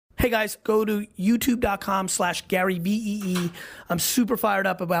Hey guys, go to youtube.com/GaryVee. I'm super fired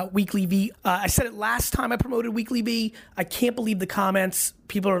up about Weekly V. I said it last time I promoted Weekly V. I can't believe the comments.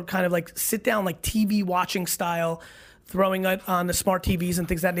 People are kind of like sit down, like TV watching style, throwing it on the smart TVs and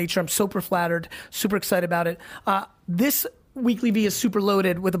things of that nature. I'm super flattered, super excited about it. This Weekly V is super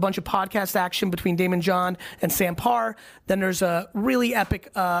loaded with a bunch of podcast action between Damon John and Sam Parr. Then there's a really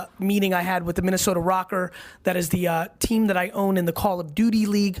epic meeting I had with the Minnesota Rocker. That is the team that I own in the Call of Duty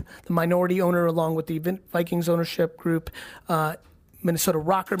League, the minority owner along with the Vikings ownership group. Minnesota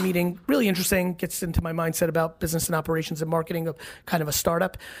Rocker meeting, really interesting, gets into my mindset about business and operations and marketing of kind of a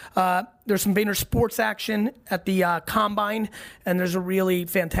startup. There's some Vayner Sports action at the Combine, and there's a really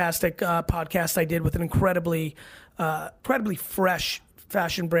fantastic podcast I did with an incredibly fresh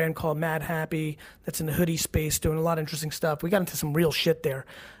fashion brand called Mad Happy that's in the hoodie space doing a lot of interesting stuff. We got into some real shit there.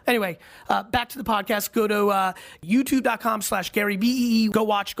 Anyway, back to the podcast. Go to youtube.com/GaryVee. Go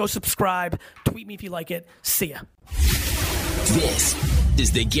watch, go subscribe, tweet me if you like it. See ya. This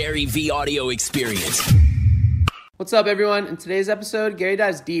is the Gary V audio experience. What's up, everyone? In today's episode, Gary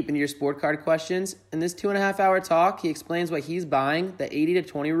dives deep into your sport card questions. In this 2.5-hour talk, he explains what he's buying, the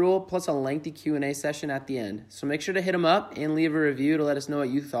 80-20 rule, plus a lengthy Q&A session at the end. So make sure to hit him up and leave a review to let us know what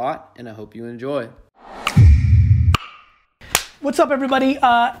you thought, and I hope you enjoy. What's up, everybody?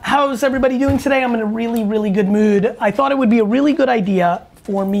 How's everybody doing today? I'm in a really, really good mood. I thought it would be a really good idea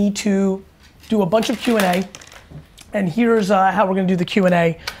for me to do a bunch of Q&A, and here's how we're gonna do the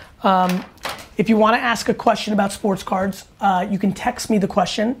Q&A. If you wanna ask a question about sports cards, you can text me the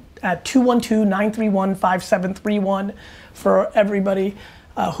question at 212-931-5731 for everybody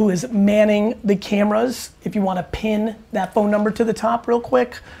who is manning the cameras. If you wanna pin that phone number to the top real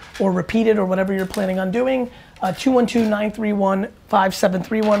quick, or repeat it, or whatever you're planning on doing,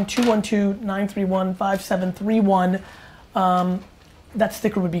 212-931-5731, 212-931-5731. That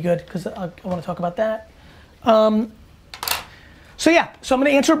sticker would be good, because I wanna talk about that. So I'm gonna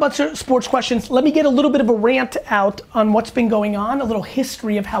answer a bunch of sports questions. Let me get a little bit of a rant out on what's been going on, a little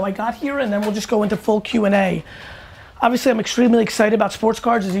history of how I got here, and then we'll just go into full Q&A. Obviously, I'm extremely excited about sports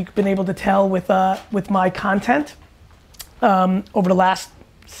cards, as you've been able to tell with my content over the last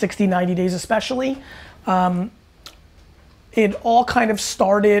 60, 90 days especially. It all kind of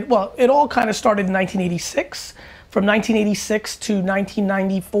started in 1986. From 1986 to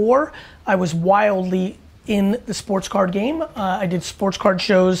 1994, I was wildly in the sports card game. I did sports card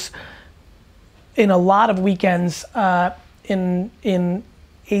shows in a lot of weekends in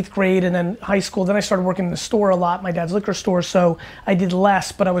 8th grade and then high school. Then I started working in the store a lot, my dad's liquor store, so I did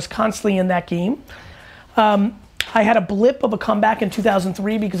less, but I was constantly in that game. I had a blip of a comeback in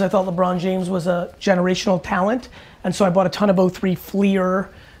 2003 because I thought LeBron James was a generational talent, and so I bought a ton of 03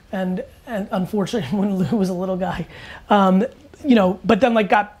 Fleer, and unfortunately when Lou was a little guy, but then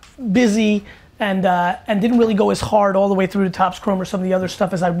got busy and didn't really go as hard all the way through to Topps Chrome or some of the other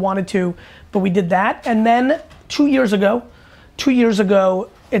stuff as I wanted to, but we did that. And then 2 years ago,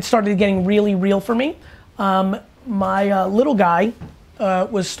 it started getting really real for me. My little guy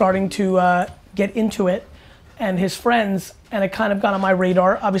was starting to get into it, and his friends, and it kind of got on my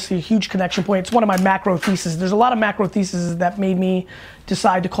radar. Obviously a huge connection point. It's one of my macro theses. There's a lot of macro theses that made me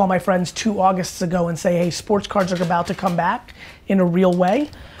decide to call my friends 2 Augusts ago and say, hey, sports cards are about to come back in a real way.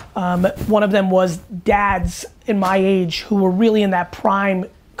 One of them was dads in my age who were really in that prime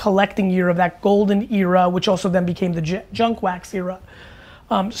collecting year of that golden era, which also then became the junk wax era.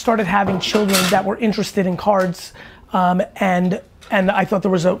 Started having children that were interested in cards, and I thought there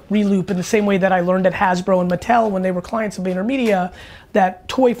was a reloop in the same way that I learned at Hasbro and Mattel when they were clients of VaynerMedia, that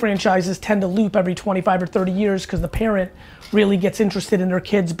toy franchises tend to loop every 25 or 30 years because the parent really gets interested in their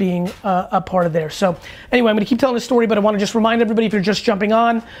kids being a part of theirs. So anyway, I'm gonna keep telling the story, but I wanna just remind everybody, if you're just jumping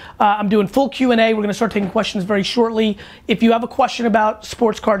on, I'm doing full Q&A. We're gonna start taking questions very shortly. If you have a question about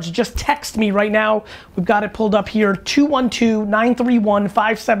sports cards, just text me right now. We've got it pulled up here,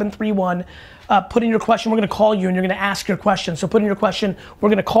 212-931-5731. Put in your question, we're gonna call you and you're gonna ask your question. So put in your question, we're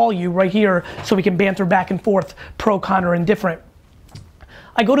gonna call you right here so we can banter back and forth, pro, con, or indifferent.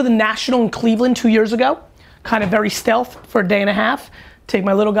 I go to the National in Cleveland 2 years ago, kind of very stealth for a day and a half. Take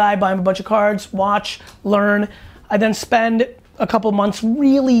my little guy, buy him a bunch of cards, watch, learn. I then spend a couple months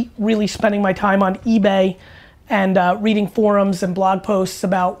really, really spending my time on eBay and reading forums and blog posts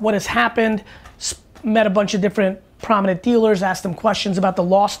about what has happened. Met a bunch of different prominent dealers, asked them questions about the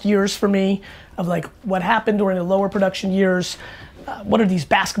lost years for me, of like what happened during the lower production years. What are these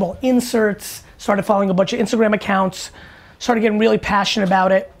basketball inserts? Started following a bunch of Instagram accounts, started getting really passionate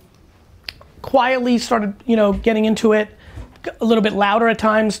about it. Quietly started, getting into it a little bit louder at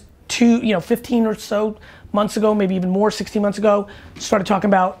times. 15 or so months ago, maybe even more, 16 months ago, started talking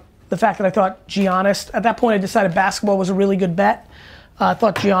about the fact that I thought Giannis, at that point I decided basketball was a really good bet. I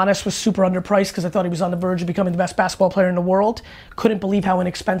thought Giannis was super underpriced because I thought he was on the verge of becoming the best basketball player in the world. Couldn't believe how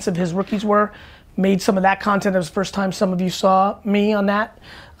inexpensive his rookies were. Made some of that content. It was the first time some of you saw me on that.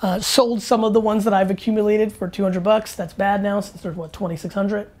 Sold some of the ones that I've accumulated for $200. That's bad now since they're, what,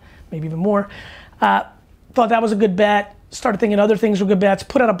 2,600, maybe even more. Thought that was a good bet. Started thinking other things were good bets.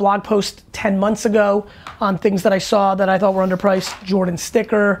 Put out a blog post 10 months ago on things that I saw that I thought were underpriced. Jordan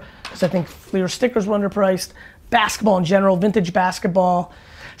sticker, because I think Fleer stickers were underpriced. Basketball in general, vintage basketball,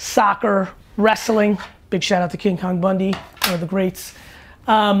 soccer, wrestling. Big shout out to King Kong Bundy, one of the greats.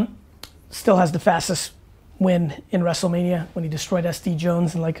 Still has the fastest win in WrestleMania when he destroyed SD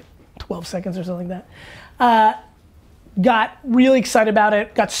Jones in like 12 seconds or something like that. Got really excited about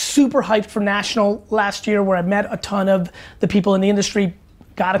it. Got super hyped for National last year where I met a ton of the people in the industry.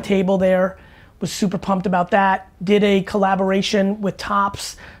 Got a table there. Was super pumped about that. Did a collaboration with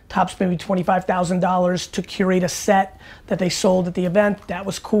Topps. Topps maybe $25,000 to curate a set that they sold at the event. That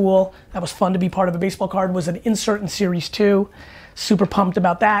was cool. That was fun to be part of. A baseball card was an insert in Series 2. Super pumped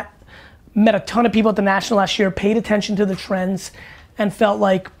about that. Met a ton of people at the National last year, paid attention to the trends, and felt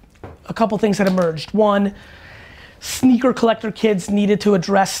like a couple things had emerged. One, sneaker collector kids needed to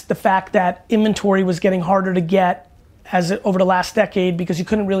address the fact that inventory was getting harder to get over the last decade because you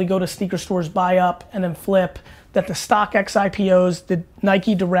couldn't really go to sneaker stores, buy up, and then flip. That the StockX IPOs, the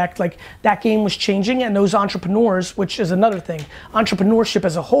Nike Direct, like that game was changing, and those entrepreneurs, which is another thing, entrepreneurship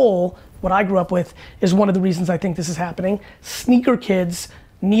as a whole, what I grew up with, is one of the reasons I think this is happening. Sneaker kids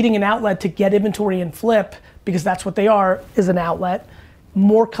needing an outlet to get inventory and flip, because that's what they are, is an outlet.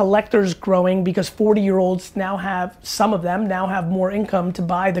 More collectors growing because 40-year-olds now have, some of them now have more income to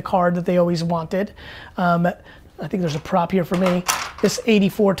buy the card that they always wanted. I think there's a prop here for me. This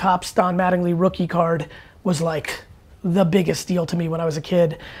 84 Topps Don Mattingly rookie card was like the biggest deal to me when I was a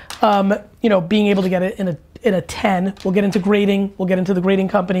kid. Being able to get it in a 10. We'll get into grading. We'll get into the grading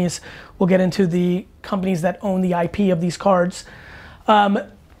companies. We'll get into the companies that own the IP of these cards.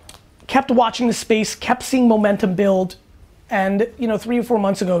 Kept watching the space, kept seeing momentum build, and 3 or 4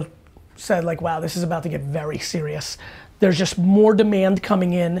 months ago said like, wow, this is about to get very serious. There's just more demand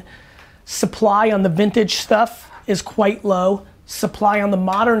coming in. Supply on the vintage stuff is quite low. Supply on the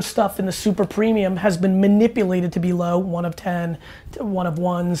modern stuff in the super premium has been manipulated to be low, 1 of 10, 1 of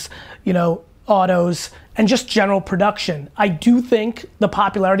 1s, autos, and just general production. I do think the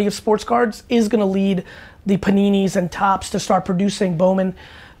popularity of sports cards is gonna lead the Paninis and Topps to start producing Bowman,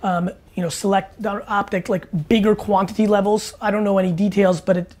 select optic, like bigger quantity levels. I don't know any details,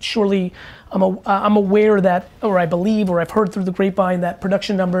 but it surely, I'm aware that, or I believe, or I've heard through the grapevine that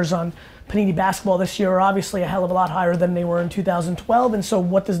production numbers on Panini basketball this year are obviously a hell of a lot higher than they were in 2012, and so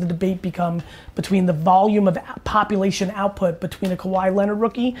what does the debate become between the volume of population output between a Kawhi Leonard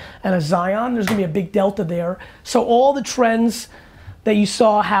rookie and a Zion? There's gonna be a big delta there. So all the trends that you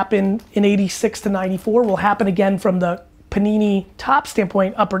saw happen in 86 to 94 will happen again from the Panini top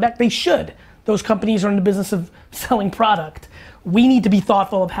standpoint, upper deck. They should. Those companies are in the business of selling product. We need to be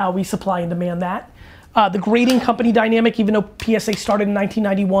thoughtful of how we supply and demand that. The grading company dynamic, even though PSA started in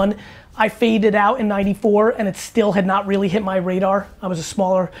 1991, I faded out in 94 and it still had not really hit my radar. I was a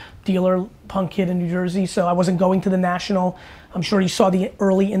smaller dealer, punk kid in New Jersey, so I wasn't going to the National. I'm sure you saw the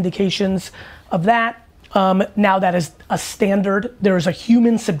early indications of that. Now that is a standard. There is a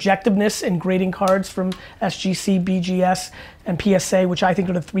human subjectiveness in grading cards from SGC, BGS, and PSA, which I think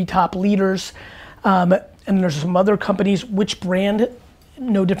are the 3 top leaders. And there's some other companies. Which brand,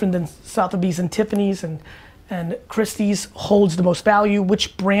 no different than Sotheby's and Tiffany's and Christie's, holds the most value?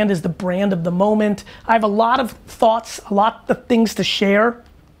 Which brand is the brand of the moment? I have a lot of thoughts, a lot of things to share.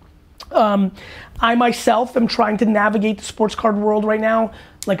 I myself am trying to navigate the sports card world right now.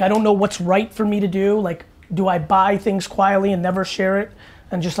 Like, I don't know what's right for me to do. Like, do I buy things quietly and never share it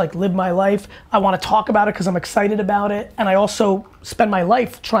and just like live my life? I want to talk about it because I'm excited about it. And I also spend my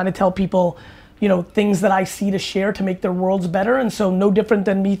life trying to tell people, things that I see to share to make their worlds better. And so no different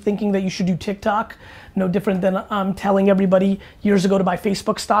than me thinking that you should do TikTok, no different than telling everybody years ago to buy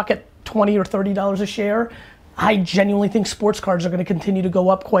Facebook stock at $20 or $30 a share. I genuinely think sports cards are going to continue to go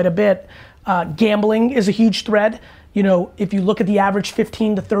up quite a bit. Gambling is a huge thread. If you look at the average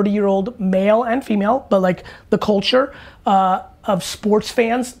 15 to 30-year-old male and female, but like the culture of sports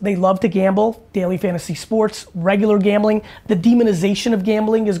fans, they love to gamble, daily fantasy sports, regular gambling. The demonization of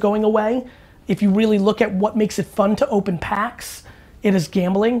gambling is going away. If you really look at what makes it fun to open packs, it is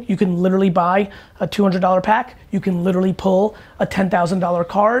gambling. You can literally buy a $200 pack. You can literally pull a $10,000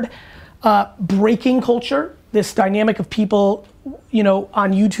 card. Breaking culture this dynamic of people,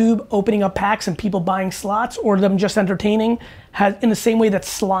 on YouTube opening up packs and people buying slots, or them just entertaining, has, in the same way that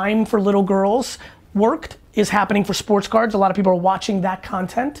slime for little girls worked, is happening for sports cards. A lot of people are watching that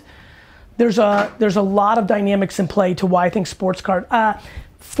content. There's a lot of dynamics in play to why I think sports card,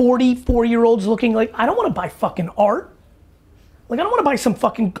 44-year-olds looking like, I don't want to buy fucking art. Like, I don't want to buy some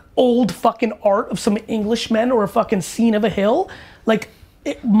fucking old fucking art of some Englishmen or a fucking scene of a hill. Like,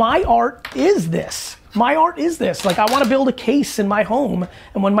 my art is this. My art is this. Like, I want to build a case in my home,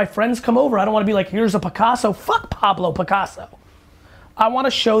 and when my friends come over, I don't want to be like, here's a Picasso. Fuck Pablo Picasso. I want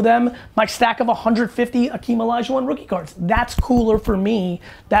to show them my stack of 150 Akeem Olajuwon rookie cards. That's cooler for me.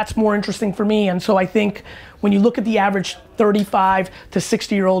 That's more interesting for me. And so I think when you look at the average 35 to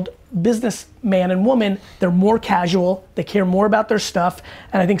 60-year-old businessman and woman, they're more casual. They care more about their stuff.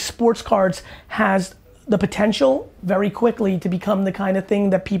 And I think sports cards has the potential very quickly to become the kind of thing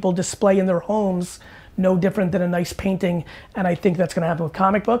that people display in their homes, no different than a nice painting. And I think that's gonna happen with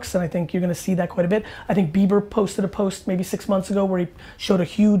comic books, and I think you're gonna see that quite a bit. I think Bieber posted a post maybe 6 months ago where he showed a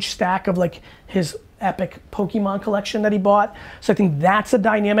huge stack of like his epic Pokemon collection that he bought. So I think that's a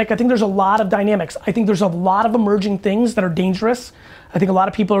dynamic. I think there's a lot of dynamics. I think there's a lot of emerging things that are dangerous. I think a lot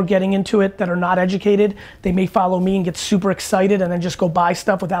of people are getting into it that are not educated. They may follow me and get super excited and then just go buy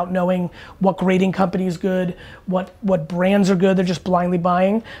stuff without knowing what grading company is good, what brands are good. They're just blindly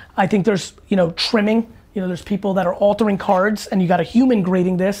buying. I think there's, trimming. There's people that are altering cards, and you got a human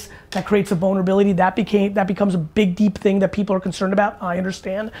grading this. That creates a vulnerability. That becomes a big, deep thing that people are concerned about. I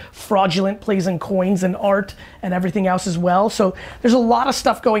understand. Fraudulent plays in coins and art and everything else as well. So there's a lot of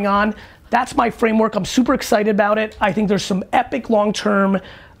stuff going on. That's my framework. I'm super excited about it. I think there's some epic long-term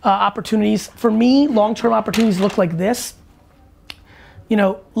opportunities. For me, long-term opportunities look like this.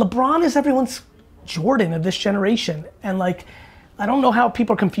 LeBron is everyone's Jordan of this generation. And I don't know how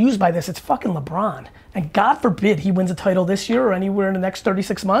people are confused by this. It's fucking LeBron. And God forbid he wins a title this year or anywhere in the next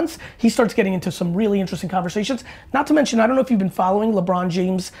 36 months, he starts getting into some really interesting conversations. Not to mention, I don't know if you've been following LeBron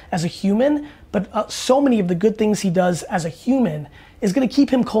James as a human, but so many of the good things he does as a human is gonna keep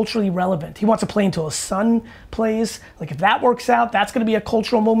him culturally relevant. He wants to play until his son plays. If that works out, that's gonna be a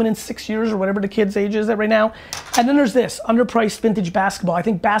cultural moment in 6 years or whatever the kid's age is at right now. And then there's this, underpriced vintage basketball. I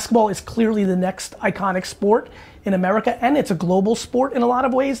think basketball is clearly the next iconic sport in America, and it's a global sport in a lot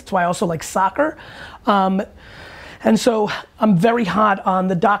of ways. That's why I also like soccer. And so I'm very hot on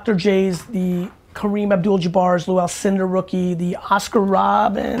the Dr. J's, the Kareem Abdul-Jabbar's, Lou Alcindor rookie, the Oscar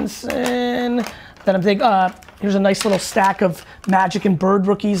Robinson, that I'm thinking, here's a nice little stack of Magic and Bird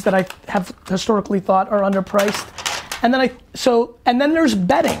rookies that I have historically thought are underpriced. And then there's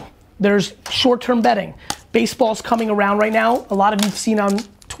betting. There's short-term betting. Baseball's coming around right now. A lot of you've seen on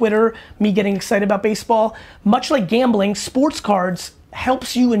Twitter me getting excited about baseball. Much like gambling, sports cards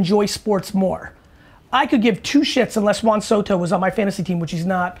helps you enjoy sports more. I could give two shits unless Juan Soto was on my fantasy team, which he's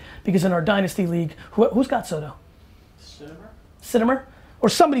not, because in our dynasty league, who's got Soto? Sinnemer? Or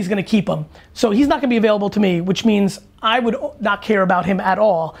somebody's gonna keep him. So he's not gonna be available to me, which means I would not care about him at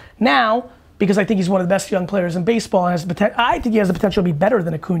all. Now, because I think he's one of the best young players in baseball, and I think he has the potential to be better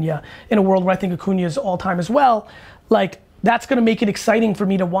than Acuna in a world where I think Acuna is all time as well. That's gonna make it exciting for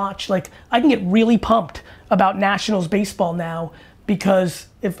me to watch. I can get really pumped about Nationals baseball now, because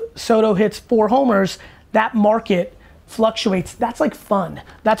if Soto hits 4 homers, that market fluctuates. That's fun.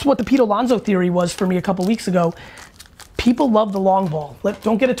 That's what the Pete Alonso theory was for me a couple weeks ago. People love the long ball.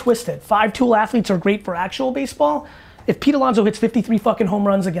 Don't get it twisted. 5-tool athletes are great for actual baseball. If Pete Alonso hits 53 fucking home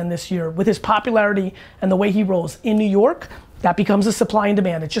runs again this year, with his popularity and the way he rolls in New York, that becomes a supply and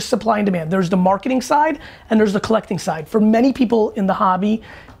demand. It's just supply and demand. There's the marketing side and there's the collecting side. For many people in the hobby,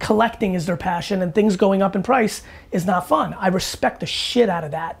 collecting is their passion, and things going up in price is not fun. I respect the shit out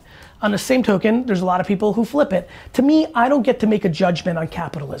of that. On the same token, there's a lot of people who flip it. To me, I don't get to make a judgment on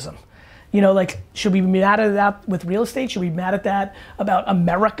capitalism. Should we be mad at that with real estate? Should we be mad at that about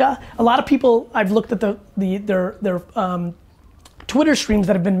America? A lot of people, I've looked at their Twitter streams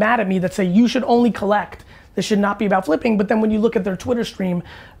that have been mad at me that say you should only collect. This should not be about flipping. But then when you look at their Twitter stream,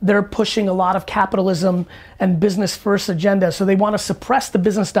 they're pushing a lot of capitalism and business first agenda. So they want to suppress the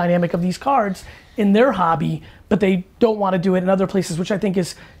business dynamic of these cards in their hobby, but they don't want to do it in other places, which I think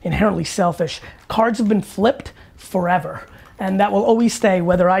is inherently selfish. Cards have been flipped forever, and that will always stay,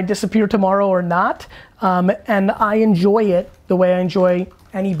 whether I disappear tomorrow or not. And I enjoy it the way I enjoy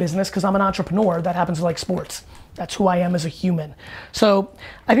any business, because I'm an entrepreneur that happens to like sports. That's who I am as a human. So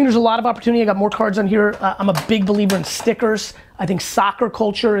I think there's a lot of opportunity. I got more cards on here. I'm a big believer in stickers. I think soccer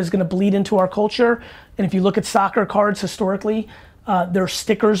culture is gonna bleed into our culture. And if you look at soccer cards historically, their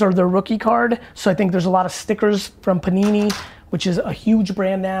stickers are their rookie card. So I think there's a lot of stickers from Panini, which is a huge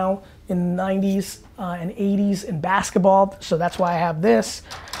brand now in the 90s and 80s in basketball, so that's why I have this.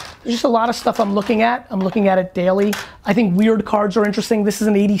 There's just a lot of stuff I'm looking at. I'm looking at it daily. I think weird cards are interesting. This is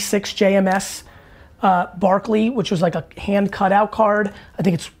an 86 JMS Barkley, which was like a hand cutout card. I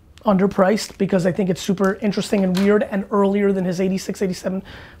think it's underpriced because I think it's super interesting and weird and earlier than his 86, 87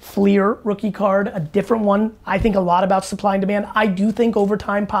 Fleer rookie card, a different one. I think a lot about supply and demand. I do think over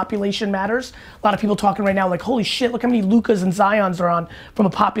time population matters. A lot of people talking right now like, holy shit, look how many Lukas and Zions are on from a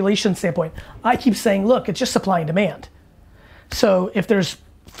population standpoint. I keep saying, look, it's just supply and demand. So if there's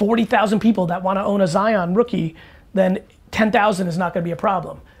 40,000 people that want to own a Zion rookie, then 10,000 is not going to be a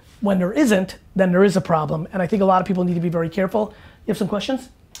problem. When there isn't, then there is a problem. And I think a lot of people need to be very careful. You have some questions?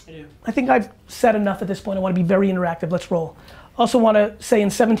 I do. I think I've said enough at this point. I want to be very interactive. Let's roll. Also want to say in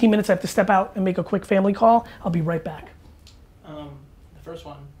 17 minutes I have to step out and make a quick family call. I'll be right back. The first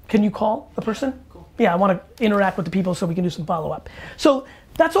one. Can you call the person? Cool. Yeah, I want to interact with the people so we can do some follow-up. So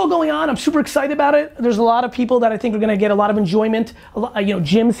that's all going on. I'm super excited about it. There's a lot of people that I think are going to get a lot of enjoyment.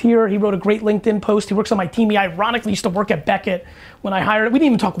 Jim's here. He wrote a great LinkedIn post. He works on my team. He ironically used to work at Beckett when I hired. We didn't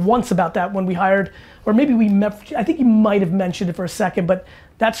even talk once about that when we hired, or maybe we met. I think you might have mentioned it for a second, but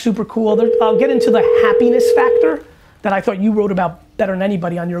that's super cool. I'll get into the happiness factor that I thought you wrote about better than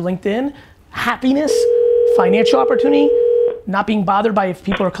anybody on your LinkedIn. Happiness, financial opportunity, not being bothered by if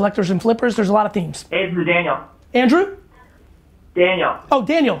people are collectors and flippers. There's a lot of themes. Hey, this is Daniel. Andrew? Daniel. Oh,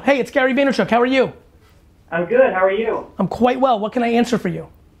 Daniel. Hey, it's Gary Vaynerchuk. How are you? I'm good. How are you? I'm quite well. What can I answer for you?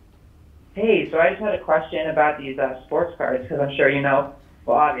 Hey, so I just had a question about these sports cards because I'm sure you know,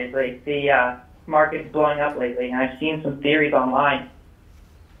 well, obviously, the market's blowing up lately, and I've seen some theories online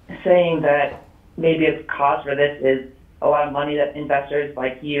saying that maybe a cause for this is a lot of money that investors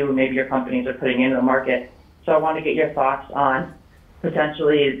like you, maybe your companies, are putting into the market. So I want to get your thoughts on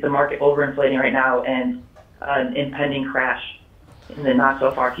potentially the market overinflating right now and an impending crash in the not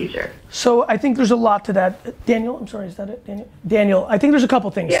so far future. So I think there's a lot to that. Daniel, I'm sorry, is that it, Daniel? Daniel, I think there's a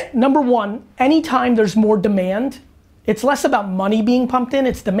couple things. Yeah. Number one, anytime there's more demand, it's less about money being pumped in,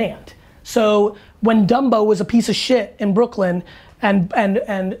 it's demand. So when Dumbo was a piece of shit in Brooklyn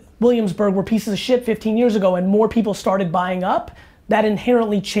and Williamsburg were pieces of shit 15 years ago and more people started buying up, that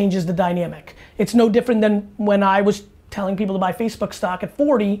inherently changes the dynamic. It's no different than when I was telling people to buy Facebook stock at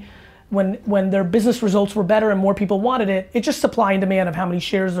 40 when their business results were better and more people wanted it. It's just supply and demand of how many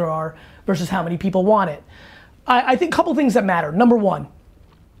shares there are versus how many people want it. I think a couple things that matter. Number one,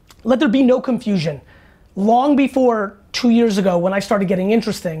 let there be no confusion. Long before 2 years ago when I started getting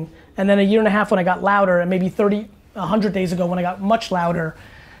interesting, and then a year and a half when I got louder, and maybe 100 days ago when I got much louder,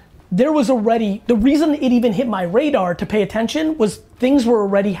 there was already, the reason it even hit my radar to pay attention was things were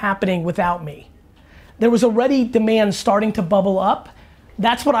already happening without me. There was already demand starting to bubble up.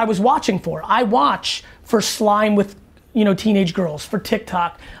 That's what I was watching for. I watch for slime with teenage girls, for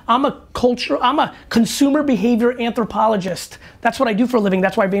TikTok. I'm a consumer behavior anthropologist. That's what I do for a living.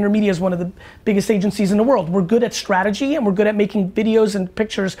 That's why VaynerMedia is one of the biggest agencies in the world. We're good at strategy and we're good at making videos and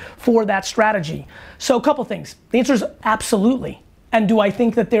pictures for that strategy. So a couple things. The answer is absolutely. And do I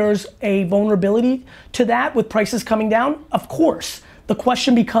think that there's a vulnerability to that with prices coming down? Of course. The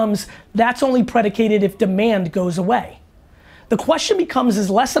question becomes, that's only predicated if demand goes away. The question becomes is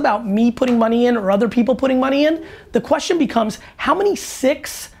less about me putting money in or other people putting money in. The question becomes how many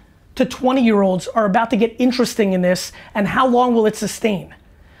 6 to 20-year-olds are about to get interesting in this and how long will it sustain?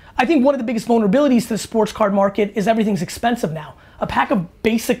 I think one of the biggest vulnerabilities to the sports card market is everything's expensive now. A pack of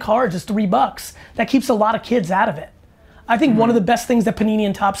basic cards is $3. That keeps a lot of kids out of it. I think one of the best things that Panini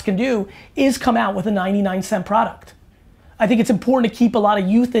and Topps can do is come out with a 99-cent product. I think it's important to keep a lot of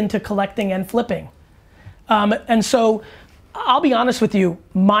youth into collecting and flipping. And so I'll be honest with you,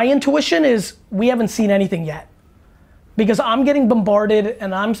 my intuition is we haven't seen anything yet. Because I'm getting bombarded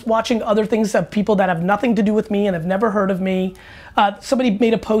and I'm watching other things of people that have nothing to do with me and have never heard of me. Somebody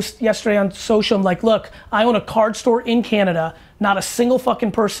made a post yesterday on social, I'm like, look, I own a card store in Canada. Not a single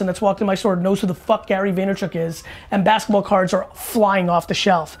fucking person that's walked in my store knows who the fuck Gary Vaynerchuk is, and basketball cards are flying off the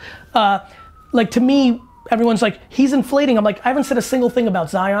shelf. To me, everyone's like, he's inflating. I'm like, I haven't said a single thing about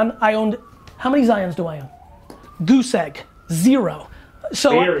Zion. How many Zions do I own? Goose egg, 0.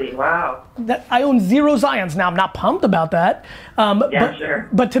 So really? Wow. I own 0 Zions. Now I'm not pumped about that. Sure.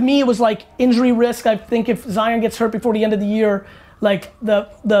 But to me it was like injury risk. I think if Zion gets hurt before the end of the year, like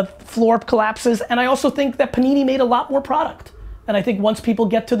the floor collapses. And I also think that Panini made a lot more product. And I think once people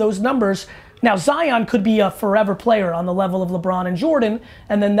get to those numbers, now Zion could be a forever player on the level of LeBron and Jordan,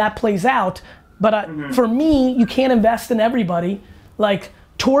 and then that plays out. But for me, you can't invest in everybody. Like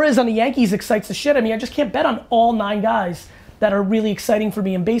Torres on the Yankees excites the shit. I mean, I just can't bet on all 9 guys that are really exciting for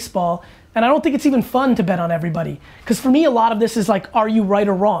me in baseball. And I don't think it's even fun to bet on everybody. Because for me, a lot of this is like, are you right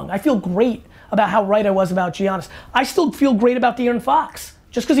or wrong? I feel great about how right I was about Giannis. I still feel great about De'Aaron Fox.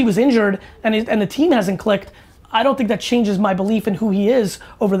 Just because he was injured and the team hasn't clicked, I don't think that changes my belief in who he is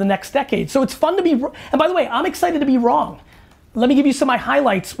over the next decade. So it's fun to be, and by the way, I'm excited to be wrong. Let me give you some of my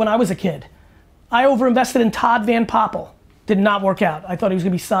highlights when I was a kid. I overinvested in Todd Van Poppel. Did not work out. I thought he was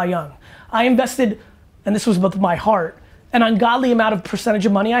gonna be Cy Young. I invested, and this was with my heart, an ungodly amount of percentage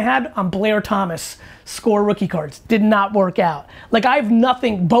of money I had on Blair Thomas, score rookie cards. Did not work out. Like I have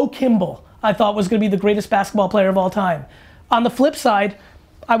nothing, Bo Kimball, I thought was gonna be the greatest basketball player of all time. On the flip side,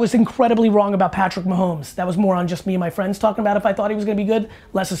 I was incredibly wrong about Patrick Mahomes. That was more on just me and my friends talking about if I thought he was gonna be good,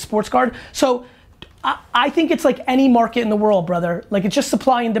 less a sports card. So I think it's like any market in the world, brother. Like it's just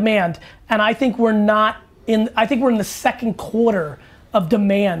supply and demand. And I think we're in the second quarter of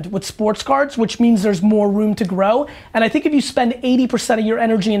demand with sports cards, which means there's more room to grow. And I think if you spend 80% of your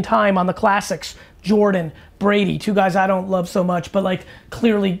energy and time on the classics, Jordan, Brady, two guys I don't love so much, but like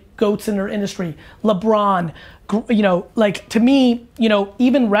clearly goats in their industry, LeBron, you know, like to me, you know,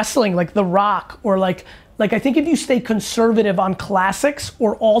 even wrestling like The Rock or like I think if you stay conservative on classics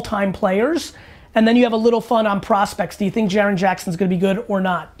or all-time players, and then you have a little fun on prospects. Do you think Jaren Jackson's gonna be good or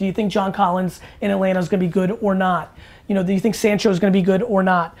not? Do you think John Collins in Atlanta is gonna be good or not? You know, do you think Sancho is gonna be good or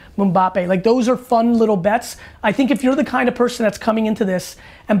not? Mbappe, like those are fun little bets. I think if you're the kind of person that's coming into this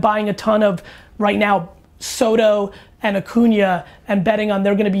and buying a ton of, right now, Soto and Acuna and betting on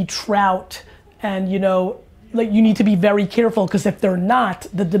they're gonna be Trout and you know, like you need to be very careful because if they're not,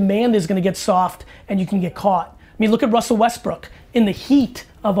 the demand is gonna get soft and you can get caught. I mean, look at Russell Westbrook. In the heat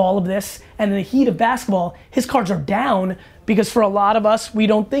of all of this and in the heat of basketball, his cards are down because for a lot of us, we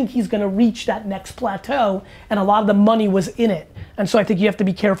don't think he's gonna reach that next plateau and a lot of the money was in it. And so I think you have to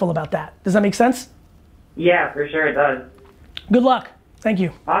be careful about that. Does that make sense? Yeah, for sure it does. Good luck. Thank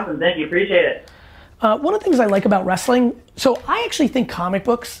you. Awesome, thank you, appreciate it. One of the things I like about wrestling, so I actually think comic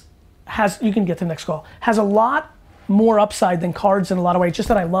books you can get to the next call, has a lot more upside than cards in a lot of ways, just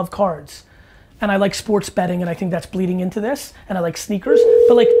that I love cards. And I like sports betting and I think that's bleeding into this and I like sneakers,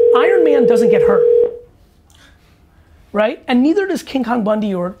 but like Iron Man doesn't get hurt, right? And neither does King Kong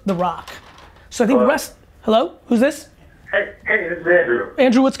Bundy or The Rock. So I think hello, who's this? Hey, this is Andrew.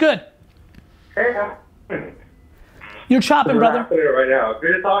 Andrew, what's good? Hey, You're chopping, brother. I'm happening right now.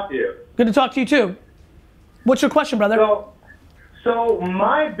 Good to talk to you. Good to talk to you too. What's your question, brother? So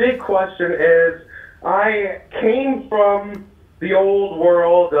my big question is, I came from the old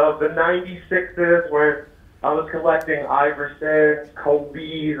world of the 96s where I was collecting Iversons,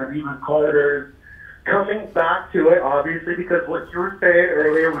 Kobe's, and even Carter's. Coming back to it, obviously, because what you were saying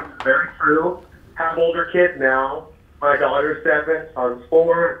earlier was very true. Have older kids now. My daughter's 7, son's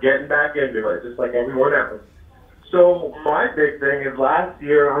 4, getting back into it, just like everyone else. So my big thing is last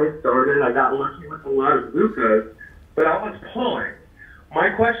year I got lucky with a lot of Lucas, but I was pulling. My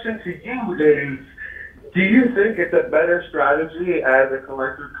question to you is, do you think it's a better strategy as a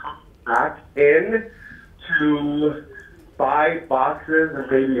collector coming back in to buy boxes and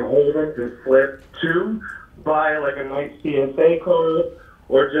maybe hold them to flip to buy like a nice PSA card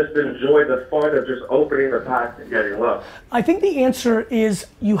or just enjoy the fun of just opening the packs and getting love? I think the answer is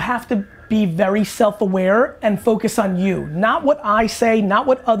you have to be very self-aware and focus on you. Not what I say, not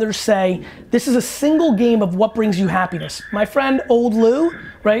what others say. This is a single game of what brings you happiness. My friend Old Lou,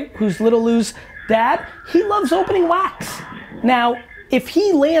 right, who's Little Lou's dad, he loves opening wax. Now, if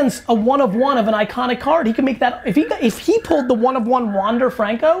he lands a 1-of-1 of an iconic card, he can make that, if he pulled the 1-of-1 Wander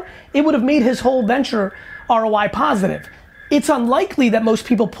Franco, it would have made his whole venture ROI positive. It's unlikely that most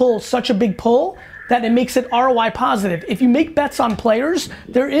people pull such a big pull that it makes it ROI positive. If you make bets on players,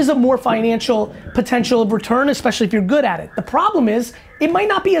 there is a more financial potential of return, especially if you're good at it. The problem is, it might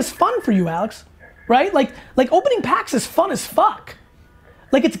not be as fun for you, Alex, right? Like opening packs is fun as fuck.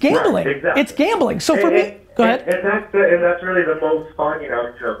 Like it's gambling. Right, exactly. It's gambling. So for me, go ahead. And that's really the most fun, you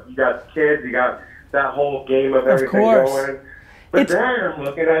got kids, you got that whole game of everything going. But then I'm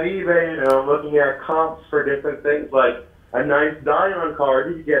looking at eBay, I'm looking at comps for different things like a nice Zion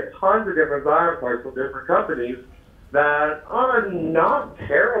card. You get tons of different Zion cards from different companies that are not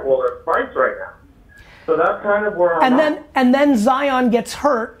terrible at price right now. So that's kind of where I'm at. And then Zion gets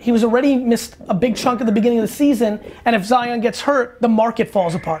hurt. He was already missed a big chunk of the beginning of the season, and if Zion gets hurt, the market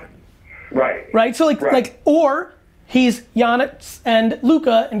falls apart. Right? So or he's Giannis and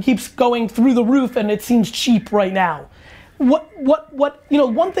Luka and keeps going through the roof and it seems cheap right now.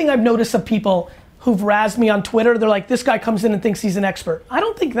 One thing I've noticed of people who've razzed me on Twitter, they're like, this guy comes in and thinks he's an expert. I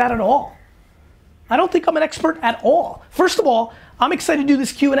don't think that at all. I don't think I'm an expert at all. First of all, I'm excited to do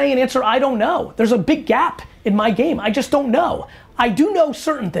this Q&A and answer I don't know. There's a big gap in my game. I just don't know. I do know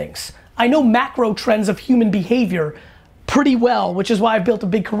certain things. I know macro trends of human behavior pretty well, which is why I've built a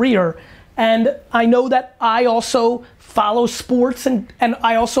big career. And I know that I also follow sports and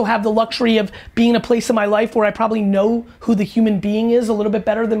I also have the luxury of being in a place in my life where I probably know who the human being is a little bit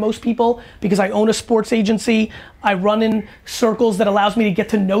better than most people because I own a sports agency. I run in circles that allows me to get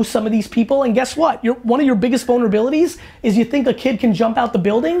to know some of these people. And guess what? One of your biggest vulnerabilities is you think a kid can jump out the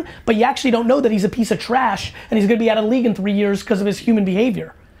building, but you actually don't know that he's a piece of trash and he's gonna be out of the league in 3 years because of his human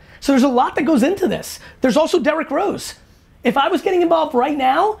behavior. So there's a lot that goes into this. There's also Derrick Rose. If I was getting involved right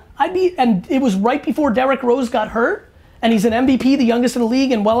now, and it was right before Derrick Rose got hurt, and he's an MVP, the youngest in the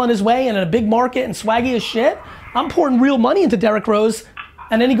league, and well on his way, and in a big market, and swaggy as shit, I'm pouring real money into Derrick Rose,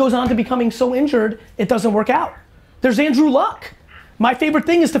 and then he goes on to becoming so injured, it doesn't work out. There's Andrew Luck. My favorite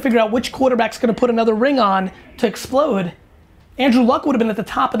thing is to figure out which quarterback's gonna put another ring on to explode. Andrew Luck would have been at the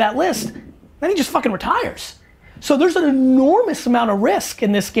top of that list, then he just fucking retires. So there's an enormous amount of risk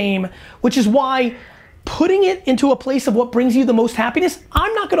in this game, which is why putting it into a place of what brings you the most happiness,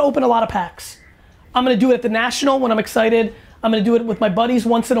 I'm not gonna open a lot of packs. I'm gonna do it at the National when I'm excited. I'm gonna do it with my buddies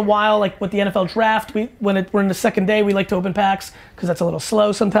once in a while, like with the NFL draft. We're in the second day, we like to open packs because that's a little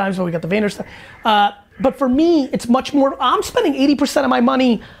slow sometimes, but we got the Vayner stuff. But for me, it's much more, I'm spending 80% of my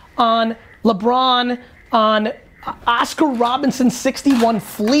money on LeBron, on Oscar Robinson 61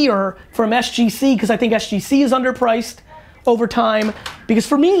 Fleer from SGC, because I think SGC is underpriced over time. Because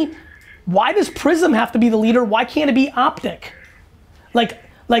for me, why does Prism have to be the leader? Why can't it be Optic? Like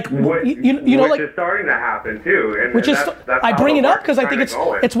you know, like is starting to happen too. And which is that's I bring it up because I think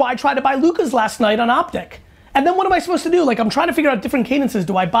it's why I tried to buy Luka's last night on Optic. And then what am I supposed to do? Like I'm trying to figure out different cadences.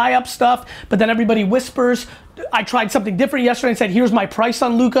 Do I buy up stuff, but then everybody whispers? I tried something different yesterday and said, here's my price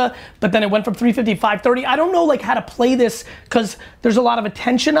on Luka, but then it went from 350 to 530. I don't know like how to play this because there's a lot of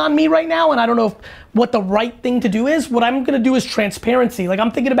attention on me right now, and I don't know what the right thing to do is. What I'm gonna do is transparency. Like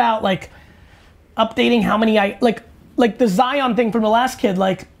I'm thinking about like updating how many like the Zion thing from the last kid.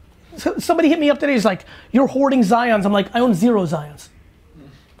 Like somebody hit me up today, he's like, you're hoarding Zions. I'm like, I own 0 Zions.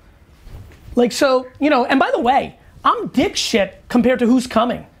 Like, so, you know, and by the way, I'm dick shit compared to who's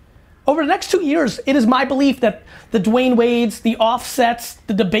coming. Over the next 2 years, it is my belief that the Dwayne Wades, the Offsets,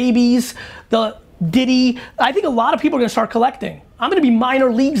 the Babies, the Diddy, I think a lot of people are gonna start collecting. I'm gonna be minor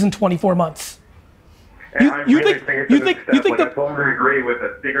leagues in 24 months. And I totally agree with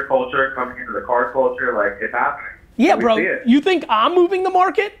the sneaker culture coming into the card culture, like it's happening. Yeah, bro, you think I'm moving the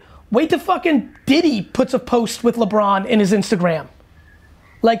market? Wait till fucking Diddy puts a post with LeBron in his Instagram.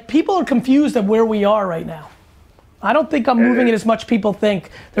 Like, people are confused at where we are right now. I don't think I'm moving it as much people think.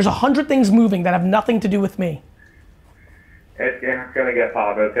 There's 100 things moving that have nothing to do with me. It's gonna get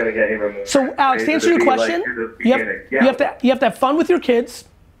popular. It's gonna get even more. So, Alex, to answer your question, you have to have fun with your kids.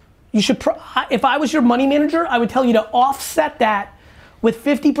 You should. If I was your money manager, I would tell you to offset that with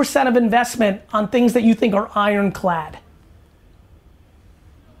 50% of investment on things that you think are ironclad.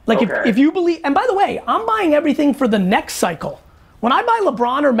 Like if you believe, and by the way, I'm buying everything for the next cycle. When I buy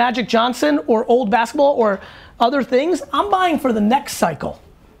LeBron or Magic Johnson or old basketball or other things, I'm buying for the next cycle.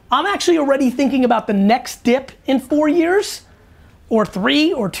 I'm actually already thinking about the next dip in 4 years, or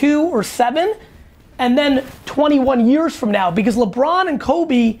 3, or 2, or 7, and then 21 years from now, because LeBron and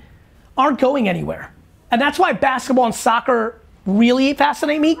Kobe aren't going anywhere. And that's why basketball and soccer really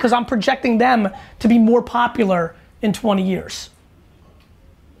fascinate me, because I'm projecting them to be more popular in 20 years.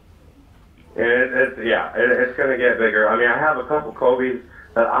 It's going to get bigger. I mean, I have a couple Kobe's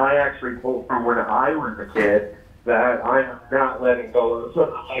that I actually pulled from when I was a kid that I am not letting go of the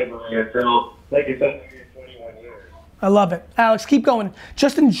library until, like you said, 21 years. I love it. Alex, keep going.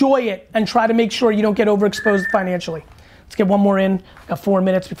 Just enjoy it and try to make sure you don't get overexposed financially. Let's get one more in. I got 4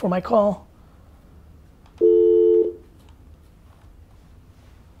 minutes before my call.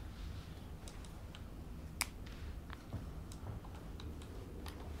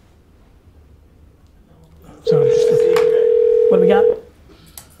 So what do we got?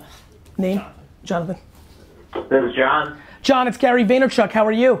 Name? Jonathan. This is John. John, it's Gary Vaynerchuk. How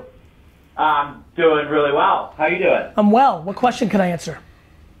are you? I'm doing really well. How you doing? I'm well. What question can I answer?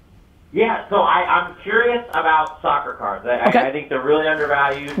 Yeah, so I'm curious about soccer cards. I think they're really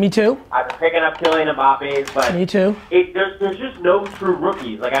undervalued. Me too. I've been picking up Kylian Mbappe's, but me too. There's just no true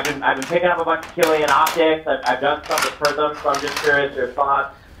rookies. Like I've been picking up a bunch of Kylian Optics. I've done some with Prism, so I'm just curious your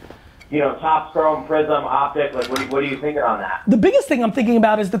thoughts. You know, Topps Chrome, Prism, Optic, like what are you thinking on that? The biggest thing I'm thinking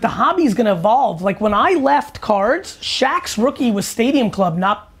about is that the hobby's gonna evolve. Like when I left cards, Shaq's rookie was Stadium Club,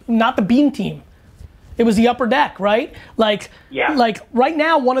 not the Beam Team. It was the Upper Deck, right? Like right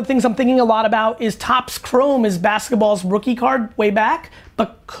now, one of the things I'm thinking a lot about is Topps Chrome is basketball's rookie card way back,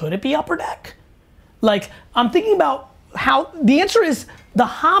 but could it be Upper Deck? Like, I'm thinking about how, the answer is the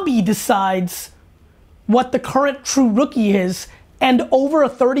hobby decides what the current true rookie is, and over a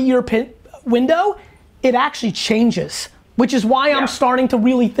 30-year window, it actually changes, which is why I'm starting to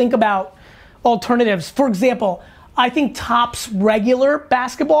really think about alternatives. For example, I think Topps regular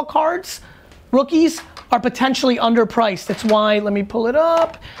basketball cards, rookies, are potentially underpriced. That's why, let me pull it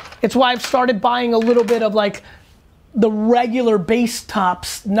up. It's why I've started buying a little bit of like the regular base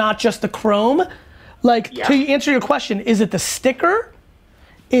Topps, not just the Chrome. Like, to answer your question, is it the sticker?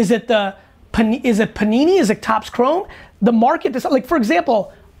 Is it Panini? Is it Topps Chrome? The market, like for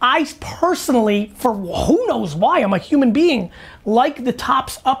example, I personally, for who knows why, I'm a human being, like the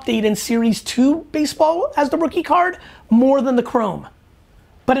Topps update in Series 2 baseball as the rookie card more than the Chrome.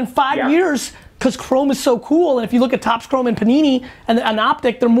 But in 5 years, because Chrome is so cool, and if you look at Topps Chrome and Panini and an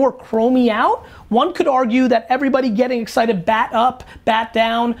Optic, they're more chromey out. One could argue that everybody getting excited, bat up, bat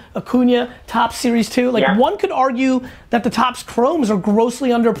down, Acuna, Topps Series 2, like one could argue that the Topps Chromes are grossly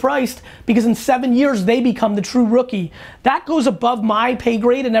underpriced because in 7 years they become the true rookie. That goes above my pay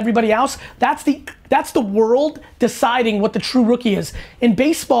grade and everybody else. That's the world deciding what the true rookie is. In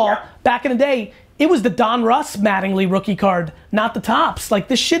baseball, back in the day, it was the Don Russ Mattingly rookie card, not the Topps. Like,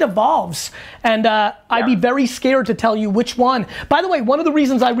 this shit evolves. And I'd be very scared to tell you which one. By the way, one of the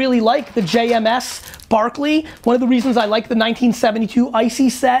reasons I really like the JMS Barkley, one of the reasons I like the 1972 Icy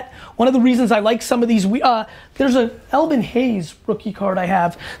set, one of the reasons I like some of these, there's an Elvin Hayes rookie card I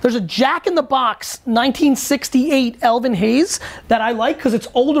have. There's a Jack in the Box 1968 Elvin Hayes that I like because it's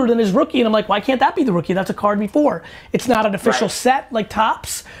older than his rookie, and I'm like, why can't that be the rookie? That's a card before. It's not an official set like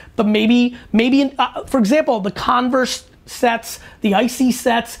Topps, but maybe for example, the Converse sets, the Icy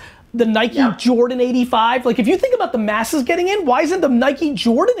sets, the Nike Jordan 85. Like, if you think about the masses getting in, why isn't the Nike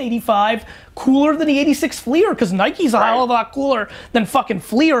Jordan 85 cooler than the 86 Fleer? Because Nike's a hell of a lot cooler than fucking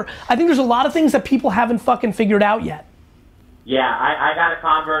Fleer. I think there's a lot of things that people haven't fucking figured out yet. Yeah, I got a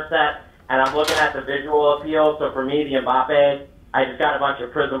Converse set, and I'm looking at the visual appeal. So for me, the Mbappe, I just got a bunch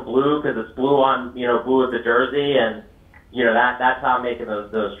of Prism Blue because it's blue on, blue of the jersey, and that's how I'm making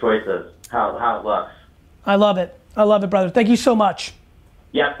those choices. How it looks. I love it. I love it, brother. Thank you so much.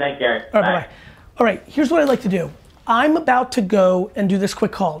 Yep, thanks, Gary. All right, bye. All right, here's what I'd like to do. I'm about to go and do this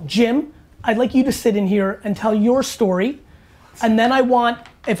quick call. Jim, I'd like you to sit in here and tell your story. And then I want,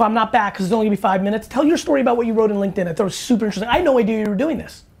 if I'm not back, because it's only gonna be 5 minutes, tell your story about what you wrote in LinkedIn. I thought it was super interesting. I had no idea you were doing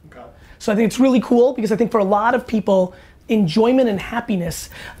this. Okay. So I think it's really cool because I think for a lot of people, enjoyment and happiness,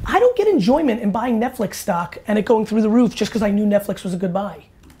 I don't get enjoyment in buying Netflix stock and it going through the roof just because I knew Netflix was a good buy.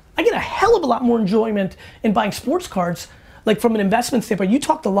 I get a hell of a lot more enjoyment in buying sports cards, like from an investment standpoint. You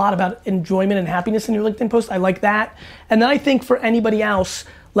talked a lot about enjoyment and happiness in your LinkedIn post. I like that. And then I think for anybody else,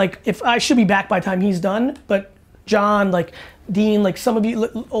 like, if I should be back by the time he's done, but John, like Dean, like some of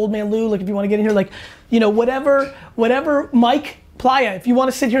you, old man Lou, like if you want to get in here, like, whatever, Mike, Playa, if you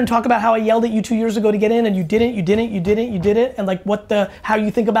want to sit here and talk about how I yelled at you 2 years ago to get in and you did it, and like how you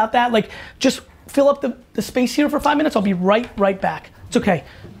think about that, like just fill up the space here for 5 minutes. I'll be right back. It's okay.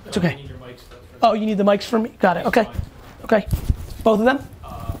 It's okay. You need your mics though, Oh, you need the mics for me? Got it. Okay. Okay. Both of them?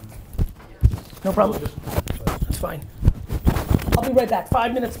 No problem. That's fine. I'll be right back.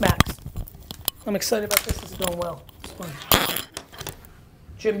 5 minutes max. I'm excited about this. This is going well. It's fun.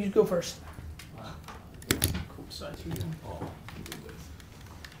 Jim, you go first. cool size for you.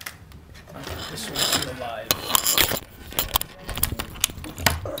 This one's still alive.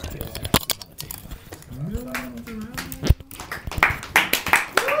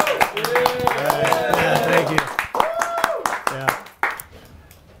 Thank you. Yeah.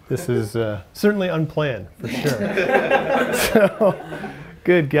 This is certainly unplanned, for sure. So,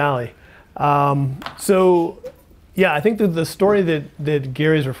 good golly. Yeah, I think that the story that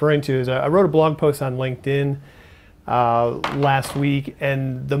Gary's referring to is I wrote a blog post on LinkedIn last week,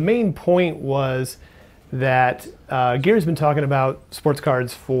 and the main point was that Gary's been talking about sports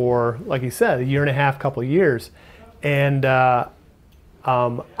cards for, like he said, a year and a half, couple of years, and I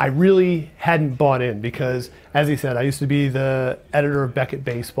really hadn't bought in because, as he said, I used to be the editor of Beckett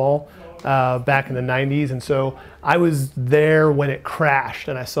Baseball back in the 90s, and so I was there when it crashed,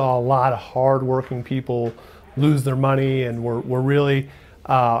 and I saw a lot of hard-working people lose their money and were really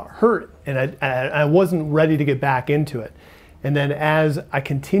hurt, and I wasn't ready to get back into it. And then as I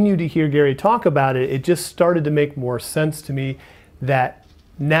continued to hear Gary talk about it, it just started to make more sense to me that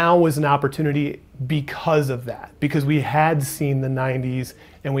now was an opportunity because of that, because we had seen the 90s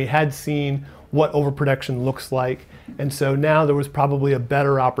and we had seen what overproduction looks like, and so now there was probably a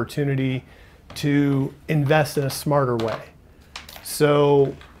better opportunity to invest in a smarter way.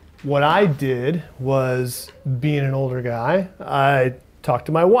 So what I did was, being an older guy, I talked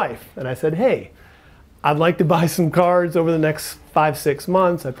to my wife and I said, hey, I'd like to buy some cards over the next 5-6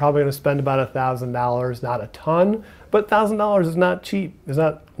 months. I'm probably going to spend about $1,000, not a ton, but $1,000 is not cheap. It's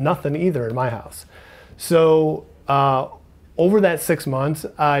not nothing either in my house. So over that 6 months,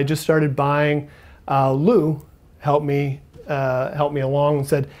 I just started buying. Lou helped me along and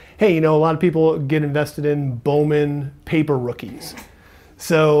said, hey, a lot of people get invested in Bowman paper rookies.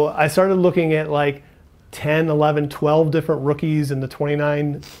 So I started looking at like 10, 11, 12 different rookies in the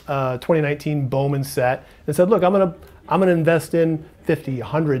 2019 Bowman set and said, look, I'm gonna invest in 50,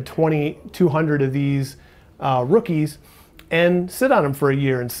 100, 20, 200 of these rookies and sit on them for a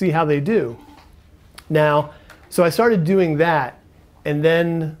year and see how they do. Now, so I started doing that, and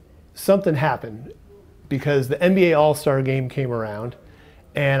then something happened because the NBA All-Star game came around,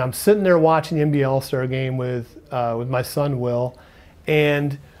 and I'm sitting there watching the NBA All-Star game with my son Will,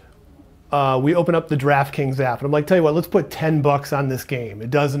 and we open up the DraftKings app, and I'm like, tell you what, let's put $10 on this game. It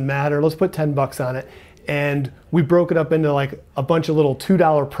doesn't matter. Let's put $10 on it. And we broke it up into like a bunch of little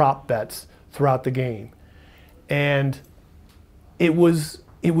 $2 prop bets throughout the game. And it was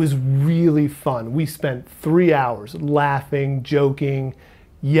really fun. We spent 3 hours laughing, joking,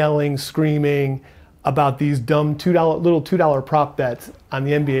 yelling, screaming about these dumb little $2 prop bets on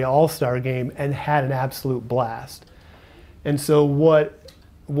the NBA All-Star game and had an absolute blast. And so what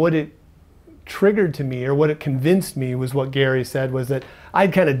it triggered to me, or what it convinced me, was what Gary said, was that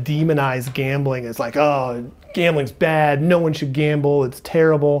I'd kind of demonized gambling as like, oh, gambling's bad, no one should gamble, it's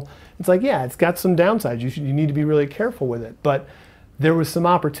terrible. It's like, yeah, it's got some downsides. You need to be really careful with it. But there was some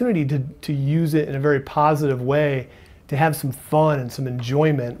opportunity to use it in a very positive way, to have some fun and some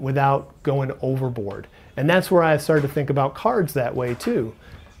enjoyment without going overboard. And that's where I started to think about cards that way too,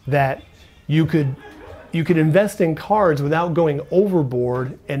 that you could invest in cards without going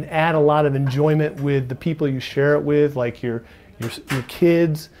overboard and add a lot of enjoyment with the people you share it with, like your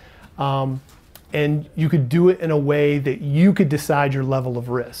kids. And you could do it in a way that you could decide your level of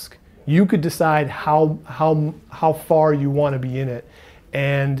risk. You could decide how far you want to be in it.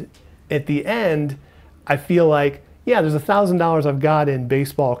 And at the end, I feel like, yeah, there's $1,000 I've got in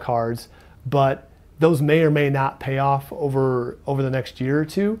baseball cards, but those may or may not pay off over the next year or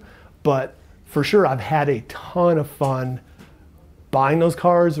two. But for sure, I've had a ton of fun buying those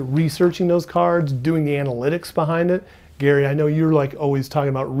cards, researching those cards, doing the analytics behind it. Gary, I know you're like always talking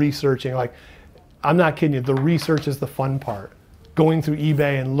about researching. Like, I'm not kidding you, the research is the fun part. Going through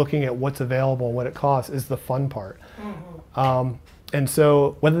eBay and looking at what's available and what it costs is the fun part. Mm-hmm. And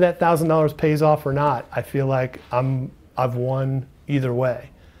so whether that $1,000 pays off or not, I feel like I've won either way.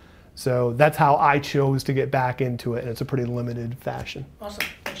 So that's how I chose to get back into it, and it's a pretty limited fashion. Awesome.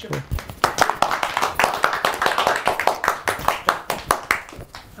 Thanks, Chip. Cool.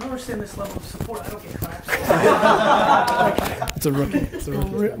 I don't understand this level of support. I don't get clapped. It's a rookie. It's a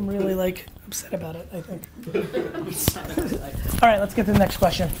rookie. I'm really like upset about it, I think. All right, let's get to the next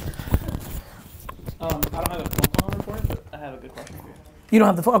question. I don't have a phone report, but I have a good question for you. You don't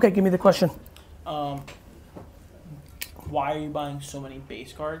have the phone? Okay, give me the question. Why are you buying so many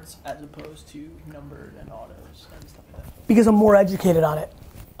base cards as opposed to numbered and autos and stuff like that? Because I'm more educated on it.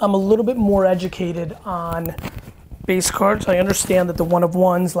 I'm a little bit more educated on base cards. I understand that the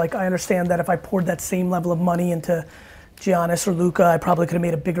one-of-ones, like I understand that if I poured that same level of money into Giannis or Luka, I probably could have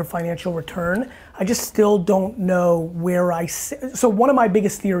made a bigger financial return. I just still don't know where I sit. So one of my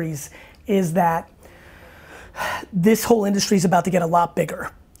biggest theories is that this whole industry is about to get a lot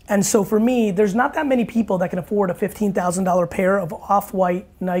bigger. And so for me, there's not that many people that can afford a $15,000 pair of Off-White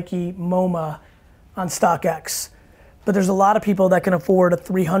Nike MoMA on StockX. But there's a lot of people that can afford a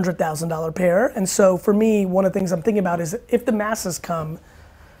 $300,000 pair. And so for me, one of the things I'm thinking about is, if the masses come,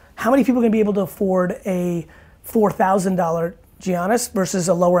 how many people are gonna be able to afford a $4,000 Giannis versus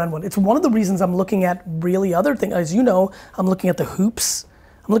a lower end one? It's one of the reasons I'm looking at really other things. As you know, I'm looking at the hoops.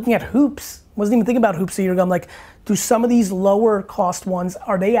 I'm looking at hoops. Wasn't even thinking about hoops a year ago. I'm like, do some of these lower cost ones,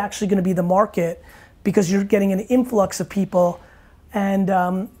 are they actually gonna be the market? Because you're getting an influx of people. And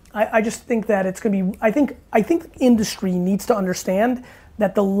I just think that it's gonna be, I think the industry needs to understand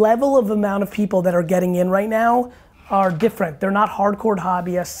that the level of amount of people that are getting in right now are different. They're not hardcore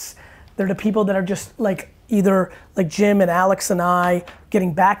hobbyists. They're the people that are just like, either like Jim and Alex and I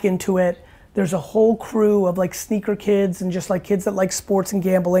getting back into it. There's a whole crew of like sneaker kids and just like kids that like sports and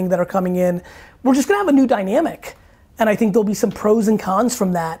gambling that are coming in. We're just gonna have a new dynamic. And I think there'll be some pros and cons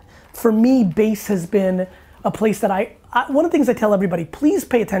from that. For me, base has been a place that one of the things I tell everybody, please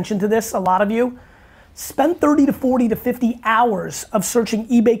pay attention to this, a lot of you. spend 30 to 40 to 50 hours of searching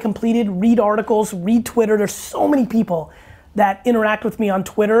eBay completed, read articles, read Twitter. There's so many people that interact with me on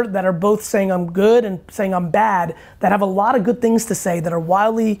Twitter that are both saying I'm good and saying I'm bad, that have a lot of good things to say, that are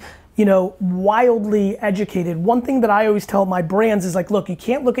wildly educated. One thing that I always tell my brands is like, look, you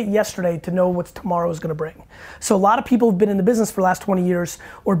can't look at yesterday to know what tomorrow is gonna bring. So a lot of people who've been in the business for the last 20 years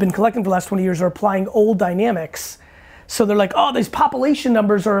or been collecting for the last 20 years are applying old dynamics. So they're like, oh, these population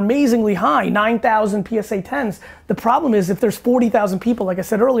numbers are amazingly high, 9,000 PSA 10s. The problem is if there's 40,000 people, like I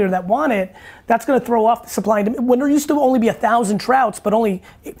said earlier, that want it, that's gonna throw off the supply and demand. When there used to only be 1,000 Trouts, but only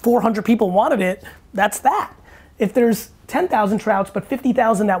 400 people wanted it, that's that. If there's 10,000 Trouts, but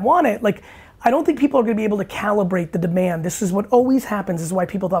 50,000 that want it, like, I don't think people are gonna be able to calibrate the demand. This is what always happens. This is why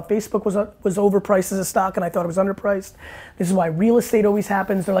people thought Facebook was overpriced as a stock and I thought it was underpriced. This is why real estate always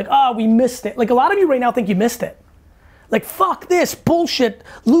happens. They're like, oh, we missed it. Like a lot of you right now think you missed it. Like, fuck this bullshit.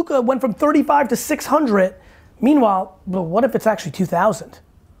 Luka went from 35 to 600. Meanwhile, well, what if it's actually 2,000?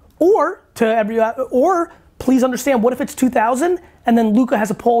 Or please understand, what if it's 2,000 and then Luka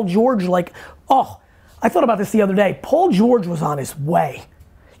has a Paul George like, oh, I thought about this the other day. Paul George was on his way.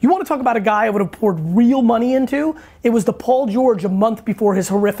 You want to talk about a guy I would have poured real money into? It was the Paul George a month before his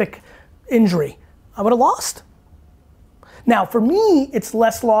horrific injury. I would have lost. Now, for me, it's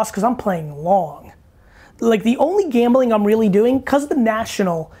less loss because I'm playing long. Like the only gambling I'm really doing, because the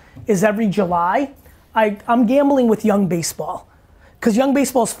National is every July, I'm gambling with Young Baseball. Because Young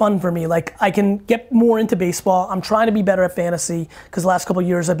Baseball is fun for me. Like I can get more into baseball. I'm trying to be better at fantasy because the last couple of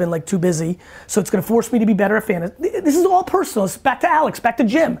years I've been like too busy. So it's gonna force me to be better at fantasy. This is all personal. It's back to Alex, back to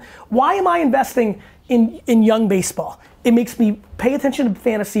Jim. Why am I investing in Young Baseball? It makes me pay attention to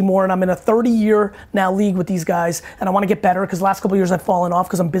fantasy more, and I'm in a 30-year now league with these guys, and I wanna get better because the last couple of years I've fallen off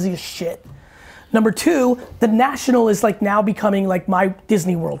because I'm busy as shit. Number two, the National is like now becoming like my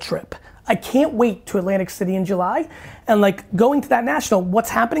Disney World trip. I can't wait to Atlantic City in July, and like going to that National, what's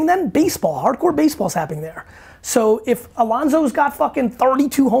happening then? Baseball, hardcore baseball's happening there. So if Alonso's got fucking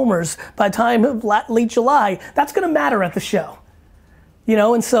 32 homers by the time of late July, that's gonna matter at the show. You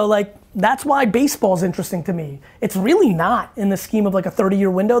know, and so like, that's why baseball's interesting to me. It's really not in the scheme of like a 30-year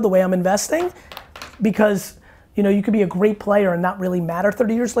window, the way I'm investing, because you know, you could be a great player and not really matter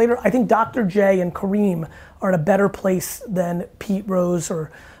 30 years later. I think Dr. J and Kareem are in a better place than Pete Rose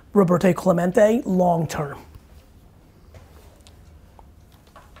or Roberto Clemente long term.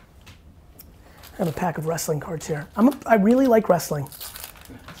 I have a pack of wrestling cards here. I really like wrestling.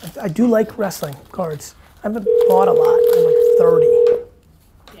 I do like wrestling cards. I haven't bought a lot. I'm like 30.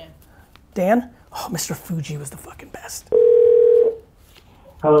 Dan. Dan? Oh, Mr. Fuji was the fucking best.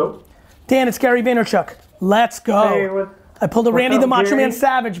 Hello? Dan, it's Gary Vaynerchuk. Let's go. Hey, I pulled a Randy the Macho Gary? Man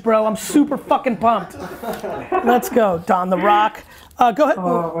Savage, bro. I'm super fucking pumped. Let's go. Don the Rock. Go ahead.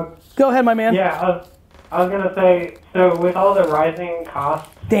 Go ahead, my man. Yeah, I was gonna say, so with all the rising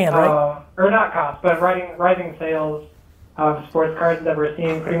costs, Dan, right? Or not costs, but rising sales of sports cards that we're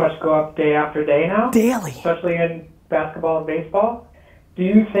seeing pretty much go up day after day now. Daily. Especially in basketball and baseball. Do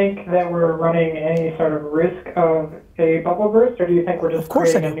you think that we're running any sort of risk of a bubble burst, or do you think we're just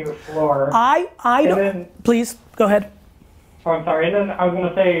creating a new floor? I don't. Please, go ahead. Oh, I'm sorry. And then I was going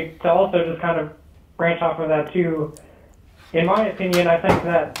to say, to also just kind of branch off of that too, in my opinion, I think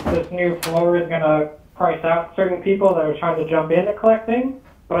that this new floor is going to price out certain people that are trying to jump into collecting,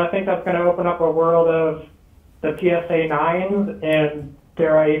 but I think that's going to open up a world of the PSA 9s and,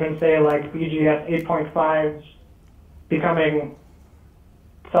 dare I even say, like BGS 8.5s becoming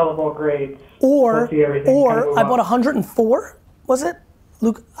sellable grades. Or I bought 104, was it?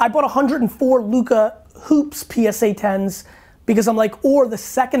 Luka, I bought 104 Luka Hoops PSA 10s because I'm like, or the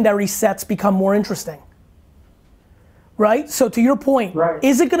secondary sets become more interesting. Right? So to your point,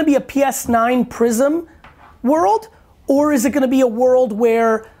 is it gonna be a PS9 Prism world, or is it gonna be a world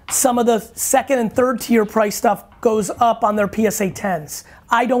where some of the second and third tier price stuff goes up on their PSA 10s?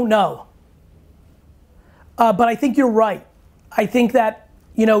 I don't know. But I think you're right. I think that,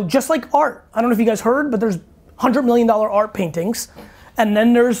 you know, just like art, I don't know if you guys heard, but there's $100 million art paintings, and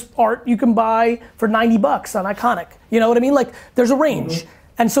then there's art you can buy for 90 bucks on Iconic. You know what I mean? Like, there's a range. Mm-hmm.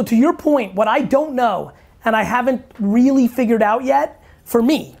 And so to your point, what I don't know, and I haven't really figured out yet, for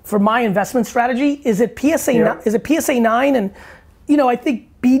me, for my investment strategy, is it PSA 9? And, you know, I think,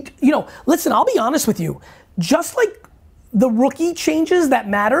 listen, I'll be honest with you. Just like the rookie changes that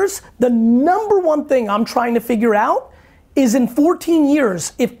matters, the number one thing I'm trying to figure out is in 14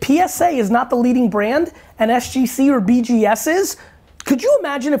 years, if PSA is not the leading brand and SGC or BGS is, could you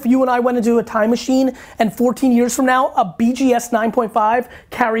imagine if you and I went into a time machine and 14 years from now, a BGS 9.5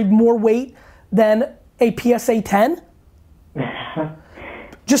 carried more weight than a PSA 10?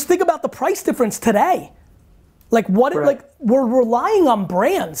 just think about the price difference today. Like like we're relying on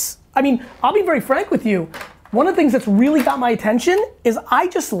brands. I mean, I'll be very frank with you. One of the things that's really got my attention is I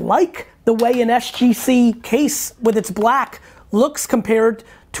just like the way an SGC case with its black looks compared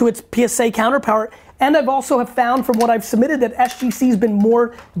to its PSA counterpart. And I've also have found from what I've submitted that SGC's been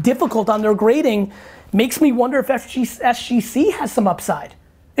more difficult on their grading. Makes me wonder if SGC has some upside.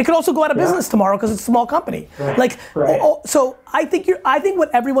 It could also go out of business tomorrow because it's a small company. So I think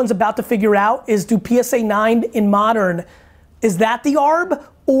what everyone's about to figure out is, do PSA 9 in modern, is that the ARB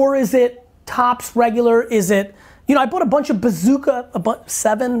or is it Topps regular? Is it, I bought a bunch of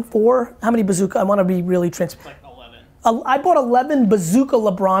Bazooka, 4, how many Bazooka? I want to be really transparent. Like 11. I bought 11 Bazooka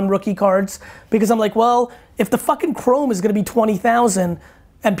LeBron rookie cards because I'm like, well, if the fucking Chrome is going to be 20,000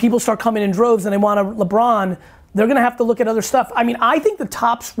 and people start coming in droves and they want a LeBron, they're gonna have to look at other stuff. I mean, I think the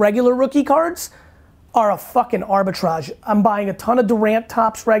Topps regular rookie cards are a fucking arbitrage. I'm buying a ton of Durant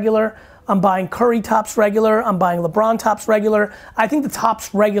Topps regular. I'm buying Curry Topps regular. I'm buying LeBron Topps regular. I think the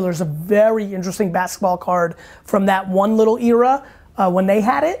Topps regular is a very interesting basketball card from that one little era when they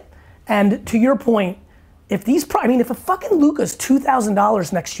had it. And to your point, if a fucking Luka's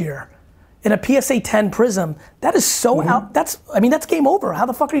 $2,000 next year in a PSA 10 Prism, that is so out. That's game over. How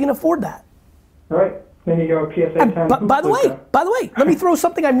the fuck are you gonna afford that? All right. Then you go PSA 10. By the way, let me throw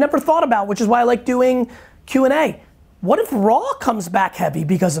something I've never thought about, which is why I like doing Q&A. What if Raw comes back heavy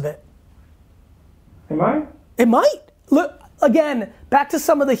because of it? It might. It might. Look, again, back to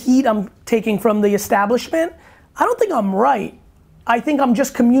some of the heat I'm taking from the establishment. I don't think I'm right. I think I'm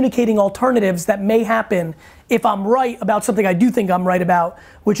just communicating alternatives that may happen if I'm right about something I do think I'm right about,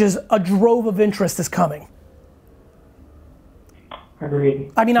 which is a drove of interest is coming.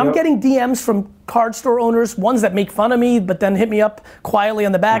 Agreed. I mean, I'm getting DMs from card store owners, ones that make fun of me, but then hit me up quietly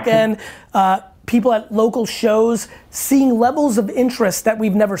on the back end. People at local shows seeing levels of interest that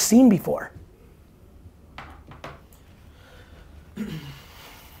we've never seen before.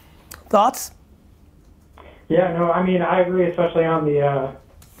 Thoughts? Yeah, no, I mean, I agree, especially on the,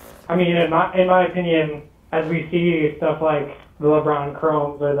 in my opinion, as we see stuff like the LeBron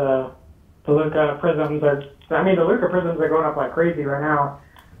Chromes or the Luka Prisms the Luka Prisms are going up like crazy right now.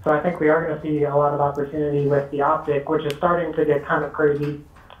 So I think we are going to see a lot of opportunity with the Optic, which is starting to get kind of crazy.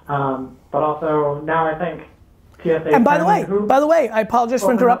 But also now I think PSA 10. And by the way, I apologize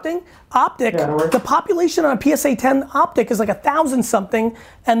for interrupting. Optic, the population on a PSA 10 Optic is like 1,000 something,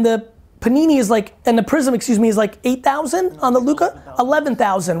 and the Panini is like, and the Prism, is like 8,000 on the Luka,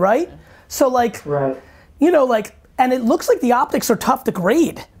 11,000, right? So and it looks like the optics are tough to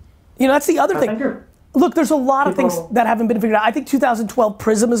grade. That's the other thing. Look, there's a lot of things that haven't been figured out. I think 2012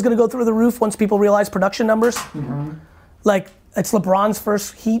 Prism is going to go through the roof once people realize production numbers. Mm-hmm. Like, it's LeBron's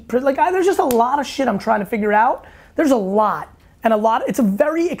first Heat. There's just a lot of shit I'm trying to figure out. There's a lot. It's a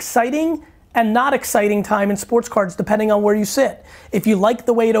very exciting and not exciting time in sports cards, depending on where you sit. If you like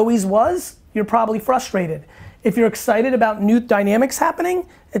the way it always was, you're probably frustrated. If you're excited about new dynamics happening,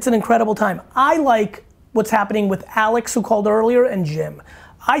 it's an incredible time. I like what's happening with Alex, who called earlier, and Jim.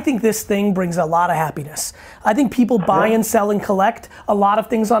 I think this thing brings a lot of happiness. I think people buy and sell and collect a lot of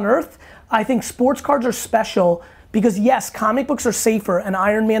things on Earth. I think sports cards are special because, yes, comic books are safer and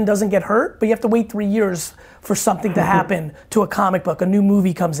Iron Man doesn't get hurt, but you have to wait 3 years for something to happen to a comic book. A new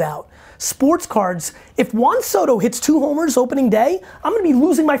movie comes out. Sports cards, if Juan Soto hits 2 homers opening day, I'm gonna be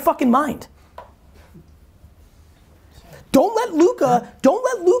losing my fucking mind. Don't let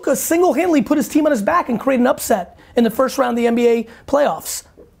Luka single-handedly put his team on his back and create an upset in the first round of the NBA playoffs.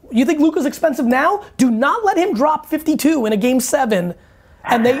 You think Luka's expensive now? Do not let him drop 52 in a game 7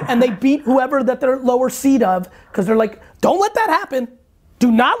 and they beat whoever that they're lower seed of, because they're like, don't let that happen.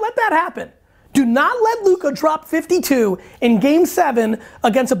 Do not let that happen. Do not let Luka drop 52 in game 7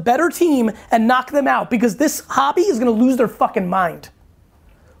 against a better team and knock them out, because this hobby is gonna lose their fucking mind.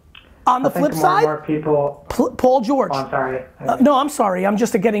 On the flip side, Paul George. Oh, I'm sorry. No, I'm sorry. I'm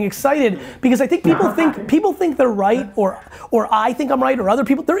just getting excited because I think people think they're right, or I think I'm right, or other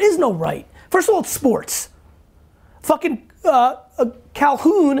people. There is no right. First of all, it's sports. Fucking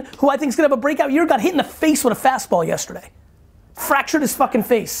Calhoun, who I think is gonna have a breakout year, got hit in the face with a fastball yesterday. Fractured his fucking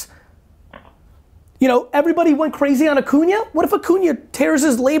face. Everybody went crazy on Acuna. What if Acuna tears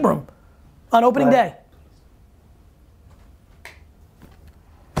his labrum on opening day?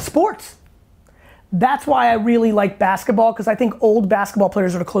 Sports. That's why I really like basketball, because I think old basketball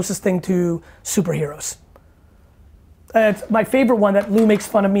players are the closest thing to superheroes. It's my favorite one that Lou makes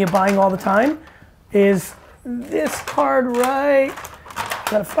fun of me of buying all the time is this card right.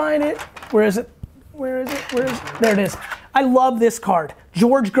 Gotta find it. Where is it? There it is. I love this card.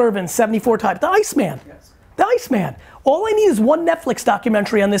 George Gervin, 74 type. The Iceman. Yes. The Iceman. All I need is one Netflix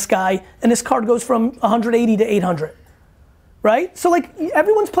documentary on this guy, and this card goes from 180 to 800. Right? So like,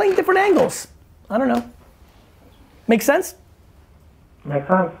 everyone's playing different angles. I don't know. Make sense? Makes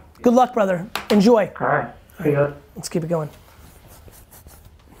sense. Good luck, brother. Enjoy. All right. See ya. Let's keep it going.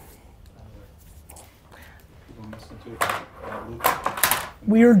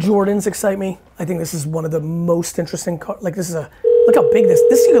 Weird Jordans excite me. I think this is one of the most interesting cards. Like, this is look how big this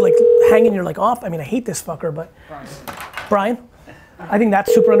you could like hang in your like off. I mean, I hate this fucker, but. Brian? I think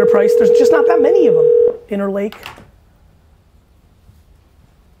that's super underpriced. There's just not that many of them. Interlake.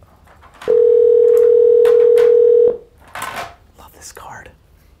 Love this card.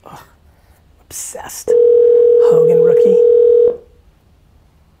 Ugh. Obsessed. Hogan rookie.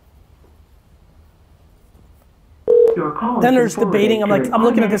 Then there's debating. I'm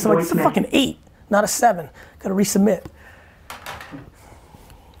looking at this. I'm like, it's a fucking 8, not a 7. Gotta resubmit.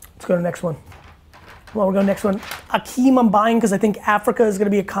 Let's go to the next one. Well, we're going to the next one. Akeem, I'm buying because I think Africa is going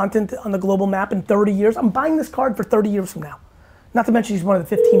to be a continent on the global map in 30 years. I'm buying this card for 30 years from now. Not to mention he's one of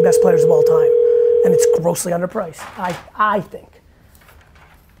the 15 best players of all time. And it's grossly underpriced, I think.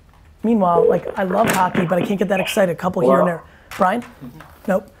 Meanwhile, like, I love hockey, but I can't get that excited. A couple here and there. Brian?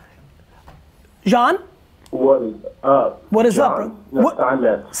 Nope. Jean? What is up? What is up, John? bro? No,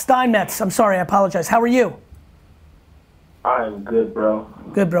 Steinmetz. Steinmetz. I'm sorry, I apologize. How are you? I'm good, bro.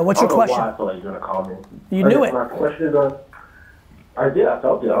 Good, bro. What's your question? I don't know why I feel like you're gonna call me. You knew it. My question is, I did. I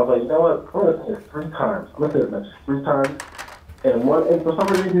felt it. I was like, you know what? I'm gonna listen to this 3 times. I'm gonna say this match 3 times. And for some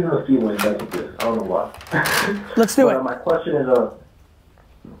reason, there's a feeling that's with this. I don't know why. Let's do it. My question is,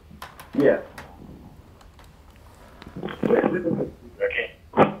 yeah. Okay.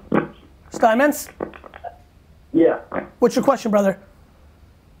 Steinmetz? Yeah. What's your question, brother?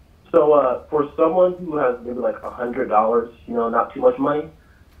 So for someone who has maybe like $100, you know, not too much money,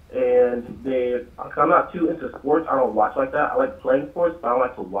 and I'm not too into sports. I don't watch like that. I like playing sports, but I don't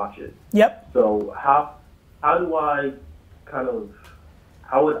like to watch it. Yep. So how do I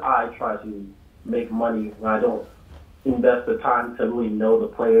how would I try to make money when I don't invest the time to really know the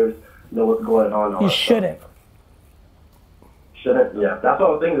players, know what's going on? You shouldn't. Shouldn't? Yeah. That's what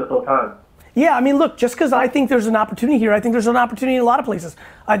I was thinking this whole time. Yeah, I mean, look, just because I think there's an opportunity here, I think there's an opportunity in a lot of places.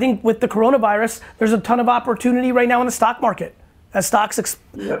 I think with the coronavirus, there's a ton of opportunity right now in the stock market as stocks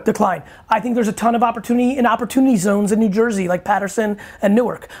decline. I think there's a ton of opportunity in opportunity zones in New Jersey, like Patterson and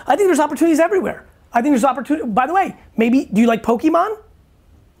Newark. I think there's opportunities everywhere. I think there's opportunity. By the way, maybe, do you like Pokemon?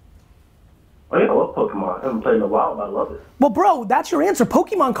 Oh yeah, I love Pokemon. I haven't played in a while, but I love it. Well, bro, that's your answer.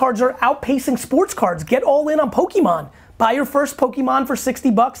 Pokemon cards are outpacing sports cards. Get all in on Pokemon. Buy your first Pokemon for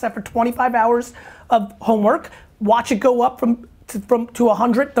 $60 after 25 hours of homework. Watch it go up to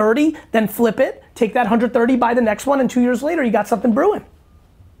 130, then flip it. Take that 130, buy the next one, and 2 years later, you got something brewing.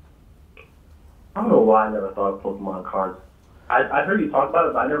 I don't know why I never thought of Pokemon cards. I heard you talk about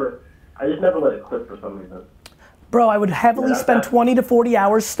it, but I just never let it click for some reason. Bro, I would heavily spend 20 to 40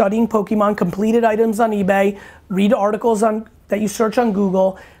 hours studying Pokemon, completed items on eBay, read articles that you search on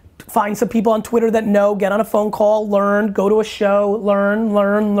Google, find some people on Twitter that know, get on a phone call, learn, go to a show,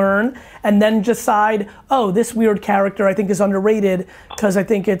 learn, and then decide, oh, this weird character I think is underrated because I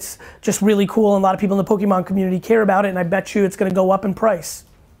think it's just really cool and a lot of people in the Pokemon community care about it, and I bet you it's gonna go up in price.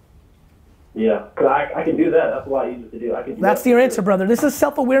 Yeah, because I can do that. That's a lot easier to do. I can do That's your answer, brother. This is a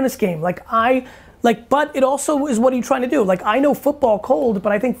self-awareness game. But it also is, what are you trying to do? Like, I know football cold,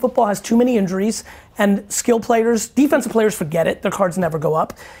 but I think football has too many injuries, and skill players, defensive players forget it. Their cards never go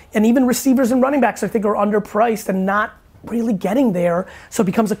up. And even receivers and running backs, I think, are underpriced and not really getting there. So it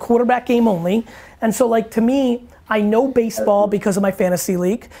becomes a quarterback game only. And so, like, to me, I know baseball because of my fantasy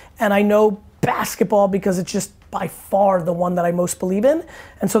league, and I know basketball because it's just by far the one that I most believe in.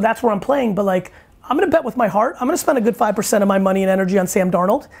 And so that's where I'm playing. But, like, I'm going to bet with my heart. I'm going to spend a good 5% of my money and energy on Sam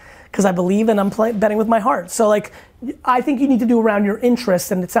Darnold, because I believe and I'm betting with my heart. So like, I think you need to do around your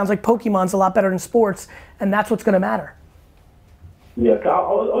interests, and it sounds like Pokemon's a lot better than sports, and that's what's gonna matter. Yeah, I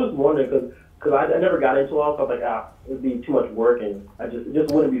was wondering, because I never got into it, so I was like, it would be too much work, and it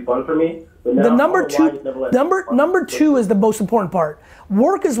just wouldn't be fun for me. But now, the number two is the most important part.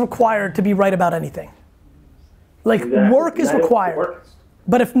 Work is required to be right about anything. Like, exactly. Work is required.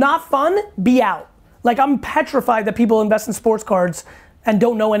 But if not fun, be out. Like, I'm petrified that people invest in sports cards and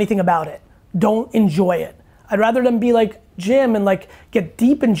don't know anything about it, don't enjoy it. I'd rather them be like Jim and like get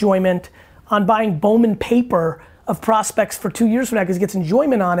deep enjoyment on buying Bowman paper of prospects for 2 years from now because he gets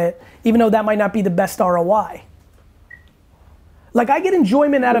enjoyment on it, even though that might not be the best ROI. Like, I get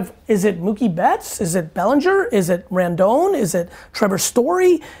enjoyment out of, is it Mookie Betts? Is it Bellinger? Is it Randone? Is it Trevor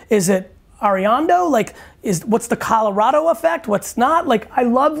Story? Is it Ariando? Like, what's the Colorado effect? What's not? Like,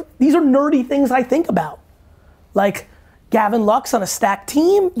 these are nerdy things I think about. Like, Gavin Lux on a stacked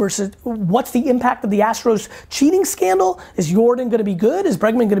team versus what's the impact of the Astros cheating scandal? Is Jordan going to be good? Is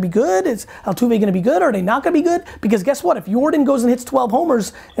Bregman going to be good? Is Altuve going to be good? Are they not going to be good? Because guess what? If Jordan goes and hits 12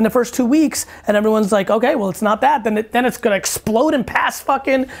 homers in the first 2 weeks and everyone's like, okay, well, it's not that, then it's going to explode and pass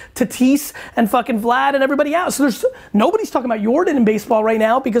fucking Tatis and fucking Vlad and everybody else. So nobody's talking about Jordan in baseball right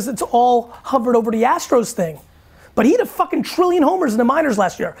now because it's all hovered over the Astros thing. But he hit a fucking trillion homers in the minors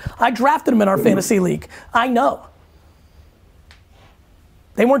last year. I drafted him in our fantasy league. I know.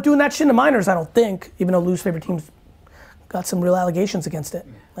 They weren't doing that shit in the minors, I don't think, even though Lou's favorite team's got some real allegations against it.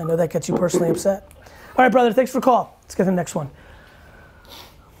 I know that gets you personally upset. All right, brother, thanks for the call. Let's get to the next one.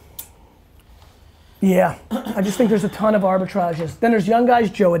 Yeah, I just think there's a ton of arbitrages. Then there's young guys,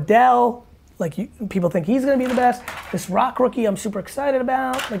 Joe Adele. Like, people think he's going to be the best. This Rock rookie I'm super excited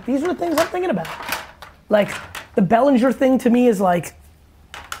about. Like, these are the things I'm thinking about. Like, the Bellinger thing to me is like,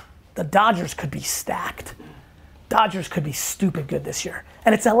 the Dodgers could be stacked. Dodgers could be stupid good this year.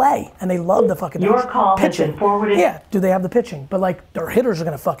 And it's LA, and they love the fucking Your call pitching. has been forwarded. Yeah, do they have the pitching? But like, their hitters are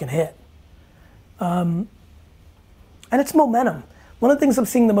gonna fucking hit. And it's momentum. One of the things I'm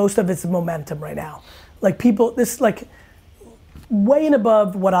seeing the most of is momentum right now. Like people, this like, way and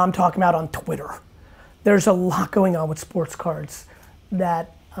above what I'm talking about on Twitter. There's a lot going on with sports cards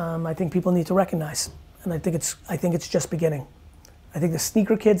that I think people need to recognize. And I think it's just beginning. I think the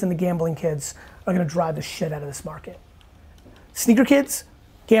sneaker kids and the gambling kids are gonna drive the shit out of this market. Sneaker kids,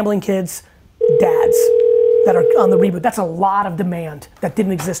 gambling kids, dads that are on the reboot. That's a lot of demand that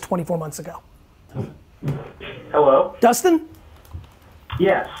didn't exist 24 months ago. Hello? Dustin?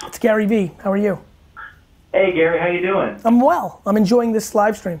 Yes. It's Gary V. How are you? Hey Gary, how you doing? I'm well. I'm enjoying this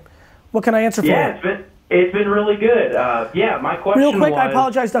live stream. What can I answer for you? It's been really good. My question Real quick, was... I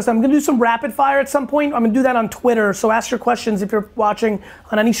apologize, Dustin. I'm gonna do some rapid fire at some point. I'm gonna do that on Twitter. So ask your questions if you're watching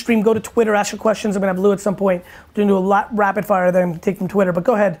on any stream. Go to Twitter, ask your questions. I'm gonna have Lou at some point. We're gonna do a lot rapid fire that I'm gonna take from Twitter. But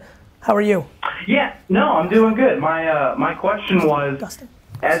go ahead. How are you? Yeah, no, I'm doing good. My question was, Dustin.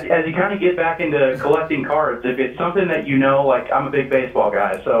 as you kind of get back into collecting cards, if it's something that you know, like I'm a big baseball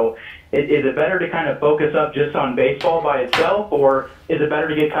guy, so is it better to kind of focus up just on baseball by itself, or is it better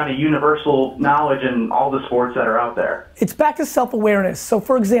to get kind of universal knowledge in all the sports that are out there? It's back to self-awareness. So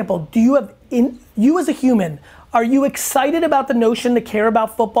for example, you as a human, are you excited about the notion to care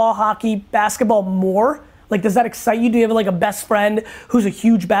about football, hockey, basketball more? Like, does that excite you? Do you have like a best friend who's a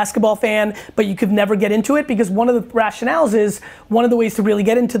huge basketball fan, but you could never get into it? Because one of the rationales is, one of the ways to really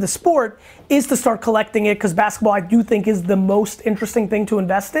get into the sport is to start collecting it, because basketball I do think is the most interesting thing to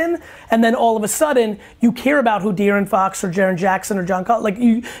invest in. And then all of a sudden, you care about who De'Aaron Fox or Jaren Jackson or John Collins, like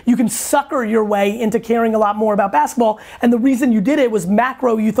you can sucker your way into caring a lot more about basketball. And the reason you did it was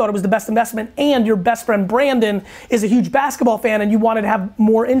macro, you thought it was the best investment, and your best friend Brandon is a huge basketball fan and you wanted to have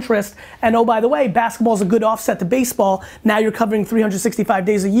more interest. And oh, by the way, basketball is a good offset to baseball. Now you're covering 365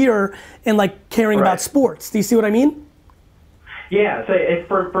 days a year in like caring about sports. Do you see what I mean? Yeah, so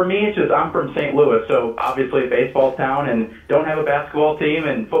for me, it's just I'm from St. Louis, so obviously a baseball town, and don't have a basketball team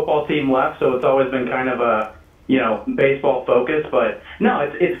and football team left, so it's always been kind of a, baseball focus. But no,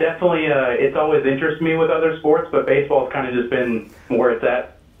 it's definitely, it's always interested me with other sports, but baseball's kind of just been where it's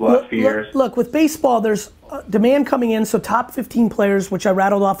at the last few years. Look, with baseball, there's demand coming in, so top 15 players, which I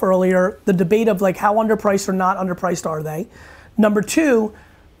rattled off earlier, the debate of like how underpriced or not underpriced are they. Number two,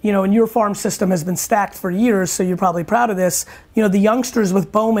 and your farm system has been stacked for years, so you're probably proud of this. The youngsters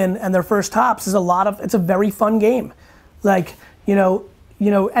with Bowman and their first tops is it's a very fun game. Like,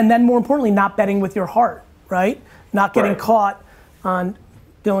 and then more importantly, not betting with your heart, right? Not getting caught on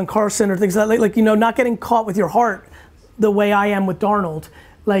Dylan Carson or things like not getting caught with your heart the way I am with Darnold.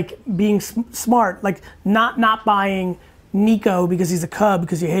 Like being smart, like not buying Nico because he's a Cub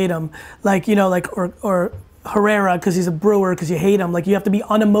because you hate him, or Herrera because he's a Brewer because you hate him. Like you have to be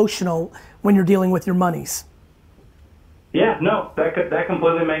unemotional when you're dealing with your monies. Yeah, no, that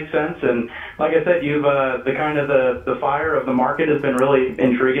completely makes sense. And like I said, you've the fire of the market has been really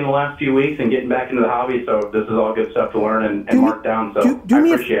intriguing the last few weeks and getting back into the hobby. So this is all good stuff to learn and mark down. So I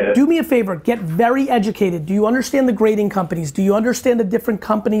appreciate it. Do me a favor, get very educated. Do you understand the grading companies? Do you understand the different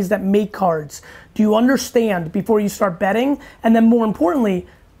companies that make cards? Do you understand before you start betting? And then more importantly,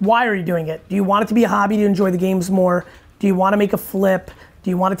 why are you doing it? Do you want it to be a hobby to enjoy the games more? Do you want to make a flip? Do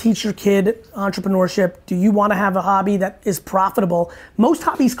you want to teach your kid entrepreneurship? Do you want to have a hobby that is profitable? Most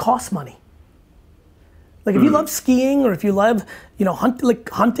hobbies cost money. Like if you love skiing or if you love,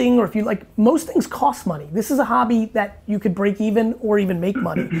 hunting, or if you like, most things cost money. This is a hobby that you could break even or even make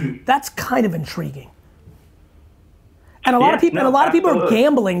money. That's kind of intriguing. And a lot of people are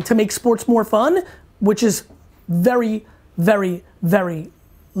gambling to make sports more fun, which is very, very, very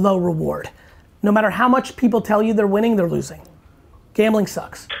low reward. No matter how much people tell you they're winning, they're losing. Gambling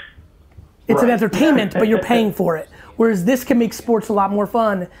sucks. It's an entertainment, but you're paying for it. Whereas this can make sports a lot more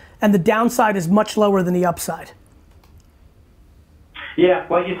fun, and the downside is much lower than the upside. Yeah,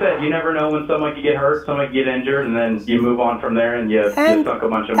 like you said, you never know when someone could get hurt, someone could get injured, and then you move on from there and you sunk a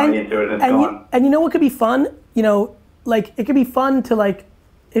bunch of money into it and it's gone. And you know what could be fun? You know, like, it could be fun to, like,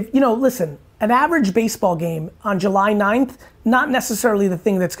 if, you know, listen, an average baseball game on July 9th, not necessarily the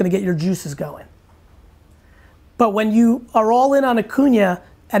thing that's going to get your juices going. But when you are all in on Acuna,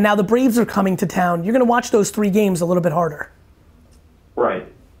 and now the Braves are coming to town, you're going to watch those 3 games a little bit harder. Right.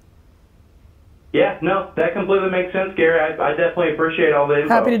 Yeah, no, that completely makes sense, Gary. I definitely appreciate all the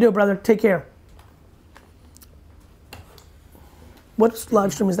info. Happy to do it, brother. Take care. What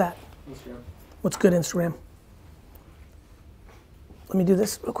live stream is that? Instagram. What's good, Instagram? Let me do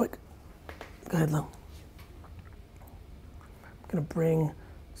this real quick. Go ahead, Lou. I'm going to bring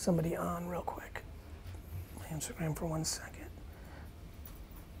somebody on real quick. My Instagram for 1 second.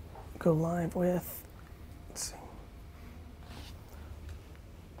 Go live with, let's see.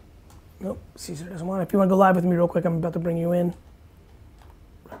 Nope, Caesar doesn't want it. If you want to go live with me real quick, I'm about to bring you in.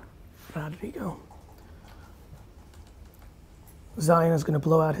 How did he go? Zion is going to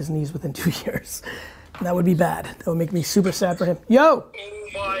blow out his knees within 2 years. That would be bad. That would make me super sad for him. Yo! Oh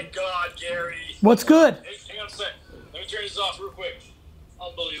my God, Gary. What's good? Hey, hang on a sec. Let me turn this off real quick.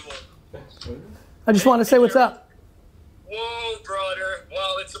 Unbelievable. I just want to say what's up. Whoa, brother.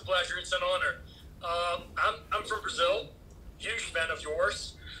 Well, it's a pleasure. It's an honor. I'm from Brazil. Huge fan of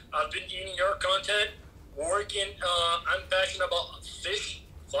yours. I've been eating your content, working. I'm passionate about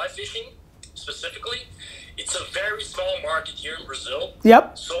fly fishing specifically. It's a very small market here in Brazil.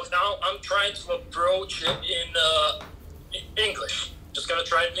 Yep. So now I'm trying to approach it in English. Just gonna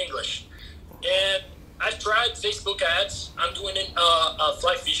try it in English. And I've tried Facebook ads. I'm doing a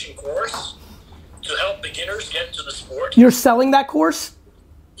fly fishing course to help beginners get into the sport. You're selling that course?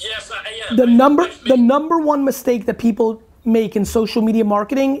 Yes, I am. The number one mistake that people make in social media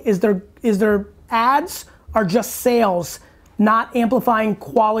marketing is their ads are just sales, not amplifying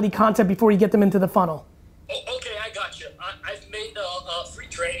quality content before you get them into the funnel. Oh, okay, I got you. I've made a free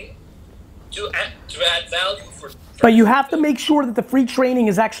training to add value for. But you have to make sure that the free training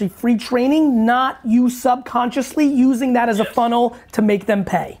is actually free training, not you subconsciously using that as a funnel to make them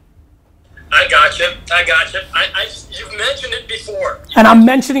pay. I got you. You've mentioned it before. And I'm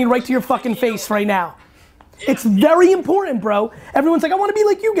mentioning it right to your fucking face right now. It's very important, bro. Everyone's like, I want to be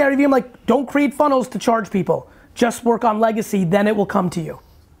like you, Gary Vee. I'm like, don't create funnels to charge people. Just work on legacy, then it will come to you.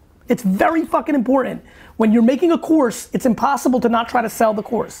 It's very fucking important. When you're making a course, it's impossible to not try to sell the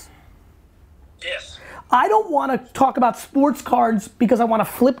course. Yes. I don't want to talk about sports cards because I want to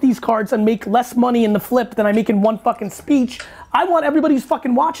flip these cards and make less money in the flip than I make in one fucking speech. I want everybody who's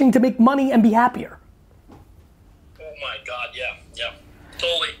fucking watching to make money and be happier. Oh my God, yeah.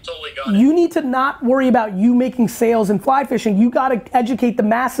 Totally got it. You need to not worry about you making sales in fly fishing. You got to educate the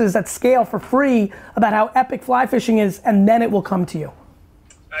masses at scale for free about how epic fly fishing is, and then it will come to you.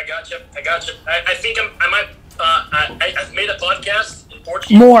 I got you. I think I've made a podcast in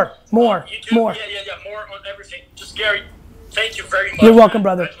Portuguese. More. YouTube, more on everything. Just Gary, thank you very much. You're welcome,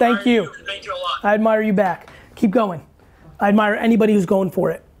 brother. Thank you. Thank you a lot. I admire you back. Keep going. I admire anybody who's going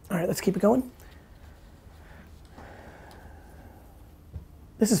for it. All right, let's keep it going.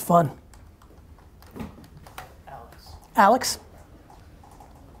 This is fun. Alex?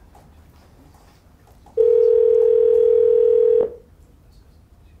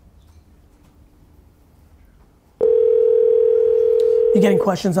 You getting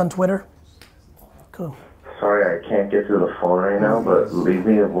questions on Twitter? Cool. Sorry, I can't get to the phone right now, but leave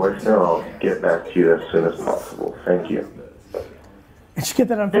me a voicemail. I'll get back to you as soon as possible. Thank you. Did you get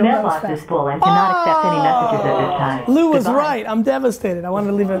that on film? The mailbox is full and cannot accept any messages at this time. Lou was right. I'm devastated. I wanted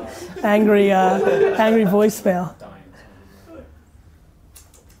to leave an angry voicemail.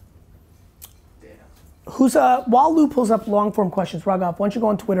 While Lou pulls up long form questions, Raghav, why don't you go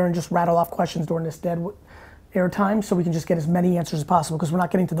on Twitter and just rattle off questions during this dead air time so we can just get as many answers as possible because we're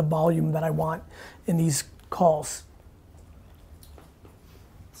not getting to the volume that I want in these calls.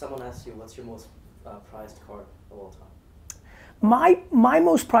 Someone asked you, what's your most prized card of all time? My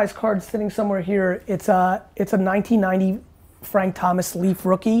most prized card sitting somewhere here, it's a 1990 Frank Thomas Leaf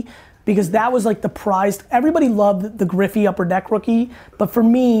rookie because that was like the prized, everybody loved the Griffey Upper Deck rookie, but for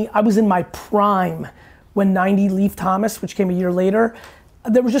me, I was in my prime when 90 Leaf Thomas, which came a year later,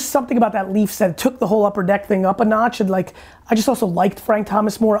 there was just something about that Leaf set. It took the whole Upper Deck thing up a notch, and like I just also liked Frank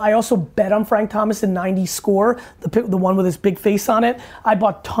Thomas more. I also bet on Frank Thomas in 90 Score, the one with his big face on it. I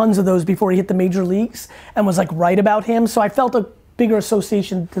bought tons of those before he hit the major leagues and was like right about him. So I felt bigger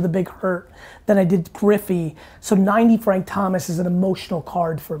association to the Big Hurt than I did Griffey. So 90 Frank Thomas is an emotional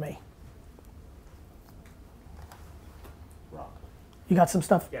card for me. Rob. You got some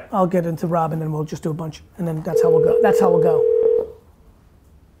stuff? Yeah. I'll get into Rob and then we'll just do a bunch. And then that's how we'll go. That's how we'll go.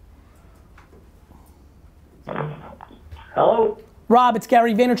 Hello? Rob, it's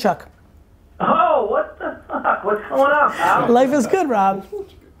Gary Vaynerchuk. Oh, what the fuck? What's going on, pal? Life is good, Rob.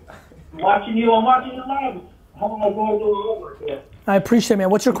 I'm watching you live. How am I going to do over here? I appreciate it, man.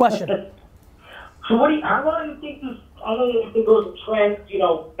 What's your question? So how long do you think this, I know you think it was a trend,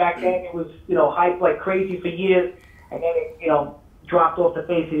 back then it was, hyped like crazy for years, and then it, dropped off the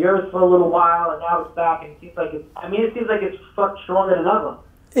face of the earth for a little while, and now it's back, and it seems like it's fuck stronger than ever.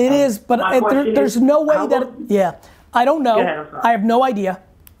 It is, but there's no way that, I don't know. I have no idea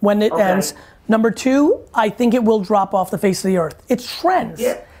when it ends. Number two, I think it will drop off the face of the earth. It's trends.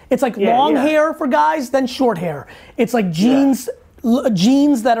 Yeah. It's like long hair for guys, then short hair. It's like jeans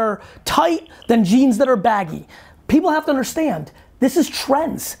that are tight, then jeans that are baggy. People have to understand, this is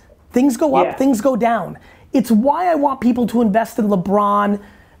trends. Things go up, things go down. It's why I want people to invest in LeBron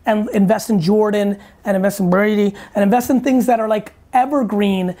and invest in Jordan and invest in Brady and invest in things that are like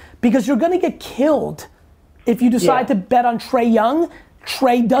evergreen, because you're gonna get killed if you decide to bet on Trae Young.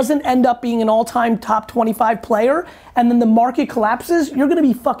 Trae doesn't end up being an all-time top 25 player, and then the market collapses, you're gonna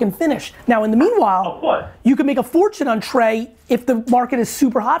be fucking finished. Now, in the meanwhile, you can make a fortune on Trae if the market is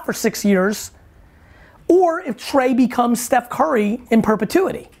super hot for 6 years, or if Trae becomes Steph Curry in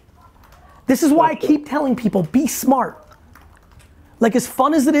perpetuity. This is why I keep telling people, be smart. Like, as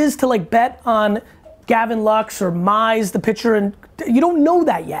fun as it is to like bet on Gavin Lux or Mize, the pitcher, and you don't know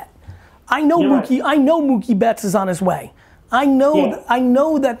that yet. I know Mookie Betts is on his way. I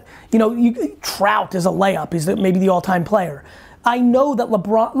know that Trout is a layup. He's maybe the all-time player. I know that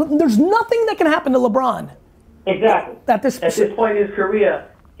LeBron. There's nothing that can happen to LeBron. Exactly. At this point in his career,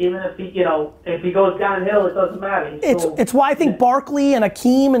 even if he goes downhill, it doesn't matter. It's why I think Barkley and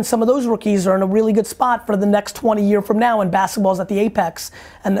Akeem and some of those rookies are in a really good spot for the next 20 years from now, and basketball's at the apex.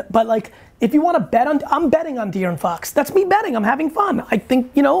 But like, if you want to bet on, I'm betting on De'Aaron Fox. That's me betting. I'm having fun. I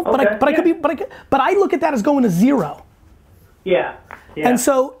think but I look at that as going to zero. Yeah. And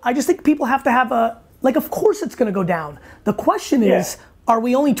so I just think people have to have of course it's going to go down. The question is, are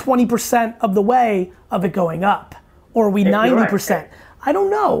we only 20% of the way of it going up? Or are we 90%? Right. I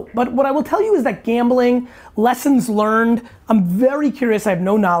don't know. But what I will tell you is that gambling, lessons learned, I'm very curious. I have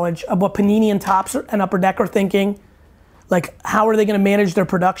no knowledge of what Panini and Topps and Upper Deck are thinking. Like, how are they going to manage their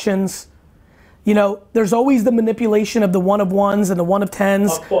productions? There's always the manipulation of the 1 of 1s and the 1 of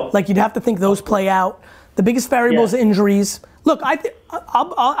 10s. Like, you'd have to think those play out. The biggest variable is injuries. Look,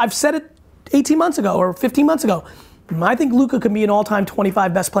 I've said it 18 months ago or 15 months ago. I think Luka could be an all-time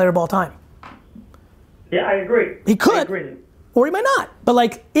 25 best player of all time. Yeah, I agree. He could, or he might not. But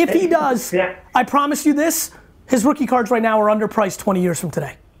like, if he does, I promise you this, his rookie cards right now are underpriced 20 years from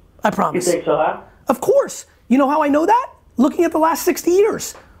today. I promise. You think so, huh? Of course. You know how I know that? Looking at the last 60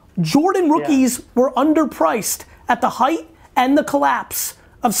 years. Jordan rookies were underpriced at the height and the collapse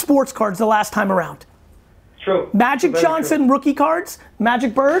of sports cards the last time around. True. Magic Johnson rookie cards,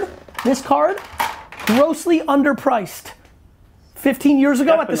 Magic Bird, this card, grossly underpriced 15 years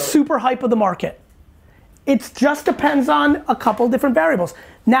ago at the super hype of the market. It just depends on a couple different variables.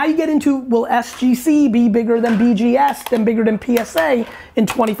 Now you get into, will SGC be bigger than BGS, then bigger than PSA in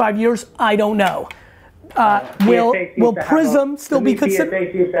 25 years? I don't know. Will Prism still be considered?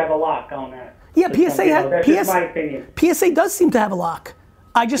 PSA seems to have a lock on that. Yeah, That's my opinion. PSA does seem to have a lock.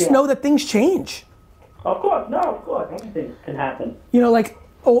 I just know that things change. Of course, anything can happen.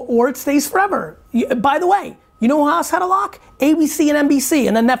 Or it stays forever. By the way, you know who else had a lock? ABC and NBC,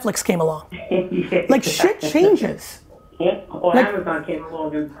 and then Netflix came along. Shit changes. Yeah, or Amazon came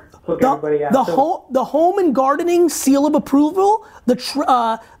along and hooked everybody out. The home and gardening seal of approval, what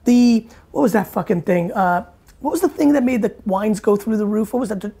was that fucking thing? What was the thing that made the wines go through the roof? What was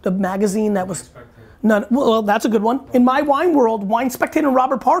that, the magazine that was? None. Well, that's a good one. In my wine world, Wine Spectator and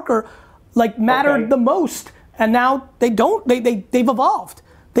Robert Parker mattered the most, and now they don't. They've evolved.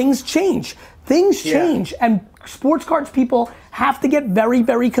 Things change. And sports cards people have to get very,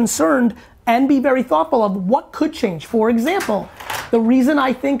 very concerned and be very thoughtful of what could change. For example, the reason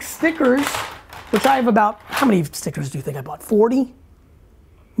I think stickers, which I have about, how many stickers do you think I bought? 40?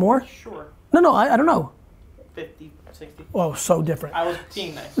 More? Sure. No, I don't know. 50, 60. Oh, so different. I was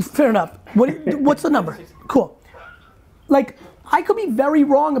being nice. Fair enough. What's the number? Cool. I could be very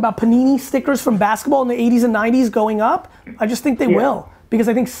wrong about Panini stickers from basketball in the 80s and 90s going up. I just think they will. Because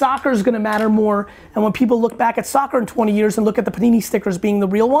I think soccer is going to matter more. And when people look back at soccer in 20 years and look at the Panini stickers being the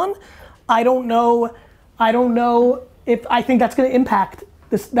real one, I don't know if I think that's going to impact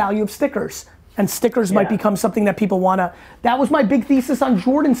this value of stickers. And stickers might become something that people want to. That was my big thesis on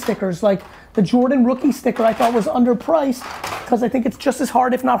Jordan stickers. Like the Jordan rookie sticker I thought was underpriced because I think it's just as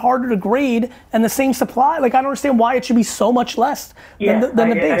hard, if not harder, to grade and the same supply. Like I don't understand why it should be so much less than the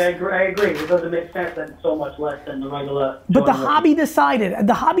base. I agree. It doesn't make sense that it's so much less than the regular. But the Jordan hobby decided.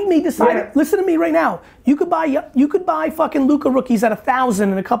 The hobby may decide. Listen to me right now. You could buy fucking Luka rookies at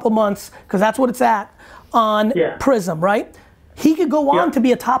 1,000 in a couple months because that's what it's at on Prism, right? He could go on to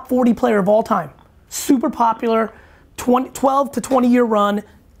be a top 40 player of all time. Super popular, 12 to 20 year run.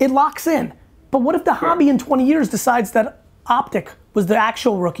 It locks in. But what if the hobby in 20 years decides that Optic was the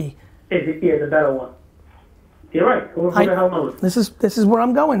actual rookie? The better one. You're right. Who the hell knows? This is where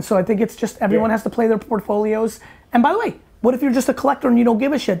I'm going. So I think it's just everyone has to play their portfolios. And by the way, what if you're just a collector and you don't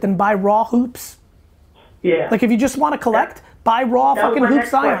give a shit? Then buy raw hoops. Yeah. Like if you just want to collect, buy raw fucking hoop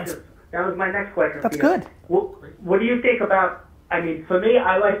Zions. That was my next question. That's good. What do you think about? I mean, for me,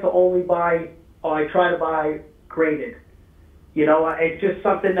 I like to only buy, or I try to buy graded. You know, it's just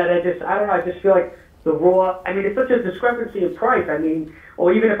something that I don't know, I just feel like the raw, I mean, it's such a discrepancy in price. I mean,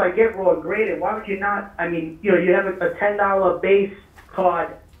 or even if I get raw graded, why would you not, I mean, you know, you have a $10 base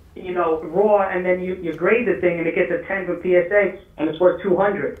card, you know, raw, and then you grade the thing and it gets a 10 for PSA and it's worth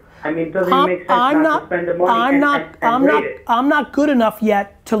 200. I mean, it doesn't make sense not to spend the money and grade it. I'm not good enough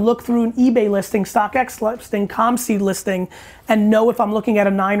yet to look through an eBay listing, StockX listing, ComSeed listing, and know if I'm looking at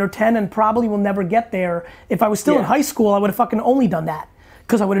a 9 or 10, and probably will never get there. If I was still in high school, I would have fucking only done that.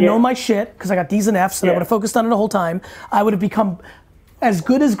 Because I would have known my shit, because I got D's and F's, and I would have focused on it the whole time. I would have become as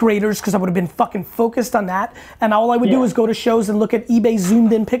good as graders, because I would have been fucking focused on that. And all I would do is go to shows and look at eBay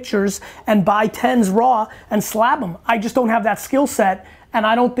zoomed in pictures and buy 10s raw and slab them. I just don't have that skill set. And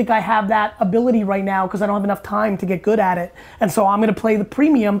I don't think I have that ability right now because I don't have enough time to get good at it. And so I'm gonna play the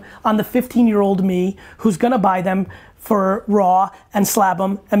premium on the 15-year-old me who's gonna buy them for raw and slab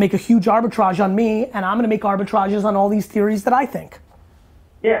them and make a huge arbitrage on me, and I'm gonna make arbitrages on all these theories that I think.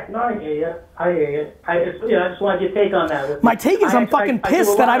 Yeah, no, I hear you. I just wanted your take on that. My take is I'm fucking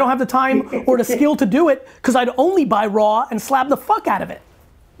pissed that I don't have the time or the skill to do it because I'd only buy raw and slab the fuck out of it.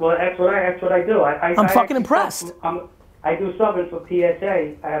 Well, that's what I do. I'm fucking impressed. I do subbing for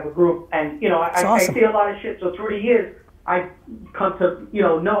PSA. I have a group, and you know, I see a lot of shit. So through the years, I come to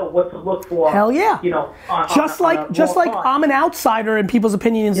know what to look for. Hell yeah! You know, just like I'm an outsider in people's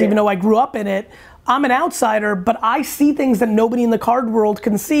opinions, even though I grew up in it. I'm an outsider, but I see things that nobody in the card world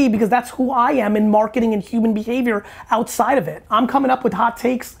can see because that's who I am in marketing and human behavior outside of it. I'm coming up with hot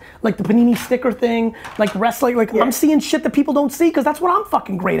takes like the Panini sticker thing, like wrestling, I'm seeing shit that people don't see because that's what I'm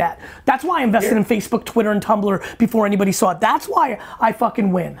fucking great at. That's why I invested in Facebook, Twitter, and Tumblr before anybody saw it. That's why I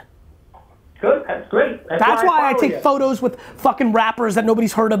fucking win. Good, that's great. That's why I take photos with fucking rappers that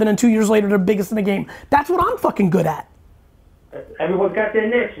nobody's heard of and then 2 years later they're biggest in the game. That's what I'm fucking good at. Everyone's got their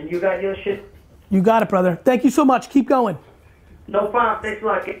niche and you got your shit. You got it, brother. Thank you so much. Keep going. No problem. Thanks a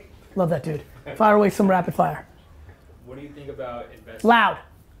lot. Love that dude. Fire away some rapid fire. What do you think about investing? Loud.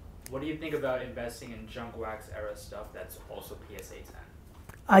 What do you think about investing in junk wax era stuff that's also PSA 10?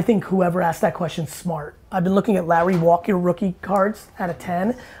 I think whoever asked that question's smart. I've been looking at Larry Walker rookie cards at a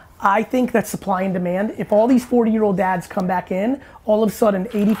 10. I think that supply and demand, if all these 40-year-old dads come back in, all of a sudden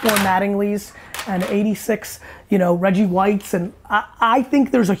 84 Mattingly's and 86, Reggie Whites, and I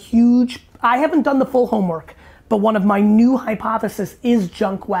think there's a huge, I haven't done the full homework, but one of my new hypotheses is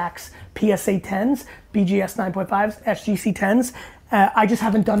junk wax PSA 10s, BGS 9.5s, SGC 10s. I just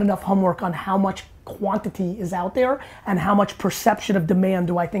haven't done enough homework on how much quantity is out there and how much perception of demand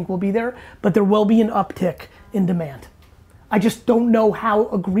do I think will be there, but there will be an uptick in demand. I just don't know how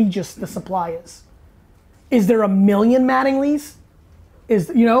egregious the supply is. Is there 1 million Mattingly's?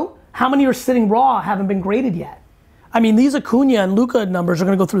 How many are sitting raw, haven't been graded yet? I mean, these Acuna and Luka numbers are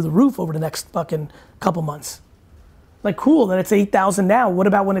gonna go through the roof over the next fucking couple months. Like, cool that it's 8,000 now. What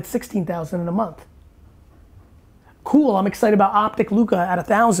about when it's 16,000 in a month? Cool, I'm excited about Optic Luka at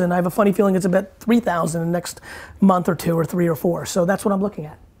 1,000. I have a funny feeling it's about 3,000 in the next month or two or 3 or 4. So that's what I'm looking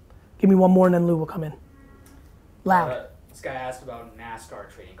at. Give me one more and then Lou will come in. Loud. This guy asked about NASCAR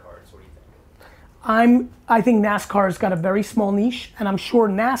trading cards. What do you think? I think NASCAR's got a very small niche, and I'm sure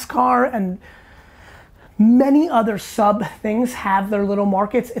NASCAR and many other sub things have their little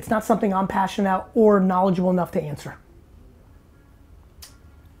markets. It's not something I'm passionate about or knowledgeable enough to answer.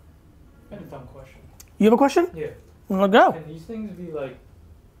 I have a dumb question. You have a question? Yeah. Well, go. Can these things be like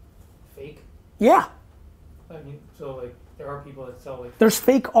fake? Yeah. I mean, so like there are people that sell like. There's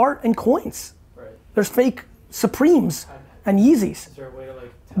fake art and coins. Right. There's fake Supremes and Yeezys. Is there a way to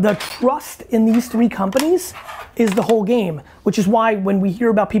like? The trust in these 3 companies is the whole game, which is why when we hear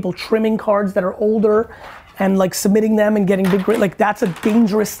about people trimming cards that are older and like submitting them and getting big, like that's a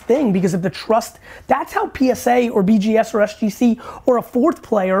dangerous thing because of the trust. That's how PSA or BGS or SGC or a fourth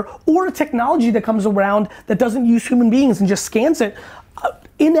player or a technology that comes around that doesn't use human beings and just scans it.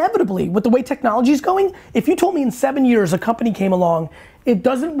 Inevitably, with the way technology is going, if you told me in 7 years a company came along, it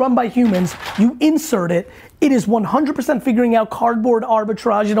doesn't run by humans, you insert it, it is 100% figuring out cardboard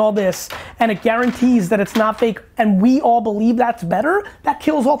arbitrage and all this, and it guarantees that it's not fake, and we all believe that's better, that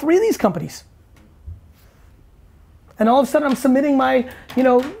kills all three of these companies. And all of a sudden I'm submitting my,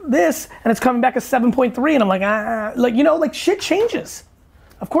 this, and it's coming back as 7.3, and I'm like, shit changes.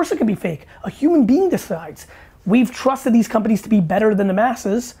 Of course it can be fake. A human being decides. We've trusted these companies to be better than the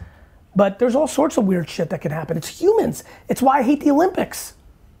masses, but there's all sorts of weird shit that can happen. It's humans. It's why I hate the Olympics.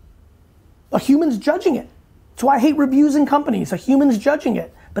 A human's judging it. It's why I hate reviews in companies. A human's judging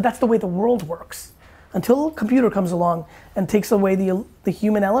it. But that's the way the world works. Until a computer comes along and takes away the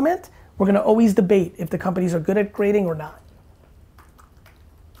human element, we're gonna always debate if the companies are good at grading or not.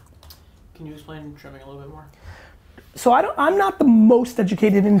 Can you explain trimming a little bit more? So I'm not the most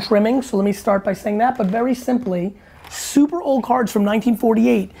educated in trimming, so let me start by saying that, but very simply, super old cards from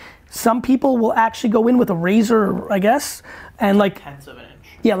 1948, some people will actually go in with a razor, I guess, and like Tenths of an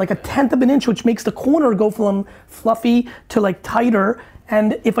inch. Yeah, like a tenth of an inch, which makes the corner go from fluffy to like tighter,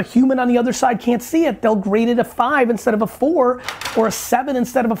 and if a human on the other side can't see it, they'll grade it a 5 instead of a 4, or a 7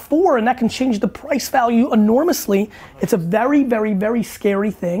 instead of a 4, and that can change the price value enormously. It's a very, very, very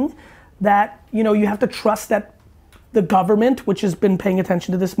scary thing that, you have to trust that the government, which has been paying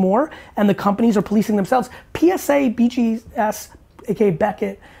attention to this more, and the companies are policing themselves. PSA, BGS, aka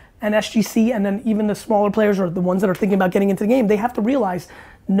Beckett, and SGC, and then even the smaller players or the ones that are thinking about getting into the game, they have to realize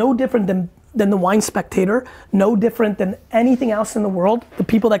no different than the Wine Spectator, no different than anything else in the world. The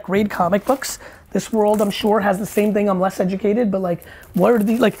people that grade comic books, this world I'm sure has the same thing. I'm less educated, but like, what are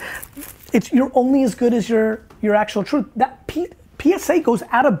the, you're only as good as your actual truth. That PSA goes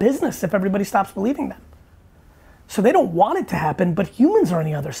out of business if everybody stops believing them. So they don't want it to happen, but humans are on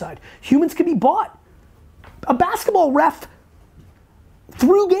the other side. Humans can be bought. A basketball ref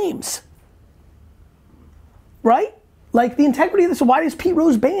through games, right? Like the integrity of this, why is Pete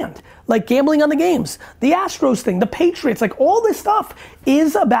Rose banned? Like gambling on the games, the Astros thing, the Patriots, like all this stuff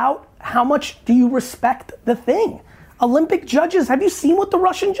is about how much do you respect the thing. Olympic judges, have you seen what the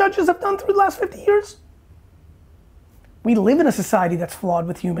Russian judges have done through the last 50 years? We live in a society that's flawed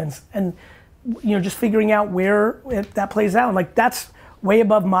with humans, and just figuring out where that plays out. Like that's way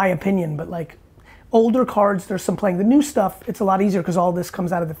above my opinion, but like older cards, there's some playing. The new stuff, it's a lot easier because all this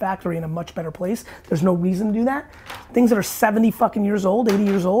comes out of the factory in a much better place. There's no reason to do that. Things that are 70 fucking years old, 80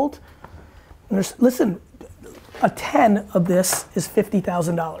 years old. And listen, a 10 of this is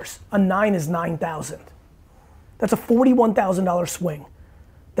 $50,000. A 9 is $9,000. That's a $41,000 swing.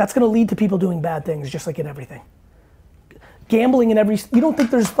 That's gonna lead to people doing bad things, just like in everything. Gambling in you don't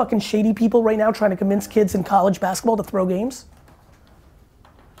think there's fucking shady people right now trying to convince kids in college basketball to throw games?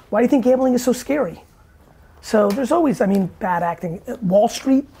 Why do you think gambling is so scary? So there's always, bad acting. Wall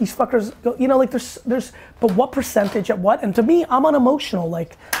Street, these fuckers, there's, but what percentage at what? And to me, I'm unemotional.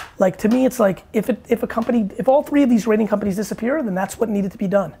 Like to me, it's like, if all three of these rating companies disappear, then that's what needed to be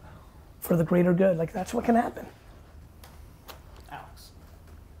done for the greater good. Like that's what can happen. Alex.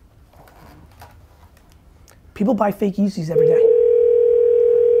 People buy fake Yeezys every day.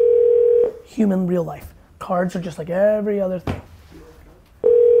 Human, real life. Cards are just like every other thing.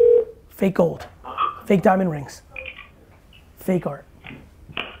 Fake gold, fake diamond rings, fake art.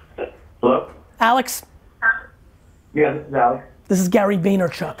 Hello? Alex? Yeah, this is Alex. This is Gary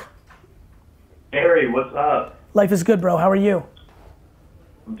Vaynerchuk. Harry, what's up? Life is good, bro. How are you?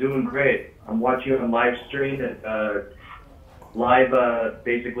 I'm doing great. I'm watching you on live stream and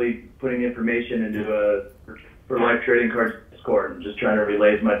basically putting information into for live trading cards Discord and just trying to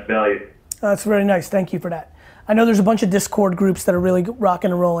relay as much value. That's very nice. Thank you for that. I know there's a bunch of Discord groups that are really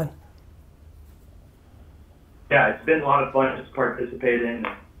rocking and rolling. Yeah, it's been a lot of fun just participating and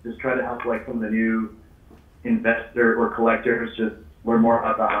just try to help like some of the new investor or collectors just learn more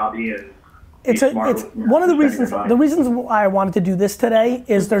about the hobby and it's one of the reasons why I wanted to do this today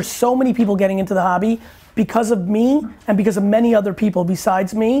is there's so many people getting into the hobby because of me and because of many other people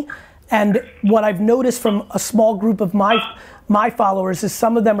besides me. And what I've noticed from a small group of my followers is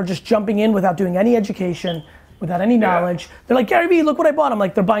some of them are just jumping in without doing any education, without any knowledge. They're like, Gary Vee, look what I bought. I'm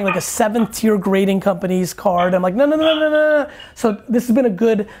like, they're buying like a 7th tier grading company's card. I'm like, no. So this has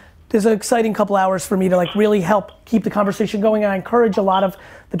been there's an exciting couple hours for me to like really help keep the conversation going. And I encourage a lot of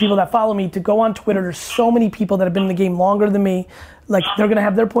the people that follow me to go on Twitter. There's so many people that have been in the game longer than me. Like they're gonna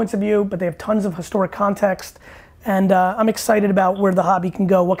have their points of view, but they have tons of historic context. And I'm excited about where the hobby can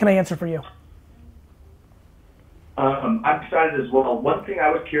go. What can I answer for you? I'm excited as well. One thing I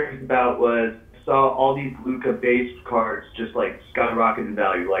was curious about was saw all these Luka base cards just like skyrocket in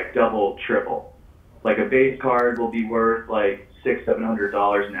value, like double, triple. Like a base card will be worth like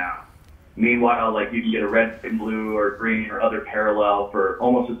 $600-700 now. Meanwhile, like you can get a red and blue or green or other parallel for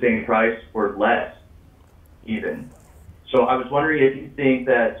almost the same price or less, even. So I was wondering if you think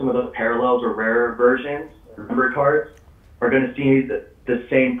that some of those parallels or rarer versions, numbered cards, are going to see the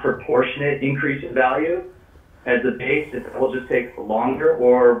same proportionate increase in value as the base, if it will just take longer,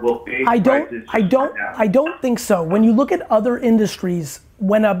 or will base prices I don't think so. When you look at other industries,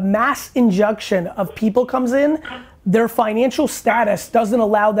 when a mass injection of people comes in, their financial status doesn't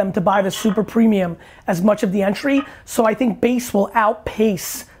allow them to buy the super premium as much of the entry. So I think base will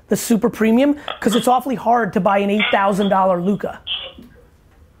outpace the super premium because it's awfully hard to buy an $8,000 Luka.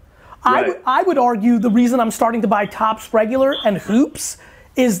 Right. I would argue the reason I'm starting to buy Topps regular and hoops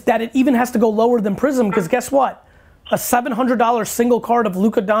is that it even has to go lower than Prism, because guess what? A $700 single card of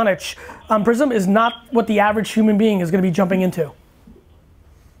Luka Doncic on Prism is not what the average human being is going to be jumping into.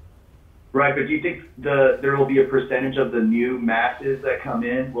 Right, but do you think there will be a percentage of the new masses that come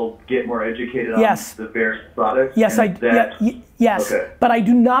in will get more educated on the various products? Yes, yes. Okay. But I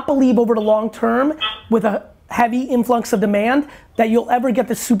do not believe over the long term, with a heavy influx of demand, that you'll ever get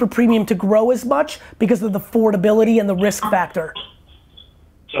the super premium to grow as much because of the affordability and the risk factor.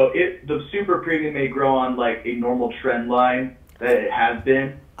 So if the super premium may grow on like a normal trend line that it has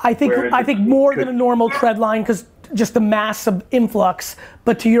been. I think more than a normal trend line, because just the massive influx,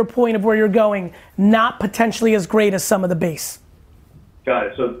 but to your point of where you're going, not potentially as great as some of the base. Got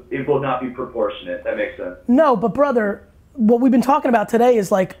it. So it will not be proportionate. That makes sense. No, but brother, what we've been talking about today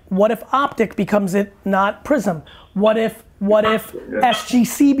is like, what if Optic becomes it, not Prism? What if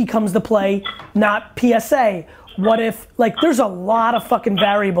SGC becomes the play, not PSA? What if, like, there's a lot of fucking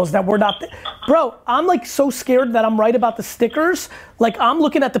variables that we're not, bro, I'm like so scared that I'm right about the stickers. Like, I'm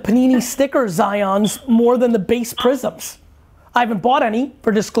looking at the Panini sticker Zions more than the base Prisms. I haven't bought any,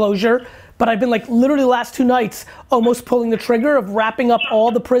 for disclosure, but I've been like literally the last 2 nights almost pulling the trigger of wrapping up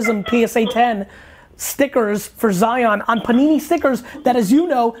all the Prism PSA 10 stickers for Zion on Panini stickers that, as you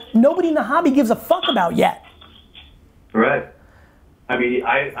know, nobody in the hobby gives a fuck about yet. Right. I mean,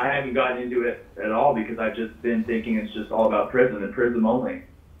 I haven't gotten into it at all because I've just been thinking it's just all about Prism and Prism only.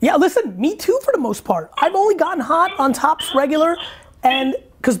 Yeah, listen, me too for the most part. I've only gotten hot on Topps regular, and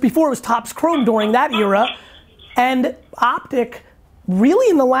because before it was Topps Chrome during that era, and Optic really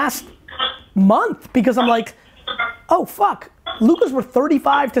in the last month, because I'm like, oh fuck, Lukas were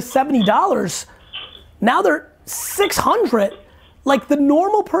 $35 to $70. Now they're $600. Like the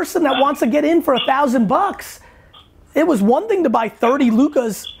normal person that wants to get in for $1,000, it was one thing to buy 30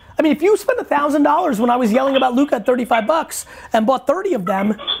 Lukas. I mean, if you spent $1,000 when I was yelling about Luka at $35 and bought 30 of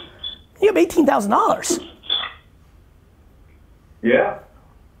them, you have $18,000. Yeah.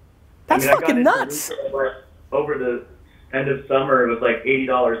 That's fucking nuts. Over the end of summer, it was like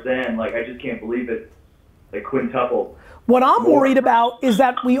 $80 then. Like, I just can't believe it. Like, quintupled. What I'm worried about is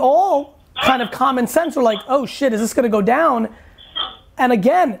that we all kind of common sense are like, oh shit, is this going to go down? And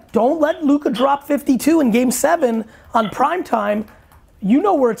again, don't let Luka drop 52 in Game 7 on primetime. You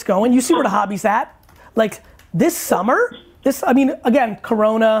know where it's going. You see where the hobby's at. Like this summer, I mean, again,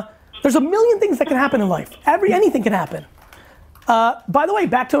 Corona. There's a million things that can happen in life. Anything can happen. By the way,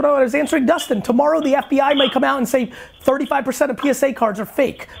 back to what I was answering Dustin. Tomorrow the FBI might come out and say 35% of PSA cards are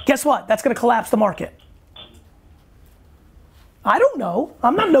fake. Guess what? That's going to collapse the market. I don't know.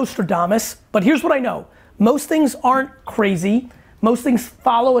 I'm not Nostradamus, but here's what I know. Most things aren't crazy. Most things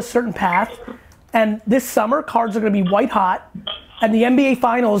follow a certain path. And this summer, cards are going to be white hot. And the NBA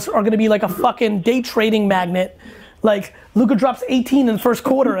Finals are going to be like a fucking day trading magnet. Like, Luka drops 18 in the first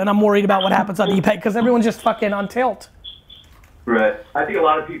quarter, and I'm worried about what happens on eBay because everyone's just fucking on tilt. Right. I think a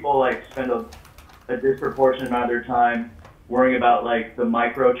lot of people, like, spend a disproportionate amount of their time worrying about, like, the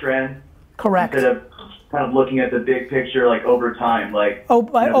micro trend. Correct. Instead of kind of looking at the big picture, like, over time. Like,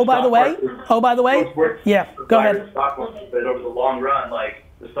 by the way, yeah, go ahead. Stock market, but over the long run, like,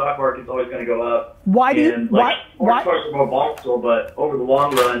 the stock market's always going to go up. Why do you? Sports cards are more volatile, but over the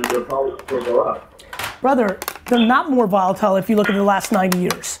long run, they'll probably still go up. Brother, they're not more volatile if you look at the last 90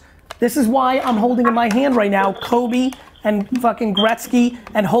 years. This is why I'm holding in my hand right now Kobe and fucking Gretzky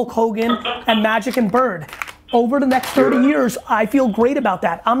and Hulk Hogan and Magic and Bird. Over the next 30 years, I feel great about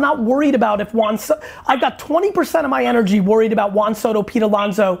that. I'm not worried about if I've got 20% of my energy worried about Juan Soto, Pete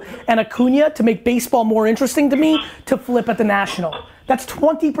Alonso, and Acuna to make baseball more interesting to me to flip at the National. That's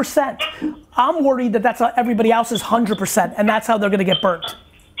 20%. I'm worried that that's everybody else's 100%, and that's how they're gonna get burnt.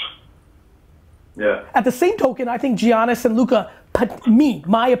 Yeah. At the same token, I think Giannis and Luka,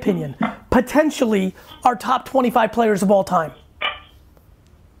 my opinion, potentially our top 25 players of all time.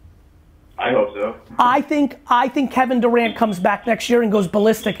 I hope so. I think Kevin Durant comes back next year and goes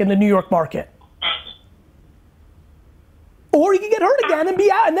ballistic in the New York market. Or he could get hurt again and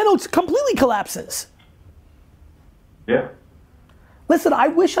be out, and then it completely collapses. Yeah. Listen, I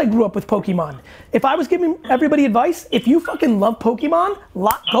wish I grew up with Pokemon. If I was giving everybody advice, if you fucking love Pokemon,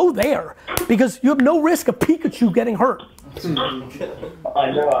 go there. Because you have no risk of Pikachu getting hurt.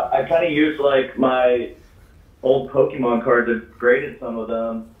 I know. I kind of use like my old Pokemon cards. I've graded some of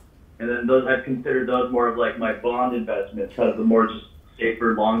them, and then those I've considered those more of like my bond investments, kind of the more just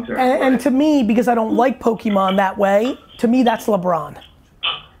safer long term. And to me, because I don't like Pokemon that way, to me that's LeBron.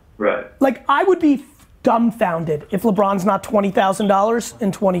 Right. Like I would be dumbfounded if LeBron's not $20,000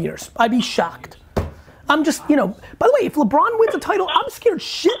 in 20 years. I'd be shocked. I'm just, by the way, if LeBron wins a title, I'm scared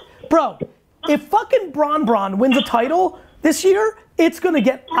shit. Bro, if fucking Bron wins a title this year, it's gonna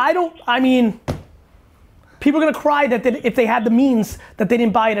get, people are gonna cry that if they had the means that they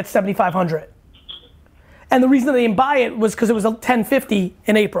didn't buy it at 7,500. And the reason they didn't buy it was because it was $10.50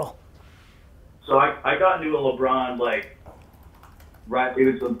 in April. So I got into a LeBron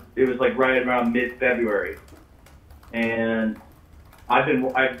it was like right around mid-February, and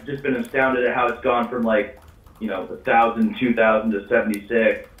I've just been astounded at how it's gone from 1,000, 2,000 to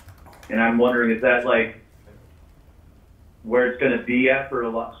 76, and I'm wondering, is that where it's going to be at for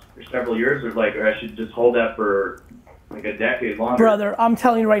several years, or I should just hold that for a decade longer? Brother, I'm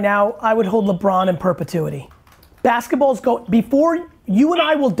telling you right now, I would hold LeBron in perpetuity. Before you and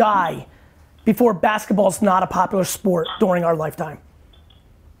I will die, before basketball's not a popular sport during our lifetime.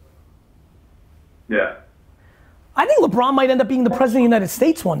 Yeah. I think LeBron might end up being the president of the United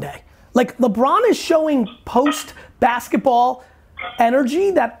States one day. LeBron is showing post-basketball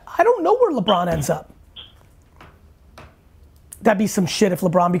energy that I don't know where LeBron ends up. That'd be some shit if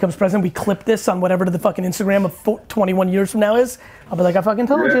LeBron becomes president. We clip this on whatever the fucking Instagram of 21 years from now is. I'll be like, I fucking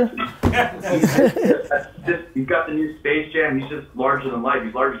told you. He's got the new Space Jam. He's just larger than life.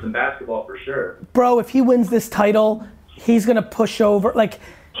 He's larger than basketball for sure. Bro, if he wins this title, he's going to push over.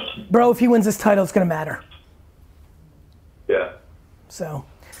 Bro, if he wins this title, it's going to matter. Yeah. So,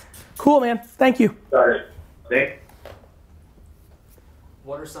 cool, man. Thank you. Sorry. Thanks.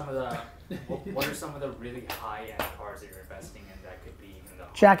 What are some of the really high-end cars that you're investing in that could be in the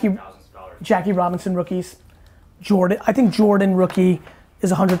 $100,000 of dollars? Jackie Robinson rookies. Jordan. I think Jordan rookie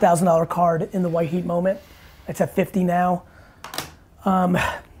is a $100,000 card in the white heat moment. It's at 50 now.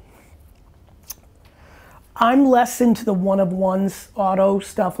 I'm less into the one-of-ones auto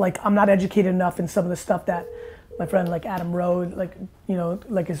stuff. I'm not educated enough in some of the stuff that my friend Adam Rode,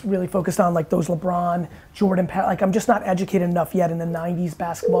 is really focused on, those LeBron, Jordan, I'm just not educated enough yet in the 90s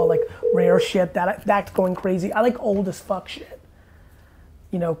basketball, rare shit, that's going crazy. I like old as fuck shit.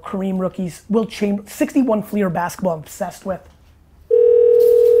 Kareem rookies, Will Chamberlain, 61 Fleer basketball I'm obsessed with.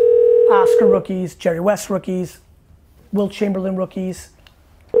 Oscar rookies, Jerry West rookies, Will Chamberlain rookies.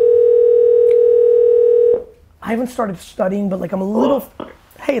 I haven't started studying, but I'm a little,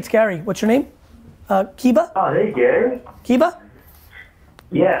 hey, it's Gary, what's your name? Kiva? Oh, hey, Gary. Kiva?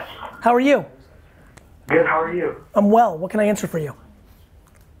 Yes. How are you? Good, how are you? I'm well. What can I answer for you?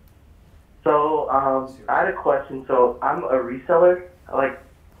 So, I had a question. So, I'm a reseller. I like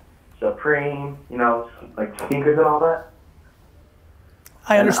Supreme, sneakers and all that.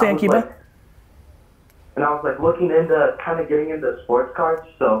 I understand, Kiva. And I was looking into kind of getting into sports cards.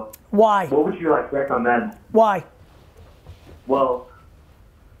 So, why? What would you recommend? Why? Well,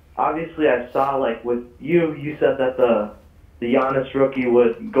 obviously, I saw with you said that the Giannis rookie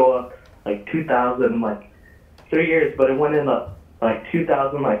would go up 2,000 3 years, but it went in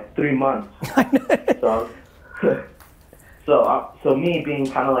 2,000 3 months. So me being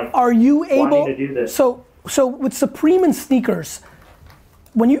kind of are you able to do this? So with Supreme and sneakers,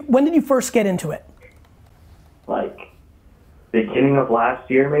 when did you first get into it? Beginning of last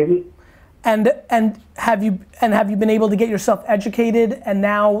year, maybe. And have you been able to get yourself educated, and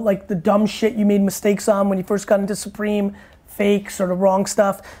now the dumb shit you made mistakes on when you first got into Supreme, fake sort of wrong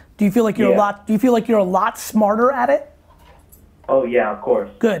stuff, do you feel like you're a lot smarter at it? Oh yeah, of course.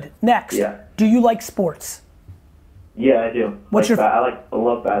 Good. Next. Yeah. Do you like sports? Yeah, I do. I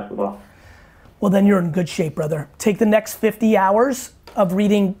love basketball. Well, then you're in good shape, brother. Take the next 50 hours of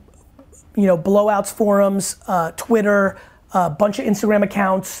reading, blowouts forums, Twitter, a bunch of Instagram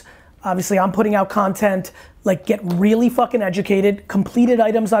accounts. Obviously, I'm putting out content. Get really fucking educated. Completed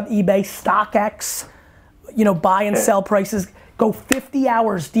items on eBay, StockX, buy and sell prices. Go 50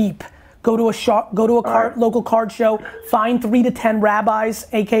 hours deep Go to a local card show. Find 3 to 10 rabbis,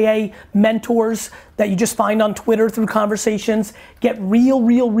 aka mentors that you just find on Twitter through conversations. Get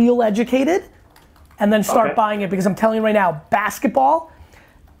real educated, and then start buying it. Because I'm telling you right now, basketball.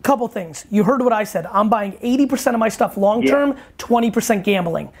 Couple things. You heard what I said. I'm buying 80% of my stuff long term, 20%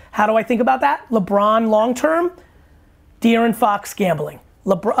 gambling. How do I think about that? LeBron long term, De'Aaron Fox gambling.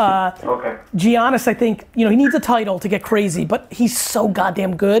 Giannis, I think, he needs a title to get crazy, but he's so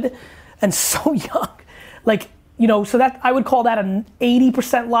goddamn good and so young. So that I would call that an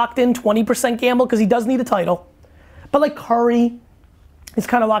 80% locked in, 20% gamble, because he does need a title. But Curry is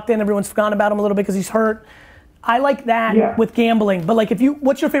kind of locked in. Everyone's forgotten about him a little bit because he's hurt. I like that with gambling. But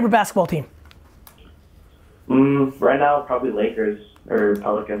what's your favorite basketball team? Right now, probably Lakers or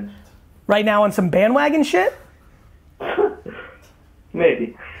Pelicans. Right now on some bandwagon shit?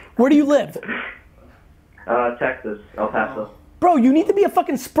 Maybe. Where do you live? Texas, El Paso. Bro, you need to be a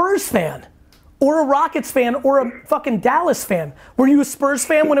fucking Spurs fan. Or a Rockets fan, or a fucking Dallas fan. Were you a Spurs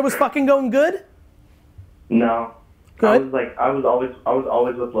fan when it was fucking going good? No. Good. I was always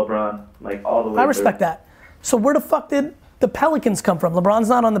with LeBron, all the way. I respect that. So where the fuck did the Pelicans come from? LeBron's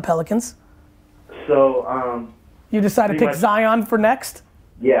not on the Pelicans. So, you decided to pick Zion for next?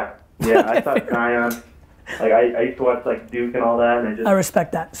 Yeah. I thought Zion. I used to watch Duke and all that, and I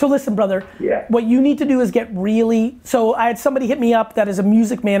respect that. So listen, brother. Yeah. What you need to do is get really. So I had somebody hit me up that is a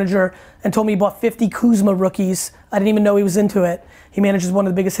music manager and told me he bought 50 Kuzma rookies. I didn't even know he was into it. He manages one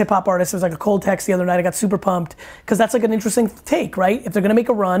of the biggest hip hop artists. It was like a cold text the other night. I got super pumped because that's an interesting take, right? If they're gonna make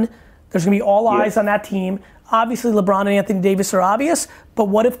a run, there's gonna be all eyes on that team. Obviously, LeBron and Anthony Davis are obvious, but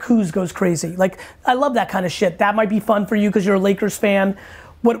what if Kuz goes crazy? I love that kind of shit. That might be fun for you because you're a Lakers fan.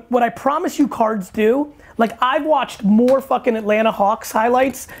 What I promise you cards do, I've watched more fucking Atlanta Hawks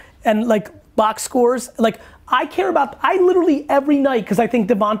highlights and box scores. I literally every night, because I think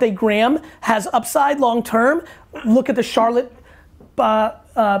Devontae Graham has upside long term, look at the Charlotte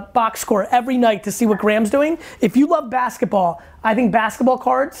box score every night to see what Graham's doing. If you love basketball, I think basketball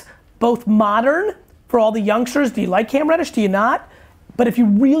cards, both modern for all the youngsters. Do you like Cam Reddish? Do you not? But if you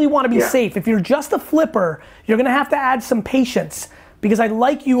really want to be safe, if you're just a flipper, you're gonna have to add some patience. Because I'd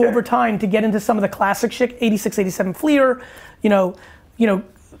like you over time to get into some of the classic shit, 86, 87 Fleer,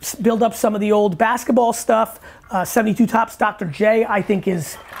 build up some of the old basketball stuff. 72 Tops Dr. J, I think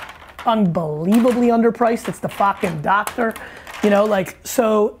is unbelievably underpriced. It's the fucking doctor, get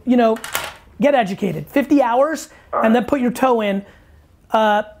educated. 50 hours and then put your toe in.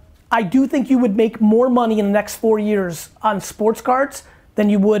 I do think you would make more money in the next 4 years on sports cards than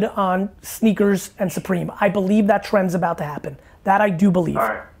you would on sneakers and Supreme. I believe that trend's about to happen. That I do believe.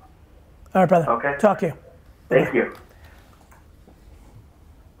 All right, brother. Okay. Talk to you. Thank you.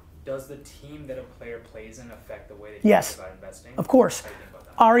 Does the team that a player plays in affect the way that you think about investing? Of course.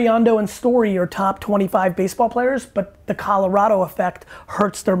 Ariando and Story are top 25 baseball players, but the Colorado effect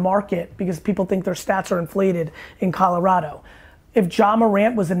hurts their market because people think their stats are inflated in Colorado. If Ja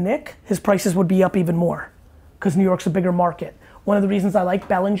Morant was a Knick, his prices would be up even more because New York's a bigger market. One of the reasons I like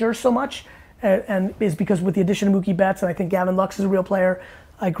Bellinger so much and is because with the addition of Mookie Betts, and I think Gavin Lux is a real player,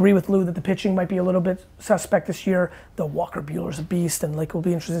 I agree with Lou that the pitching might be a little bit suspect this year. Though Walker Buehler's a beast, and it'll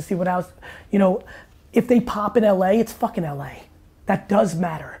be interesting to see what else. If they pop in LA, it's fucking LA. That does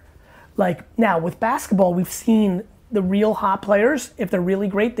matter. Now with basketball, we've seen the real hot players. If they're really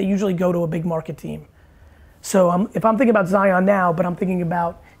great, they usually go to a big market team. So if I'm thinking about Zion now, but I'm thinking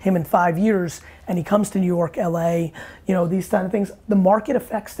about him in 5 years, and he comes to New York, LA, these kind of things. The market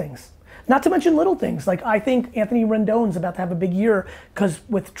affects things. Not to mention little things, I think Anthony Rendon's about to have a big year because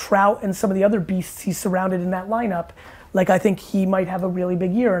with Trout and some of the other beasts he's surrounded in that lineup, I think he might have a really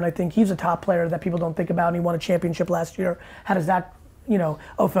big year, and I think he's a top player that people don't think about, and he won a championship last year. How does that, if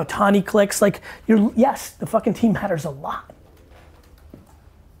Ohtani clicks, yes, the fucking team matters a lot.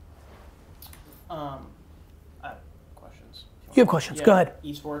 I have questions. You have questions, go ahead.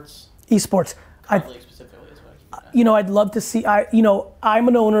 Esports. Specifically as well. I'd love to see. I'm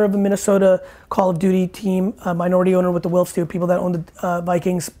an owner of a Minnesota Call of Duty team, a minority owner with the Wilfs too. People that own the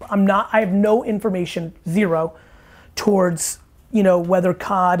Vikings. I have no information, zero, towards whether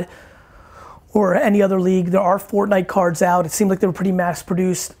COD or any other league. There are Fortnite cards out. It seemed like they were pretty mass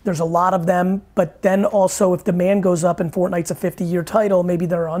produced. There's a lot of them, but then also if demand goes up and Fortnite's a 50-year title, maybe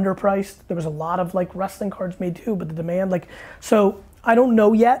they're underpriced. There was a lot of wrestling cards made too, but the demand so I don't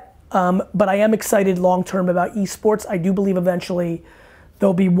know yet. But I am excited long-term about esports. I do believe eventually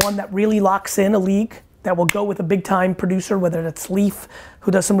there'll be one that really locks in a league that will go with a big-time producer, whether that's Leaf,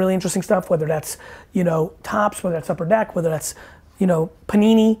 who does some really interesting stuff, whether that's, Topps, whether that's Upper Deck, whether that's,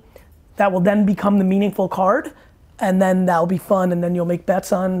 Panini, that will then become the meaningful card. and then that'll be fun, and then you'll make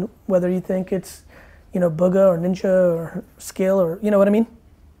bets on whether you think it's, Booga or Ninja or Skill or, you know what I mean?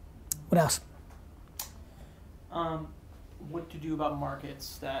 What else? What to do about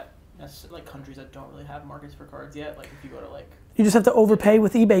markets that, like countries that don't really have markets for cards yet? Like if you go to like... You just have to overpay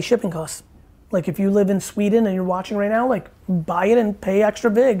with eBay shipping costs. Like if you live in Sweden and you're watching right now, like buy it and pay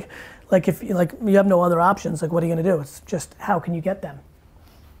extra big. Like if you have no other options, like what are you gonna do? It's just how can you get them?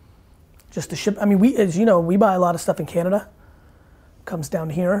 Just to ship. I mean, as you know, we buy a lot of stuff in Canada. Comes down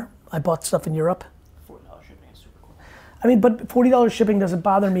here. I bought stuff in Europe. $40 shipping is super cool. I mean, but $40 shipping doesn't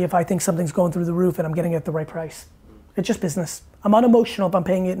bother me if I think something's going through the roof and I'm getting it at the right price. It's just business. I'm unemotional if I'm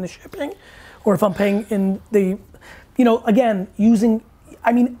paying it in the shipping, or if I'm paying in the, again, using.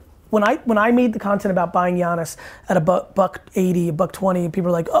 I mean, when I made the content about buying Giannis at $180, $120, people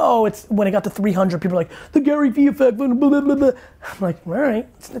are like, oh, it's when it got to 300, people are like, the Gary Vee effect, blah, blah, blah, blah. I'm like, all right,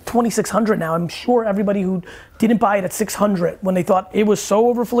 it's at 2,600 now. I'm sure everybody who didn't buy it at 600 when they thought it was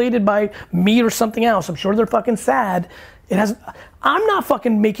so overflated by me or something else, I'm sure they're fucking sad. I'm not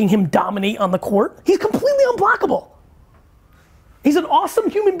fucking making him dominate on the court. He's completely unblockable. He's an awesome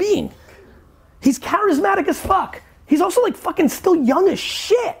human being. He's charismatic as fuck. He's also like fucking still young as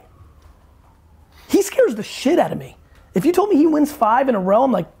shit. He scares the shit out of me. If you told me he wins 5 in a row,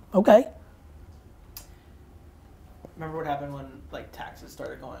 I'm like, okay. Remember what happened when like taxes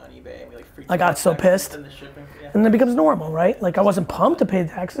started going on eBay and we like freaked I got so pissed. And the shipping, yeah. And it becomes normal, right? Like I wasn't pumped to pay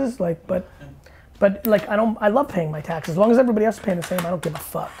taxes, like, but like I love paying my taxes. As long as everybody else is paying the same, I don't give a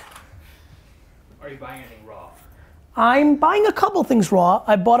fuck. Are you buying anything raw? I'm buying a couple things raw.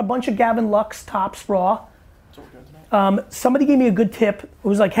 I bought a bunch of Gavin Lux Topps raw. Somebody gave me a good tip. It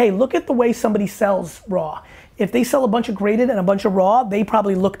was like, hey, look at the way somebody sells raw. If they sell a bunch of graded and a bunch of raw, they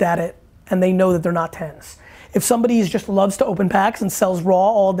probably looked at it and they know that they're not 10s. If somebody just loves to open packs and sells raw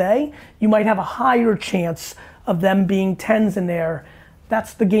all day, you might have a higher chance of them being 10s in there.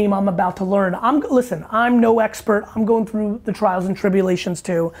 That's the game I'm about to learn. Listen, I'm no expert. I'm going through the trials and tribulations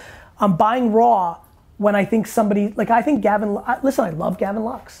too. I'm buying raw when I think somebody, like I think listen, I love Gavin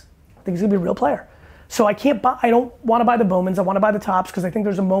Lux. I think he's gonna be a real player. So I don't wanna buy the Bowmans, I wanna buy the Topps because I think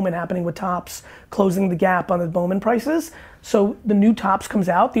there's a moment happening with Topps closing the gap on the Bowman prices. So the new Topps comes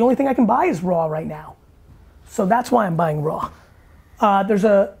out, the only thing I can buy is raw right now. So that's why I'm buying raw. I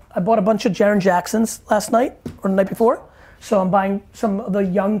bought a bunch of Jaren Jacksons last night or the night before. So I'm buying some of the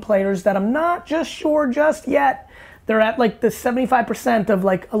young players that I'm not just sure just yet. They're at like the 75% of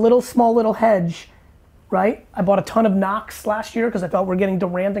like a small little hedge, right? I bought a ton of Knox last year because I thought we're getting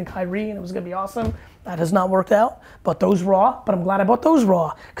Durant and Kyrie and it was gonna be awesome. That has not worked out. Bought those raw, but I'm glad I bought those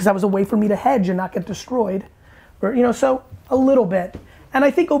raw because that was a way for me to hedge and not get destroyed. Or, so a little bit. And I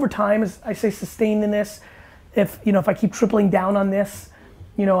think over time, as I say, sustain in this, if I keep tripling down on this,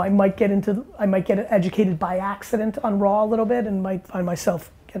 I might get educated by accident on raw a little bit and might find myself,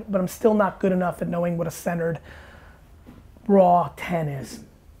 but I'm still not good enough at knowing what a centered raw 10 is.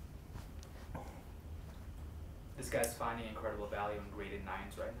 This guy's finding incredible value in graded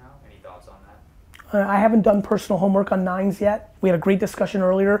 9s right now. Any thoughts on that? I haven't done personal homework on 9s yet. We had a great discussion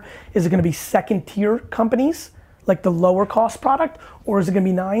earlier. Is it gonna be second tier companies, like the lower cost product, or is it gonna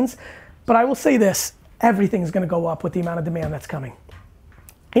be 9s? But I will say this, everything's gonna go up with the amount of demand that's coming.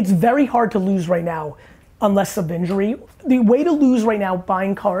 It's very hard to lose right now unless of injury. The way to lose right now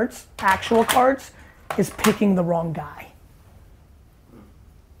buying cards, actual cards, is picking the wrong guy.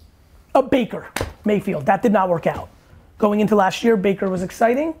 Baker Mayfield, that did not work out. Going into last year, Baker was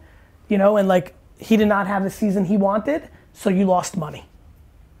exciting, and like he did not have the season he wanted, so you lost money.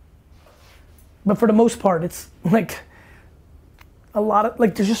 But for the most part, it's like a lot of,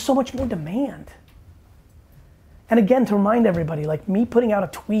 like there's just so much more demand. And again, to remind everybody, like me putting out a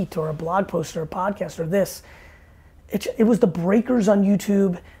tweet or a blog post or a podcast or this, it was the breakers on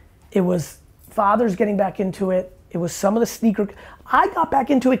YouTube, it was fathers getting back into it, it was some of the sneaker, I got back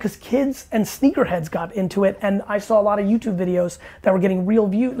into it because kids and sneakerheads got into it, and I saw a lot of YouTube videos that were getting real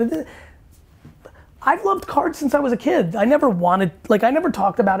views. I've loved cards since I was a kid. I never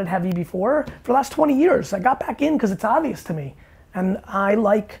talked about it heavy before. For the last 20 years, I got back in because it's obvious to me. And I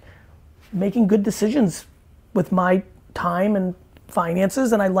like making good decisions with my time and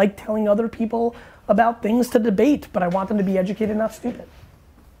finances, and I like telling other people about things to debate, but I want them to be educated, not stupid.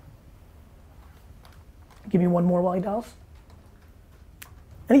 Give me one more while he dials.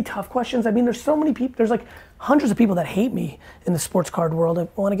 Any tough questions? I mean, there's so many people, there's like hundreds of people that hate me in the sports card world. I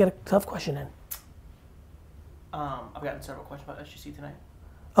want to get a tough question in. I've gotten several questions about SGC tonight.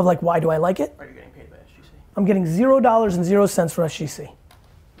 Of like, why do I like it? Are you getting paid by SGC? I'm getting $0.00 for SGC.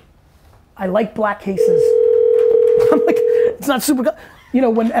 I like black cases. I'm like, it's not super, you know,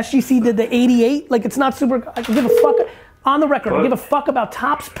 when SGC did the 88, like it's not super, I give a fuck, on the record, I give a fuck about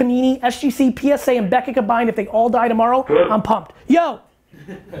Topps, Panini, SGC, PSA, and Beckett combined. If they all die tomorrow, I'm pumped. Yo!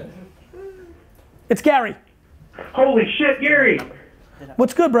 It's Gary. Holy shit, Gary!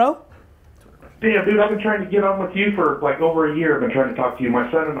 What's good, bro? Damn, dude, I've been trying to get on with you for like over a year. I've been trying to talk to you.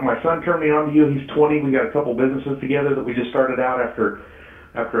 My son turned me on to you. He's 20. We got a couple businesses together that we just started out after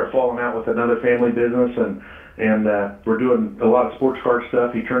a falling out with another family business, and we're doing a lot of sports card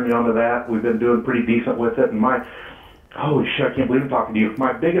stuff. He turned me on to that. We've been doing pretty decent with it. And holy shit, I can't believe I'm talking to you.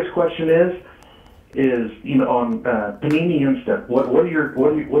 My biggest question is you know, on Panini Instant.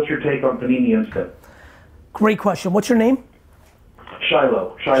 What's your take on Panini Instant? Great question. What's your name?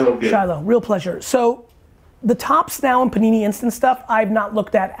 Shiloh good. Shiloh, real pleasure. So the Topps Now and Panini Instant stuff I've not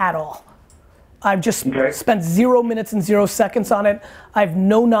looked at all. I've just spent 0 minutes and 0 seconds on it. I have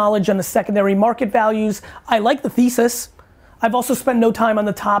no knowledge on the secondary market values. I like the thesis. I've also spent no time on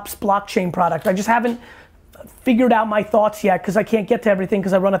the Topps blockchain product. I just haven't figured out my thoughts yet because I can't get to everything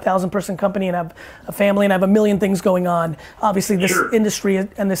because I run a 1,000-person company and have a family and I have a million things going on. Obviously this industry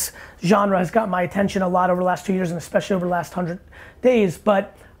and this genre has got my attention a lot over the last 2 years and especially over the last 100 days,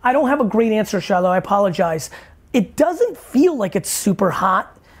 but I don't have a great answer, Shiloh, I apologize. It doesn't feel like it's super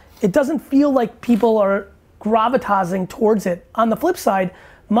hot. It doesn't feel like people are gravitizing towards it. On the flip side,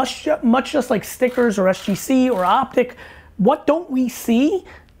 much just like stickers or SGC or Optic, what don't we see?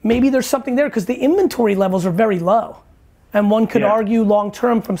 Maybe there's something there because the inventory levels are very low. And one could argue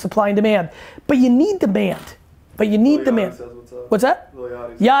long-term from supply and demand. But you need demand. Demand. What's that?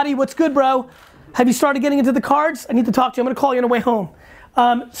 Yachty, what's good, bro? Have you started getting into the cards? I need to talk to you. I'm gonna call you on the way home.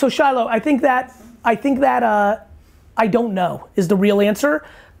 So Shiloh, I think that I don't know is the real answer.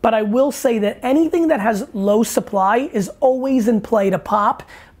 But I will say that anything that has low supply is always in play to pop,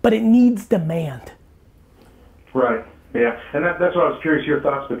 but it needs demand. Right. Yeah, and that's what I was curious your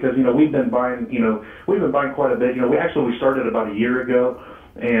thoughts because we've been buying quite a bit. We started about a year ago,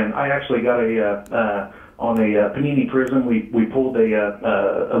 and I actually got on a Panini Prism. We pulled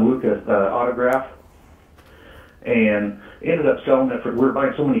a Luka autograph, and ended up selling it for. We were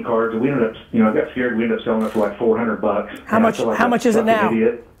buying so many cards, and we ended up I got scared. We ended up selling it for like $400. How much is it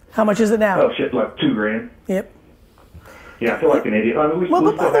now? How much is it now? Oh shit, like $2,000. Yep. Yeah, I feel like an idiot. I mean,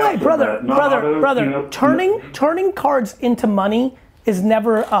 but by the way, brother, turning cards into money is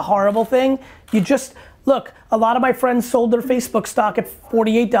never a horrible thing. You just, look, a lot of my friends sold their Facebook stock at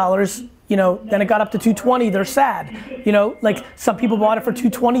 $48, then it got up to $220, they're sad. Like some people bought it for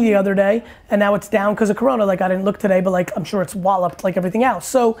 $220 the other day, and now it's down because of Corona. Like I didn't look today, but like I'm sure it's walloped like everything else.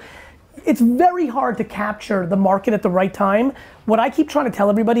 So it's very hard to capture the market at the right time. What I keep trying to tell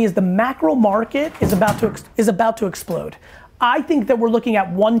everybody is the macro market is about to explode. I think that we're looking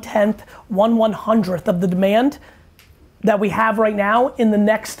at 1/10, 1/100th of the demand that we have right now in the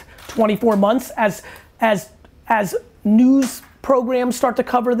next 24 months as news programs start to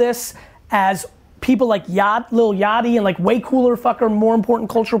cover this, as people like Lil Yachty and like way cooler fucker, more important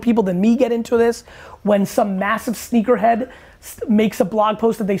cultural people than me get into this, when some massive sneakerhead makes a blog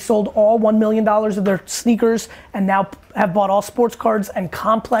post that they sold all $1 million of their sneakers and now have bought all sports cards, and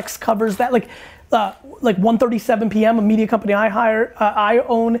Complex covers that. Like 1:37 p.m. a media company I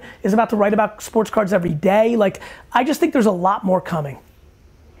own is about to write about sports cards every day. Like I just think there's a lot more coming.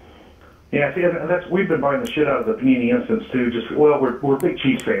 Yeah, see, and we've been buying the shit out of the Panini Instants too. We're big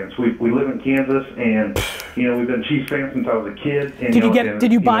Chiefs fans. We live in Kansas, and we've been Chiefs fans since I was a kid. And,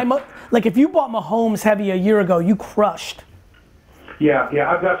 did you buy like if you bought Mahomes heavy a year ago, you crushed. Yeah,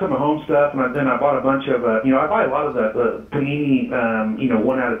 I've got some Mahomes stuff, and then I bought a bunch of, I buy a lot of the Panini,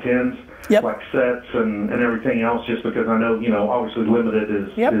 1 out of 10s, like sets and everything else, just because I know, obviously limited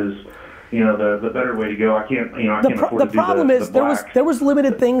is the better way to go. I can't, I can't afford to do the problem is there was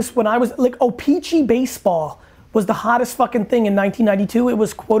limited things when I was, like O-Pee-Chee baseball was the hottest fucking thing in 1992. It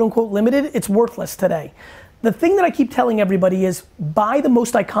was quote unquote limited. It's worthless today. The thing that I keep telling everybody is buy the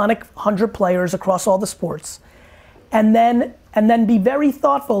most iconic 100 players across all the sports, and then be very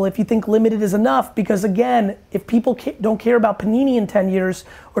thoughtful if you think limited is enough, because again, if people don't care about Panini in 10 years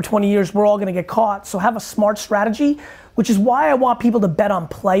or 20 years, we're all gonna get caught. So have a smart strategy, which is why I want people to bet on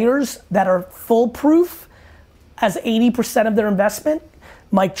players that are foolproof as 80% of their investment.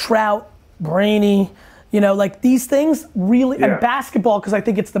 Mike Trout, Brainy, like these things really, and basketball, because I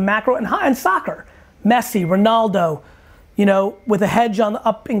think it's the macro, and soccer, Messi, Ronaldo, with a hedge on the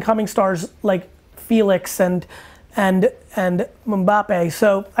up and coming stars like Felix and Mbappe.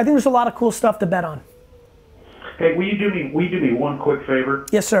 So I think there's a lot of cool stuff to bet on. Hey, will you do me one quick favor?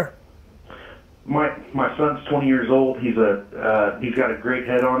 Yes, sir. My son's 20 years old. He's got a great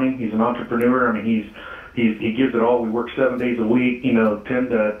head on him. He's an entrepreneur. I mean, he gives it all. We work 7 days a week, 10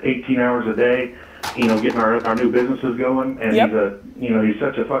 to 18 hours a day, getting our new businesses going. And he's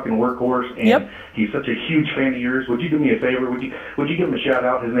such a fucking workhorse, and he's such a huge fan of yours. Would you do me a favor? Would you give him a shout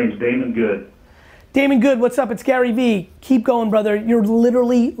out? His name's Damon Good. Damon Good, what's up? It's Gary V. Keep going, brother. You're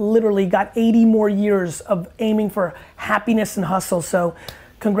literally got 80 more years of aiming for happiness and hustle. So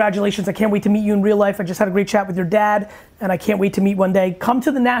congratulations. I can't wait to meet you in real life. I just had a great chat with your dad, and I can't wait to meet one day. Come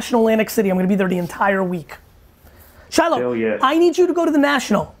to the National Atlantic City. I'm going to be there the entire week. Shiloh, yes. I need you to go to the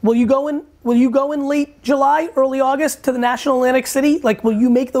National. Will you go in late July, early August to the National Atlantic City? Like, will you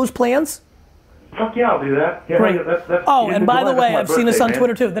make those plans? Fuck yeah, I'll do that. Yeah, Great. That's and by the way, I've seen this on man.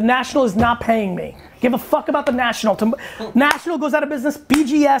 Twitter too. The National is not paying me. Give a fuck about the National. National goes out of business.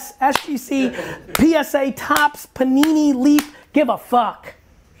 BGS, SGC, PSA, Topps, Panini, Leaf. Give a fuck.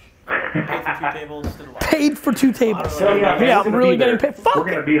 Paid for 2 tables. Yeah, I'm really getting paid. Fuck. We're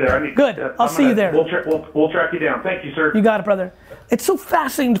gonna be there. Good. I'll see you there. We'll track you down. Thank you, sir. You got it, brother. It's so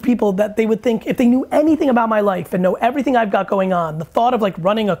fascinating to people that they would think if they knew anything about my life and know everything I've got going on, the thought of like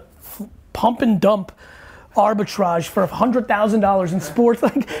running a pump and dump arbitrage for $100,000 in sports,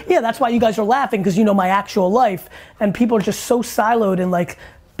 like, yeah, that's why you guys are laughing, because you know my actual life, and people are just so siloed in like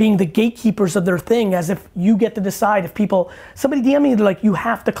being the gatekeepers of their thing, as if you get to decide if somebody DM me, they're like, you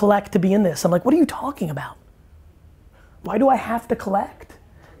have to collect to be in this. I'm like, what are you talking about? Why do I have to collect?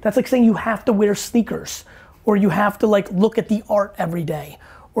 That's like saying you have to wear sneakers, or you have to like look at the art every day,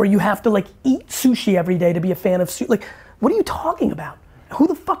 or you have to like eat sushi every day to be a fan of sushi. Like, what are you talking about? Who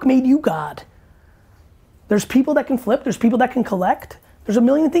the fuck made you God? There's people that can flip, there's people that can collect, there's a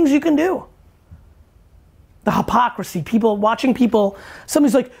million things you can do. The hypocrisy, watching people,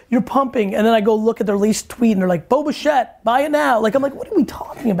 somebody's like, you're pumping, and then I go look at their latest tweet and they're like, Bo Bichette, buy it now. Like, I'm like, what are we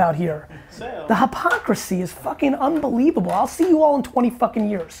talking about here? The hypocrisy is fucking unbelievable. I'll see you all in 20 fucking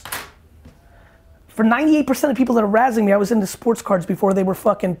years. For 98% of people that are razzing me, I was into sports cards before they were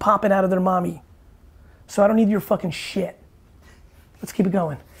fucking popping out of their mommy. So I don't need your fucking shit. Let's keep it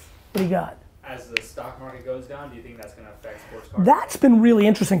going. What do you got? As the stock market goes down, do you think that's going to affect sports cards? That's been really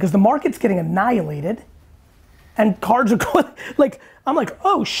interesting because the market's getting annihilated and cards are going, like, I'm like,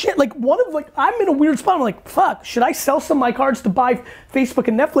 oh shit, like I'm in a weird spot. I'm like, fuck, should I sell some of my cards to buy Facebook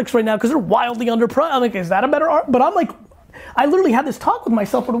and Netflix right now because they're wildly underpriced? I'm like, is that a better art? But I'm like, I literally had this talk with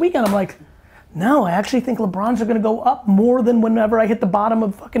myself for the weekend. I'm like, no, I actually think LeBron's are going to go up more than whenever I hit the bottom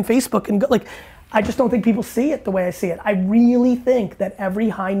of fucking Facebook and go, like, I just don't think people see it the way I see it. I really think that every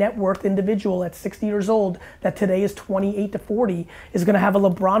high net worth individual at 60 years old that today is 28 to 40 is gonna have a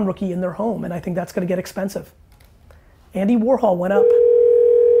LeBron rookie in their home, and I think that's gonna get expensive. Andy Warhol went up.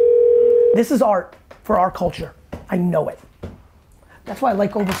 This is art for our culture. I know it. That's why I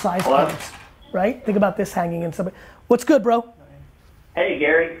like oversized cards, right? Think about this hanging in somebody. What's good, bro? Hey,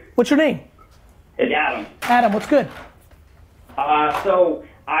 Gary. What's your name? It's Adam. Adam, what's good? So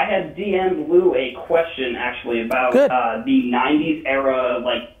I had DM'd Lou a question actually about the 90s era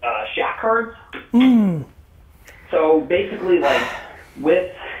Shaq cards. So basically, like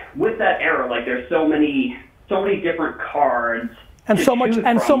with that era, like there's so many different cards. And so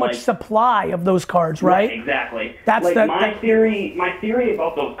much supply of those cards, right? Exactly. That's like my theory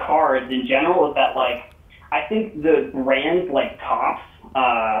about those cards in general is that like I think the brands like Topps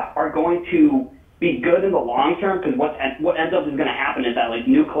are going to be good in the long term, because what ends up is going to happen is that like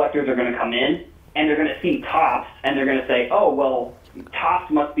new collectors are going to come in and they're going to see Topps and they're going to say, oh well,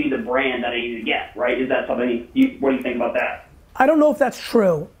 Topps must be the brand that I need to get, right? Is that something? What do you think about that? I don't know if that's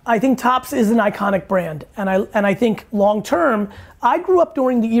true. I think Topps is an iconic brand, and I think long term, I grew up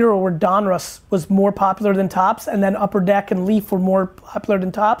during the era where Donruss was more popular than Topps, and then Upper Deck and Leaf were more popular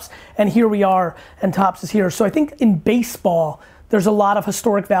than Topps, and here we are, and Topps is here. So I think in baseball, there's a lot of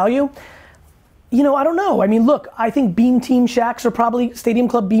historic value. You know, I don't know. I mean, look, I think Beam Team Shacks are probably, Stadium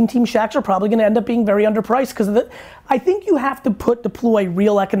Club Beam Team Shacks are probably gonna end up being very underpriced because of the, I think you have to deploy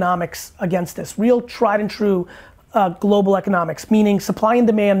real economics against this, real tried and true global economics, meaning supply and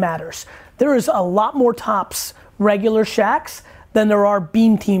demand matters. There is a lot more Topps regular Shacks than there are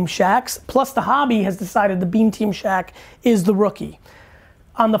Beam Team Shacks, plus the hobby has decided the Beam Team Shack is the rookie.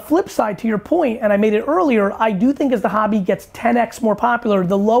 On the flip side, to your point, and I made it earlier, I do think as the hobby gets 10x more popular,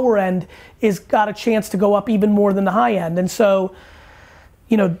 the lower end is got a chance to go up even more than the high end. And so,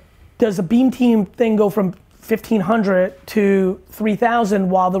 you know, does a Beam Team thing go from 1,500 to 3,000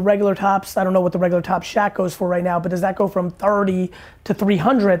 while the regular Topps, I don't know what the regular Topps Shack goes for right now, but does that go from 30 to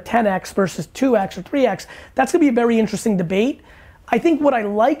 300, 10x versus 2x or 3x? That's gonna be a very interesting debate. I think what I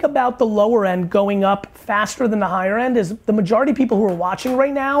like about the lower end going up faster than the higher end is the majority of people who are watching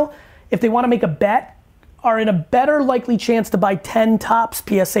right now, if they want to make a bet, are in a better likely chance to buy 10 Topps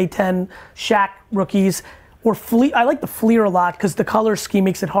PSA 10 Shaq rookies or Fleer. I like the Fleer a lot because the color scheme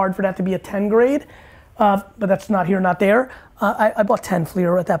makes it hard for that to be a 10 grade, but that's not here, not there. I bought 10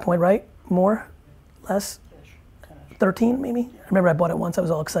 Fleer at that point, right? More? Less? 13 maybe? I remember I bought it once, I was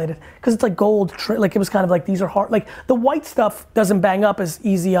all excited. Because it's like gold, like it was kind of like, these are hard, like the white stuff doesn't bang up as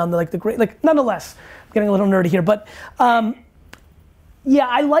easy on the gray, like nonetheless, I'm getting a little nerdy here, but yeah,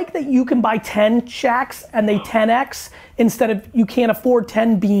 I like that you can buy 10 Shaqs and they 10X instead of, you can't afford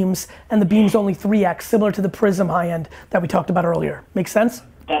 10 beams and the beam's only 3X, similar to the Prism high end that we talked about earlier. Make sense?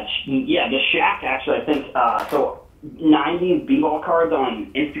 Yeah, the Shaq actually, I think, so 90s b-ball cards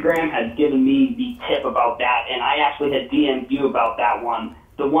on Instagram had given me the tip about that, and I actually had DM'd you about that one,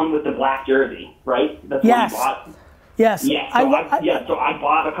 the one with the black jersey, right? That's yes. One you bought. Yes. Yeah, so I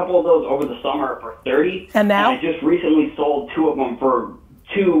bought a couple of those over the summer for $30, and now I just recently sold 2 of them for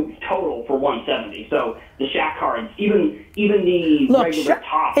 $2 total for $170. So the Shaq cards, even the regular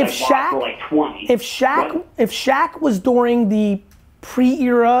Topps, I bought for like $20. If Shaq was during the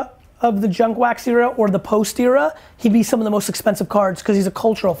pre-era of the junk wax era or the post era, he'd be some of the most expensive cards because he's a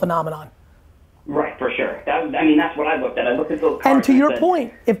cultural phenomenon. Right, for sure. That's what I looked at. I looked at those cards. And to your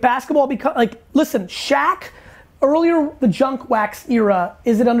point, if basketball becomes, like, listen, Shaq, earlier the junk wax era,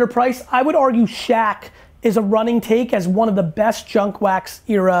 is it underpriced? I would argue Shaq is a running take as one of the best junk wax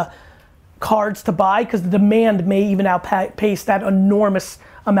era cards to buy because the demand may even outpace that enormous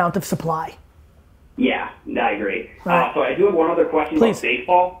amount of supply. Yeah, I agree. Right. So I do have one other question about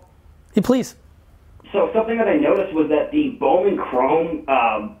baseball. Yeah, please. So something that I noticed was that the Bowman Chrome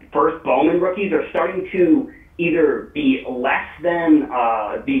first Bowman rookies are starting to either be less than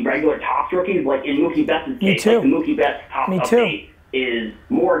the regular Topps rookies, like in Mookie Betts' case. Me too. Like the Mookie Betts Topps update is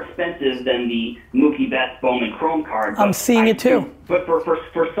more expensive than the Mookie Betts Bowman Chrome card. I'm seeing it too. But for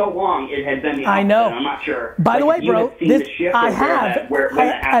so long, it had been the opposite. I know. I'm not sure. By the way, bro, I have.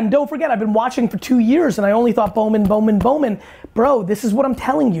 And don't forget, I've been watching for 2 years, and I only thought Bowman. Bro, this is what I'm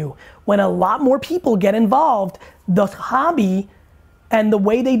telling you. When a lot more people get involved, the hobby and the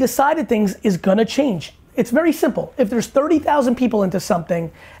way they decided things is gonna change. It's very simple. If there's 30,000 people into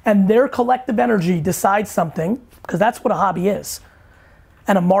something and their collective energy decides something, because that's what a hobby is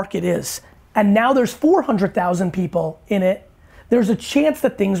and a market is, and now there's 400,000 people in it, there's a chance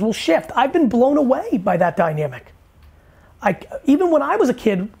that things will shift. I've been blown away by that dynamic. Even when I was a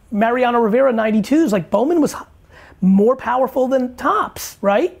kid, Mariano Rivera 92s, like Bowman was more powerful than Topps,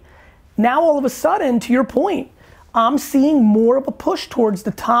 right? Now all of a sudden, to your point, I'm seeing more of a push towards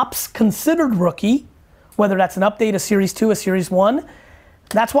the Topps considered rookie, whether that's an update, a Series 2, a Series 1.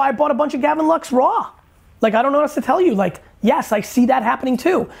 That's why I bought a bunch of Gavin Lux raw. Like, I don't know what else to tell you. Like, yes, I see that happening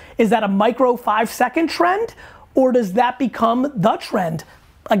too. Is that a micro 5-second trend, or does that become the trend?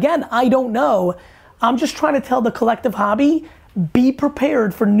 Again, I don't know. I'm just trying to tell the collective hobby, be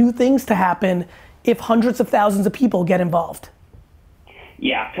prepared for new things to happen if hundreds of thousands of people get involved.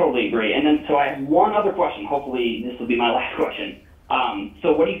 Yeah, totally agree. And then, so I have one other question. Hopefully this will be my last question.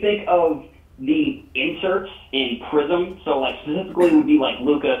 So what do you think of the inserts in Prism? So like specifically would be like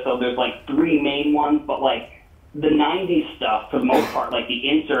Luka, so there's like 3 main ones, but like the 90s stuff for the most part, like the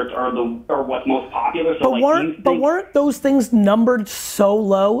inserts are what's most popular. So but weren't those things numbered so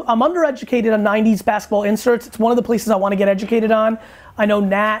low? I'm undereducated on 90s basketball inserts. It's one of the places I want to get educated on. I know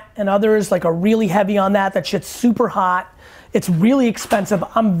Nat and others like are really heavy on that. That shit's super hot. It's really expensive.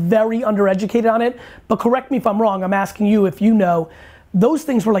 I'm very undereducated on it, but correct me if I'm wrong. I'm asking you if you know. Those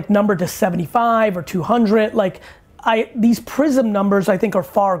things were like numbered to 75 or 200. Like these Prism numbers I think are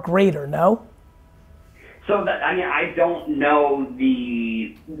far greater, no? So that, I mean, I don't know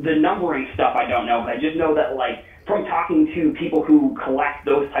the numbering stuff. I don't know, but I just know that like from talking to people who collect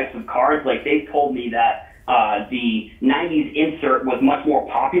those types of cards, like they've told me that the 90s insert was much more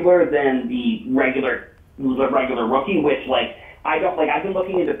popular than the regular rookie, which like I don't like. I've been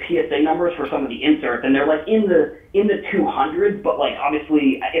looking into PSA numbers for some of the inserts, and they're like in the 200s. But like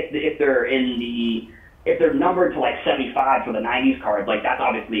obviously, if they're numbered to like 75 for the 90s cards, like that's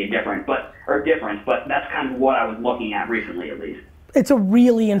obviously a difference. But that's kind of what I was looking at recently, at least. It's a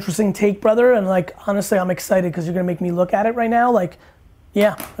really interesting take, brother, and like honestly, I'm excited because you're gonna make me look at it right now. Like,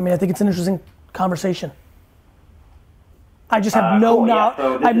 yeah, I mean, I think it's an interesting conversation. I just have I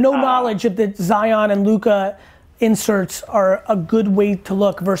have no knowledge if the Zion and Luka inserts are a good way to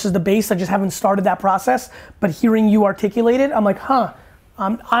look versus the base. I just haven't started that process, but hearing you articulate it, I'm like, huh.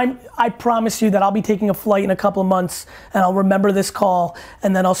 I promise you that I'll be taking a flight in a couple of months and I'll remember this call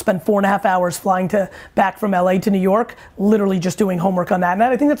and then I'll spend 4.5 hours flying back from LA to New York, literally just doing homework on that. And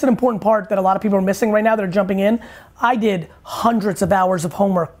I think that's an important part that a lot of people are missing right now that are jumping in. I did hundreds of hours of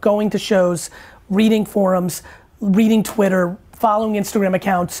homework, going to shows, reading forums, reading Twitter, following Instagram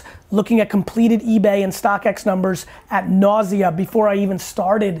accounts, looking at completed eBay and StockX numbers at nausea before I even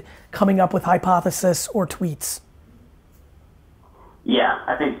started coming up with hypothesis or tweets. Yeah,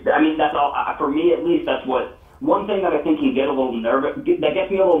 I mean, that's all, for me at least, that's what, one thing that I think can get a little nervous, that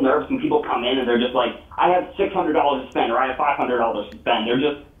gets me a little nervous when people come in and they're just like, I have $600 to spend or I have $500 to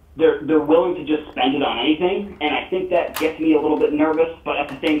spend. They're willing to just spend it on anything, and I think that gets me a little bit nervous, but at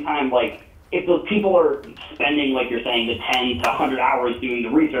the same time, like, if those people are spending, like you're saying, the 10 to 100 hours doing the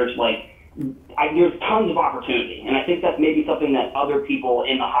research, like, there's tons of opportunity, and I think that's maybe something that other people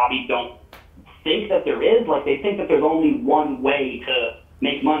in the hobby don't think that there is. Like, they think that there's only one way to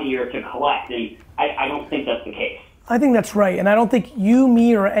make money or to collect, and I don't think that's the case. I think that's right, and I don't think you,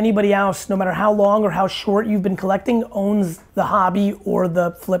 me, or anybody else, no matter how long or how short you've been collecting, owns the hobby or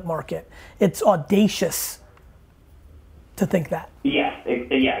the flip market. It's audacious to think that. Yeah,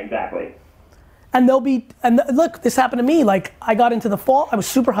 exactly. And look, this happened to me. Like, I got into the fall, I was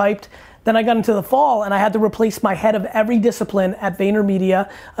super hyped. Then I got into the fall and I had to replace my head of every discipline at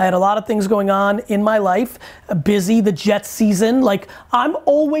VaynerMedia. I had a lot of things going on in my life, busy, the Jets season. Like, I'm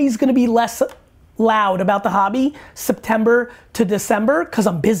always gonna be less loud about the hobby September to December because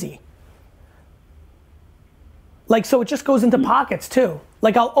I'm busy. Like, so it just goes into pockets too.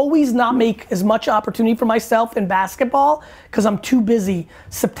 Like, I'll always not make as much opportunity for myself in basketball because I'm too busy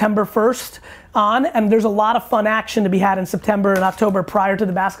September 1st on, and there's a lot of fun action to be had in September and October prior to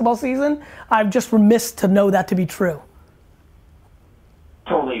the basketball season. I'm just remiss to know that to be true.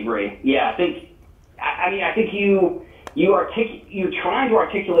 Totally agree. Yeah, I think you're trying to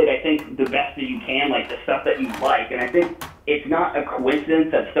articulate, I think, the best that you can, like the stuff that you like, and I think it's not a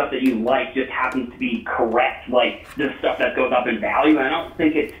coincidence that stuff that you like just happens to be correct, like the stuff that goes up in value. And I don't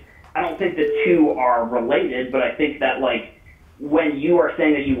think the two are related, but I think that, like, when you are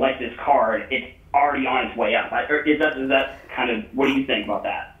saying that you like this card, it's already on its way up. Is that kind of, what do you think about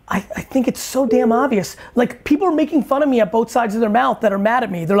that? I think it's so damn obvious. Like, people are making fun of me at both sides of their mouth that are mad at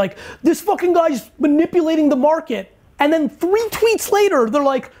me. They're like, this fucking guy's manipulating the market. And then 3 tweets later, they're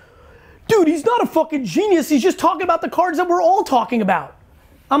like, dude, he's not a fucking genius. He's just talking about the cards that we're all talking about.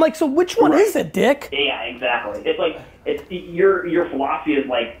 I'm like, so which one is it, Dick? Yeah, exactly. It's like, your philosophy is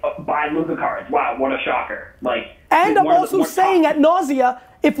like, buy Luka cards. Wow, what a shocker. Like, and I'm also saying at nausea,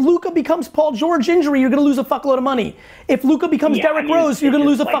 if Luka becomes Paul George injury, you're gonna lose a fuckload of money. If Luka becomes Derrick Rose, you're gonna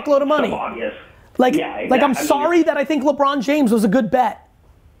lose a fuckload of money. So obvious. Like, like, I'm sorry that I think LeBron James was a good bet.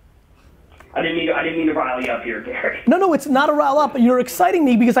 I didn't mean to rile you up here, Gary. No, it's not a rile up. You're exciting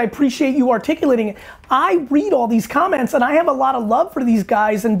me because I appreciate you articulating it. I read all these comments and I have a lot of love for these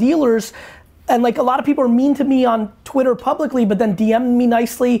guys and dealers. And like, a lot of people are mean to me on Twitter publicly, but then DM me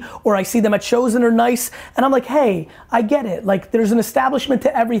nicely, or I see them at shows and they're nice. And I'm like, hey, I get it. Like, there's an establishment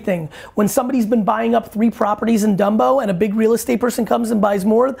to everything. When somebody's been buying up 3 properties in Dumbo and a big real estate person comes and buys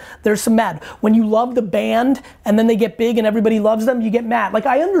more, there's some mad. When you love the band and then they get big and everybody loves them, you get mad. Like,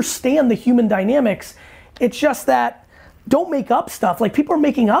 I understand the human dynamics. It's just that, don't make up stuff. Like, people are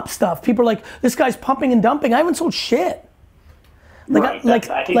making up stuff. People are like, this guy's pumping and dumping. I haven't sold shit. Like, right.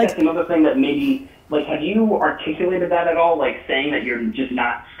 I think that's another thing that maybe, like, have you articulated that at all? Like, saying that you're just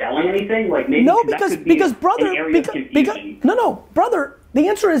not selling anything? Like, maybe no, because brother, the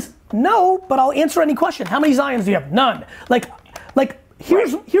answer is no, but I'll answer any question. How many Zions do you have? None. Like,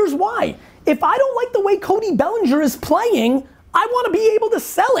 here's why. If I don't like the way Cody Bellinger is playing, I want to be able to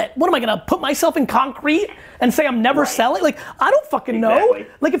sell it. What am I gonna put myself in concrete and say I'm never selling? Like, I don't fucking know.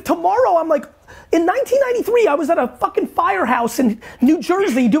 Like, if tomorrow I'm like, in 1993, I was at a fucking firehouse in New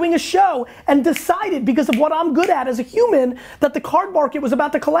Jersey doing a show and decided, because of what I'm good at as a human, that the card market was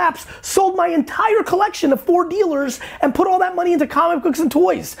about to collapse, sold my entire collection to 4 dealers and put all that money into comic books and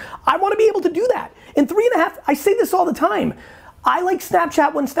toys. I want to be able to do that. In 3.5, I say this all the time. I like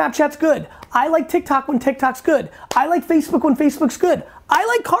Snapchat when Snapchat's good. I like TikTok when TikTok's good. I like Facebook when Facebook's good. I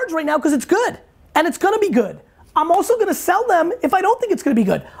like cards right now because it's good, and it's gonna be good. I'm also gonna sell them if I don't think it's gonna be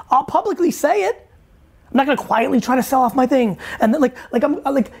good. I'll publicly say it. I'm not gonna quietly try to sell off my thing. And then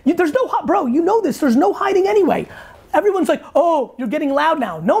there's no, bro, you know this, there's no hiding anyway. Everyone's like, oh, you're getting loud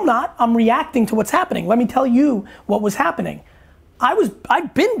now. No, I'm not. I'm reacting to what's happening. Let me tell you what was happening.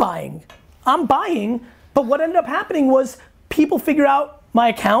 I've been buying. I'm buying, but what ended up happening was people figure out my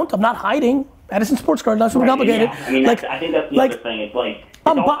account. I'm not hiding. Edison Sports Card, not so complicated. Yeah. I mean, I think that's the other thing. It's like, it's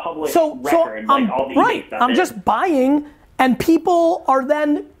all public record, like all the right. I'm just buying, and people are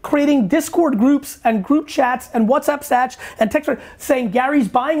then creating Discord groups and group chats and WhatsApp chats and text saying Gary's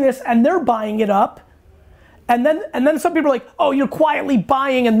buying this, and they're buying it up. And then some people are like, oh, you're quietly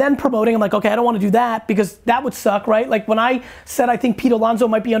buying and then promoting. I'm like, okay, I don't want to do that because that would suck, right? Like when I said I think Pete Alonso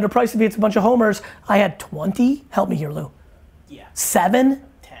might be underpriced if he hits a bunch of homers, I had 20. Help me here, Lou. Yeah. 7?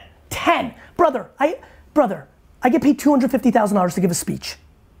 10. Brother, I get paid $250,000 to give a speech.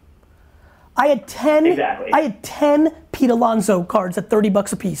 I had 10. Exactly. I had 10 Pete Alonso cards at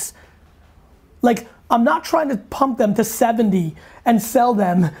 $30 a piece. Like, I'm not trying to pump them to 70 and sell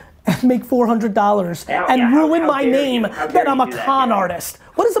them and make $400 and ruin my name that I'm a con artist.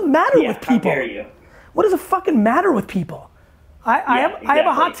 What does it matter with people? How dare you? What does it fucking matter with people? I have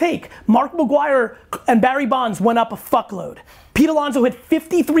a hot take. Mark McGwire and Barry Bonds went up a fuckload. Pete Alonso hit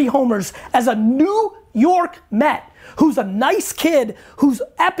 53 homers as a New York Met, who's a nice kid, who's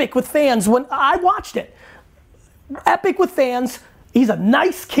epic with fans. When I watched it, epic with fans, he's a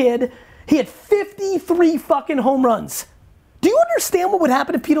nice kid. He had 53 fucking home runs. Do you understand what would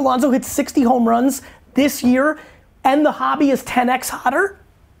happen if Pete Alonso hit 60 home runs this year and the hobby is 10x hotter?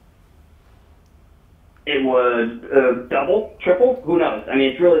 It would double, triple, who knows? I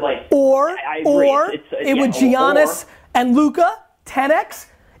mean, it's really like... I agree. Or it would Giannis and Luka, 10x.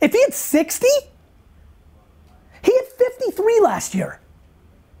 If he had 60, he had 53 last year.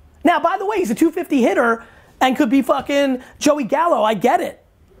 Now, by the way, he's a 250 hitter and could be fucking Joey Gallo. I get it.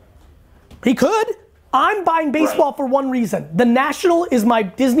 He could. I'm buying baseball for one reason. The National is my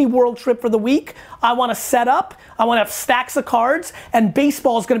Disney World trip for the week. I want to set up. I want to have stacks of cards. And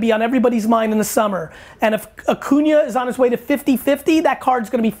baseball is going to be on everybody's mind in the summer. And if Acuna is on his way to 50-50, that card's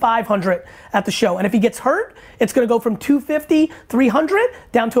going to be 500 at the show. And if he gets hurt, it's going to go from 250, 300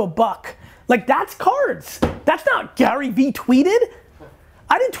 down to $1. Like, that's cards. That's not Gary V tweeted.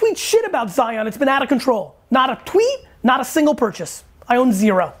 I didn't tweet shit about Zion. It's been out of control. Not a tweet, not a single purchase. I own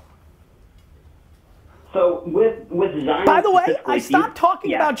 0. So with Zion, by the way, I stopped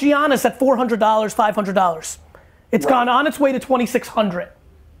talking about Giannis at $400, $500. It's gone on its way to $2,600.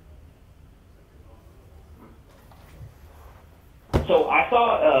 So I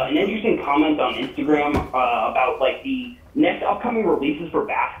saw an interesting comment on Instagram about like the next upcoming releases for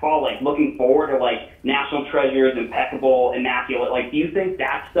basketball, like looking forward to like National Treasures, Impeccable, Immaculate. Like, do you think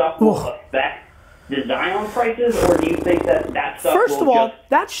that stuff will affect the Zion prices, or do you think that stuff First will of all,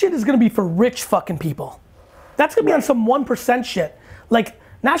 that shit is going to be for rich fucking people. That's going to be on some 1% shit. Like,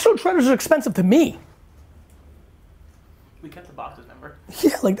 National Treasures are expensive to me. We kept the boxes, remember?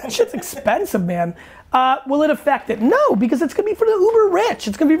 Yeah, like that shit's expensive, man. Will it affect it? No, because it's going to be for the uber rich.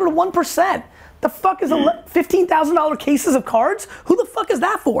 It's going to be for the 1%. The fuck is $15,000 cases of cards? Who the fuck is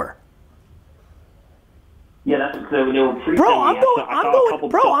that for? Yeah, that's so they were pre. Bro, I'm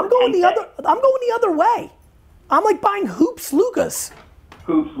going the other way. I'm like buying Hoops Lucas.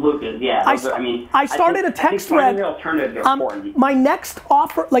 Hoops Lucas, yeah. I started a text thread. My next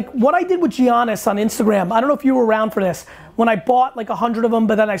offer, like what I did with Giannis on Instagram, I don't know if you were around for this, when I bought like 100 of them,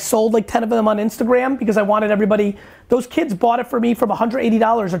 but then I sold like 10 of them on Instagram because I wanted everybody, those kids bought it for me from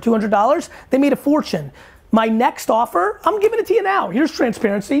 $180 or $200. They made a fortune. My next offer, I'm giving it to you now. Here's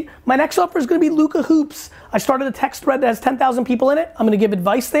transparency. My next offer is going to be Luka Hoops. I started a text thread that has 10,000 people in it. I'm going to give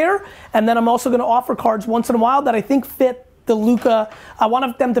advice there. And then I'm also going to offer cards once in a while that I think fit the Luka. I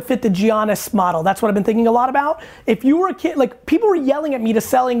want them to fit the Giannis model. That's what I've been thinking a lot about. If you were a kid, like people were yelling at me to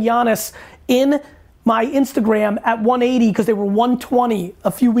selling Giannis in my Instagram at 180 because they were 120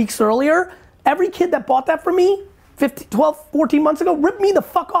 a few weeks earlier. Every kid that bought that from me 12, 14 months ago ripped me the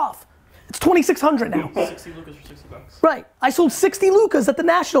fuck off. It's $2,600 now. 60 Lucas for $60. Right. I sold 60 Lucas at the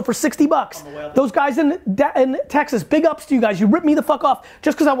National for $60. Those guys in Texas, big ups to you guys. You ripped me the fuck off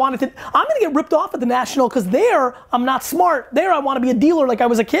just because I wanted to. I'm going to get ripped off at the National because there, I'm not smart. There, I want to be a dealer like I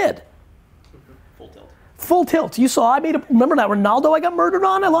was a kid. Full tilt. Full tilt. You saw, remember that Ronaldo I got murdered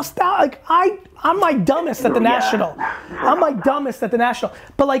on? I lost that. Like, I'm my dumbest at the National. I'm my dumbest at the National.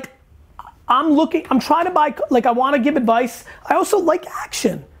 But like, I'm trying to buy, like I want to give advice. I also like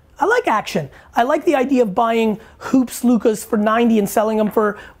action. I like action. I like the idea of buying Hoops Lucas for 90 and selling them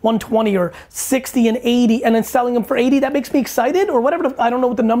for 120 or 60 and 80 and then selling them for 80. That makes me excited or whatever. I don't know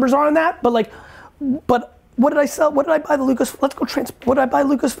what the numbers are on that, but like, what did I sell? What did I buy the Lucas? Let's go what did I buy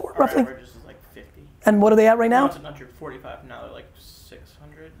Lucas for roughly? Averages is like 50. And what are they at right now? It's 145. Now they're like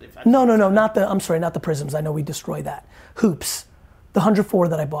 600. No, not the Prisms. I know we destroyed that. Hoops, the 104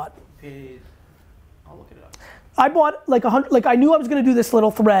 that I bought. I'll look it up. I bought like 100, like I knew I was gonna do this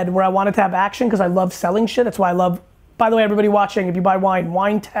little thread where I wanted to have action because I love selling shit. That's why I love, by the way, everybody watching, if you buy wine,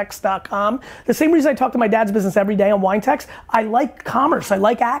 winetext.com. The same reason I talk to my dad's business every day on Winetext, I like commerce, I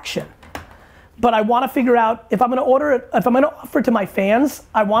like action. But I wanna figure out, if I'm gonna order it, if I'm gonna offer it to my fans,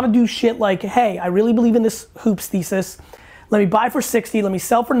 I wanna do shit like, hey, I really believe in this Hoops thesis. Let me buy for 60, let me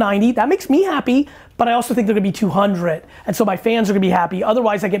sell for 90. That makes me happy, but I also think they're gonna be 200, and so my fans are gonna be happy.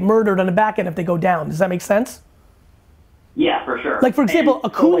 Otherwise, I get murdered on the back end if they go down. Does that make sense? Yeah, for sure. Like for example,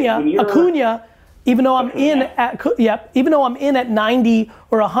 Acuna, even though I'm in at 90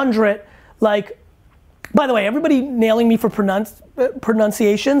 or 100, like, by the way, everybody nailing me for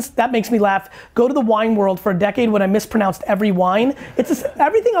pronunciations, that makes me laugh. Go to the wine world for a decade when I mispronounced every wine. It's just,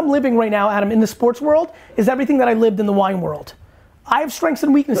 everything I'm living right now, Adam, in the sports world is everything that I lived in the wine world. I have strengths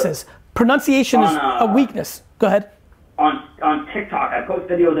and weaknesses. Pronunciation is a weakness. Go ahead. On TikTok, I post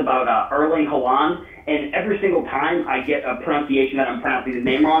videos about Erling Haaland, and every single time I get a pronunciation that I'm pronouncing his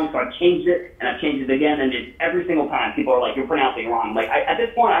name wrong, so I've changed it, and I've changed it again, and every single time people are like, you're pronouncing it wrong. Like, at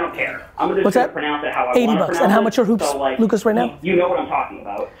this point, I don't care. I'm going to just pronounce it how I want to pronounce it. And how much are hoops, so, like, Lucas, right now? You know what I'm talking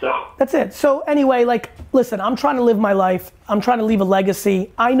about, so. That's it. So anyway, like, listen, I'm trying to live my life. I'm trying to leave a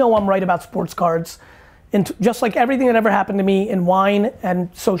legacy. I know I'm right about sports cards. And just like everything that ever happened to me in wine and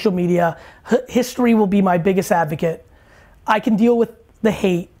social media, history will be my biggest advocate. I can deal with the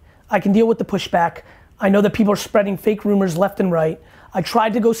hate. I can deal with the pushback. I know that people are spreading fake rumors left and right. I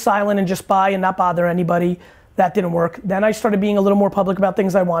tried to go silent and just buy and not bother anybody. That didn't work. Then I started being a little more public about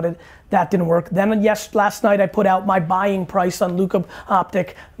things I wanted. That didn't work. Then last night I put out my buying price on Luka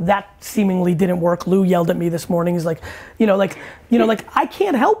Optic. That seemingly didn't work. Lou yelled at me this morning. He's like, I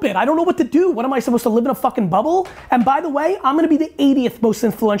can't help it. I don't know what to do. What am I supposed to live in a fucking bubble? And by the way, I'm gonna be the 80th most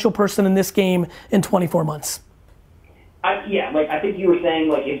influential person in this game in 24 months. I think you were saying,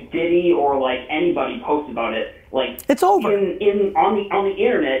 like, if Diddy or, like, anybody posts about it, like, it's over. On the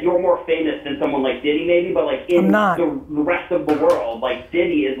internet, you're more famous than someone like Diddy, maybe, but, like, in the rest of the world, like,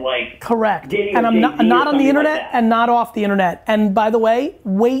 Diddy is, like... Correct. Diddy and I'm not on the internet and not off the internet. And by the way,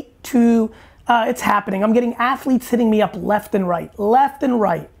 wait to... it's happening. I'm getting athletes hitting me up left and right. Left and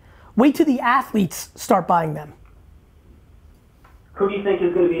right. Wait till the athletes start buying them. Who do you think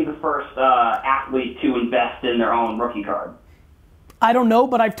is going to be the first athlete to invest in their own rookie card? I don't know,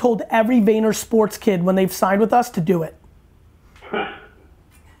 but I've told every Vayner sports kid when they've signed with us to do it.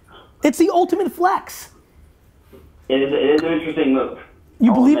 It's the ultimate flex. It is an interesting move.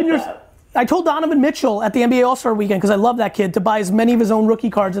 You believe in your... I told Donovan Mitchell at the NBA All-Star Weekend, because I love that kid, to buy as many of his own rookie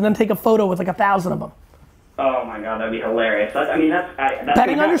cards and then take a photo with like 1,000 of them. Oh my God, that'd be hilarious. That's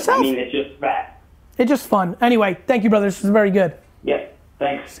betting on yourself. I mean, it's just bad. It's just fun. Anyway, thank you, brothers. This is very good. Yeah,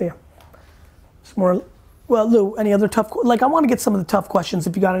 thanks. See ya. Some more. Well, Lou, any other tough? Like, I want to get some of the tough questions.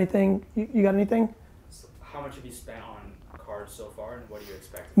 If you got anything, you got anything? How much have you spent on cards so far, and what do you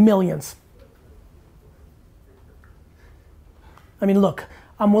expect? Millions. I mean, look,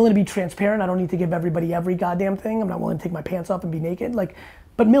 I'm willing to be transparent. I don't need to give everybody every goddamn thing. I'm not willing to take my pants off and be naked. Like,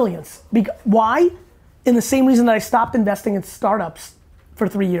 but millions. Why? In the same reason that I stopped investing in startups for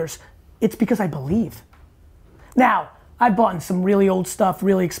 3 years. It's because I believe. Now, I've bought some really old stuff,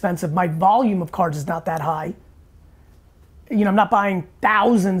 really expensive. My volume of cards is not that high. You know, I'm not buying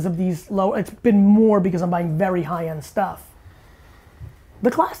thousands of these low. It's been more because I'm buying very high-end stuff.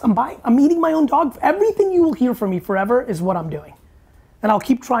 The class I'm eating my own dog. Everything you will hear from me forever is what I'm doing. And I'll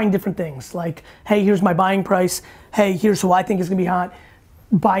keep trying different things. Like, hey, here's my buying price. Hey, here's who I think is gonna be hot.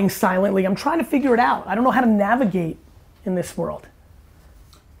 Buying silently. I'm trying to figure it out. I don't know how to navigate in this world.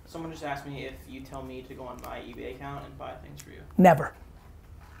 Someone just asked me if you tell me to go on my eBay account and buy things for you. Never.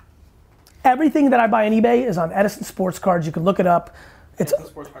 Everything that I buy on eBay is on Edison Sports Cards. You can look it up. It's Edison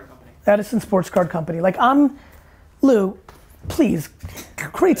Sports Card Company. Edison Sports Card Company. Like, Lou, please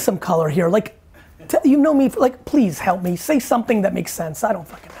create some color here. Like, you know me, like, please help me. Say something that makes sense. I don't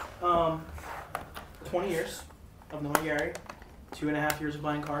fucking know. 20 years of knowing Gary. 2.5 years of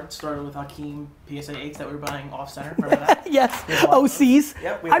buying cards. Started with Hakeem PSA 8s that we were buying off center. Remember that? Yes. OCs.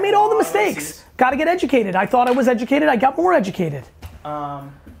 Yep, I made all the mistakes. Got to get educated. I thought I was educated. I got more educated.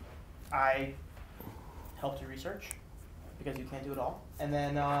 I helped you research because you can't do it all. And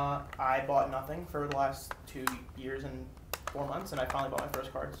then I bought nothing for the last 2 years and 4 months, and I finally bought my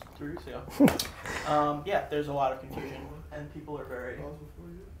first cards 3 weeks ago. Yeah, there's a lot of confusion, and people are very...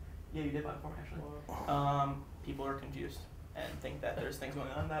 Yeah, you did buy before, actually. People are confused and think that there's things going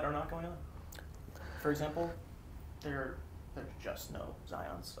on that are not going on. For example, there's just no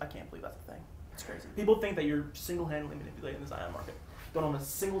Zions. I can't believe that's a thing. It's crazy. People think that you're single-handedly manipulating the Zion market. Don't own a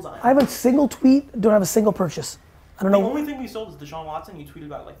single Zion. I have a single tweet, don't have a single purchase. I don't know. The only thing we sold is Deshaun Watson. You tweeted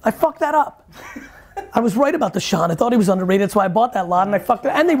about it like... I fucked that up. I was right about Deshaun. I thought he was underrated. That's why I bought that lot, and I fucked it.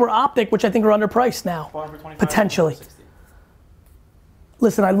 And they were Optic, which I think are underpriced now. Potentially.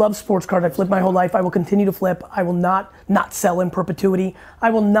 Listen, I love sports cards. I flipped my whole life. I will continue to flip. I will not sell in perpetuity.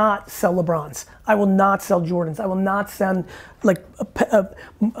 I will not sell LeBrons. I will not sell Jordans. I will not send like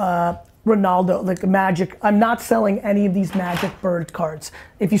Ronaldo, like Magic. I'm not selling any of these Magic Bird cards.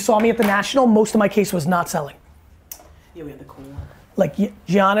 If you saw me at the National, most of my case was not selling. Yeah, we had the cool one. Like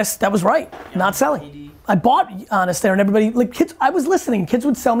Giannis, that was right. Yeah, not selling. AD. I bought Giannis there, and everybody, like kids, I was listening. Kids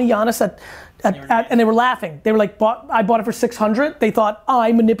would sell me Giannis and they were laughing. They were like, I bought it for 600. They thought, oh,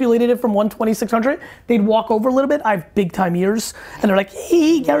 I manipulated it from 120, 600. They'd walk over a little bit. I have big time ears, and they're like,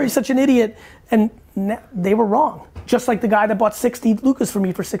 Gary's such an idiot, and they were wrong. Just like the guy that bought 60 Lucas for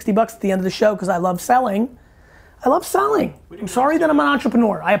me for $60 at the end of the show because I love selling. I love selling. I'm sorry that I'm an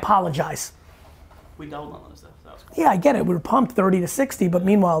entrepreneur. I apologize. We doubled on those stuff. That was cool. Yeah, I get it. We were pumped 30 to 60, but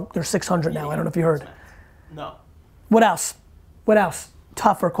meanwhile, they're 600 now. I don't know if you heard. No. What else? What else?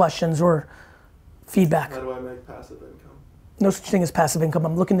 Tougher questions or feedback? How do I make passive income? No such thing as passive income.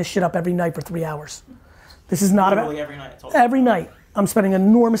 I'm looking this shit up every night for 3 hours. This is not Literally about every night. every night. I'm spending an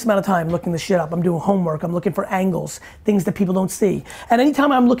enormous amount of time looking this shit up. I'm doing homework. I'm looking for angles, things that people don't see. And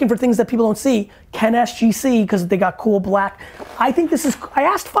anytime I'm looking for things that people don't see, Ken SGC, because they got cool black. I think this is, I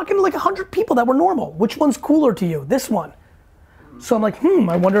asked fucking like 100 people that were normal. Which one's cooler to you? This one. So I'm like,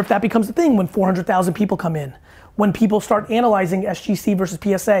 I wonder if that becomes a thing when 400,000 people come in. When people start analyzing SGC versus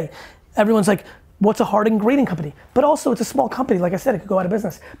PSA. Everyone's like, what's a Harding grading company? But also it's a small company. Like I said, it could go out of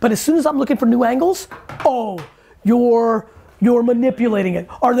business. But as soon as I'm looking for new angles, oh, you're manipulating it.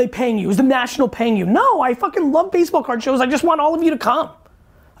 Are they paying you? Is the National paying you? No, I fucking love baseball card shows. I just want all of you to come.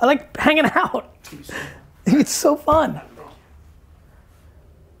 I like hanging out. It's so fun.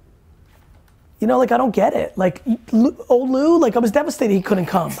 You know, like I don't get it. Like old Lou, like I was devastated he couldn't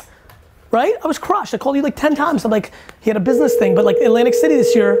come. Right? I was crushed. I called you like 10 times. I'm like, he had a business thing, but like Atlantic City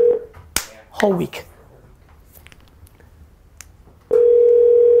this year, whole week.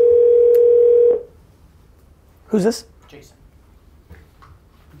 Who's this? Jason.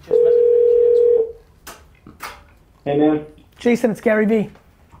 Just messaged me. Hey man. Jason, it's Gary V.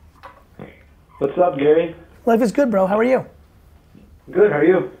 What's up, Gary? Life is good, bro. How are you? Good, how are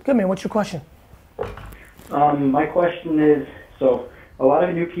you? Good, man. What's your question? My question is, so a lot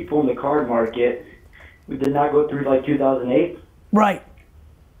of new people in the card market did not go through like 2008. Right.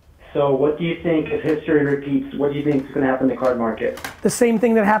 So what do you think, if history repeats, what do you think is going to happen in the card market? The same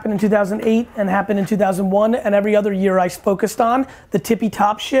thing that happened in 2008 and happened in 2001 and every other year I focused on. The tippy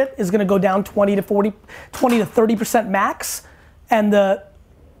top shit is going to go down 20 to 30% max, and the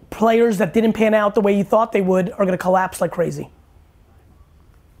players that didn't pan out the way you thought they would are going to collapse like crazy.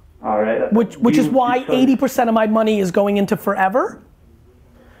 All right. Which is why 80% of my money is going into Forever,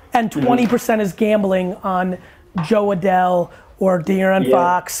 and 20% is gambling on Joe Adell or De'Aaron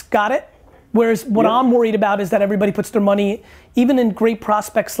Fox. Got it? Whereas what I'm worried about is that everybody puts their money, even in great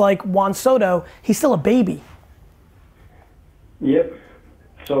prospects like Juan Soto, he's still a baby. Yep.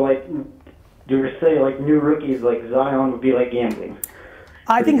 So like, do you say like new rookies like Zion would be like gambling?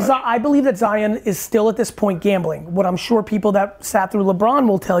 I believe that Zion is still at this point gambling. What I'm sure people that sat through LeBron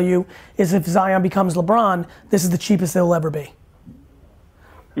will tell you is if Zion becomes LeBron, this is the cheapest they'll ever be.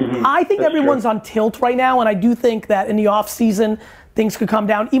 I think everyone's on tilt right now, and I do think that in the off season things could come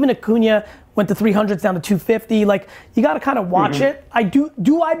down. Even Acuna went to 300s down to 250. Like, you got to kind of watch it. I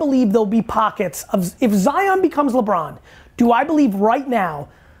believe there'll be pockets of, if Zion becomes LeBron, do I believe right now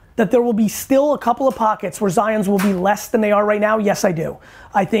that there will be still a couple of pockets where Zion's will be less than they are right now? Yes, I do.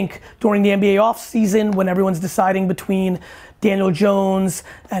 I think during the NBA offseason, when everyone's deciding between Daniel Jones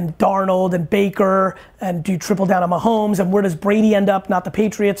and Darnold and Baker, and do you triple down on Mahomes, and where does Brady end up, not the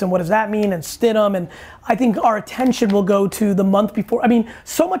Patriots, and what does that mean, and Stidham, and I think our attention will go to the month before. I mean,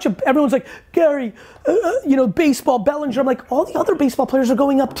 so much of, everyone's like, Gary, baseball, Bellinger. I'm like, all the other baseball players are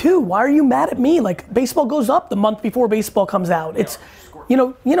going up too. Why are you mad at me? Like, baseball goes up the month before baseball comes out. It's,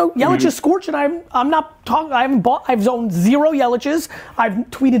 Yelich is scorching. I'm not talking. I've zoned 0 Yeliches. I've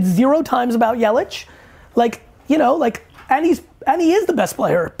tweeted 0 times about Yelich, and he is the best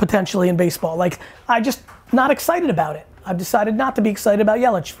player potentially in baseball. Like, I just not excited about it. I've decided not to be excited about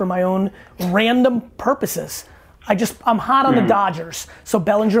Yelich for my own random purposes. I'm hot on the Dodgers. So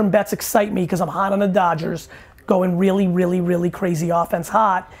Bellinger and Betts excite me because I'm hot on the Dodgers, going really, really, really crazy offense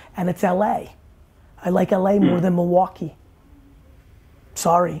hot, and it's LA. I like LA more than Milwaukee.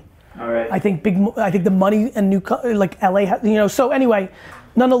 Sorry. All right. I think the money and LA, so anyway,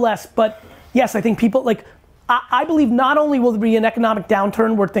 nonetheless, but yes, I think people, I believe not only will there be an economic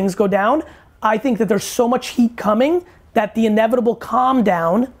downturn where things go down, I think that there's so much heat coming that the inevitable calm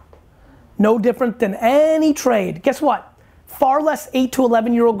down, no different than any trade. Guess what? Far less 8 to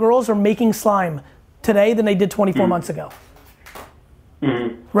 11-year-old girls are making slime today than they did 24 months ago.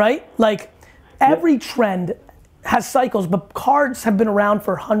 Right? Like, every trend has cycles, but cards have been around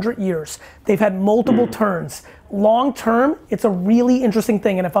for 100 years. They've had multiple turns. Long term, it's a really interesting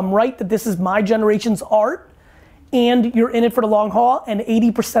thing. And if I'm right that this is my generation's art, and you're in it for the long haul, and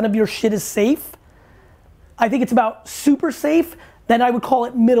 80% of your shit is safe, I think it's about super safe, then I would call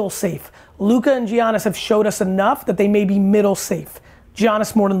it middle safe. Luka and Giannis have showed us enough that they may be middle safe.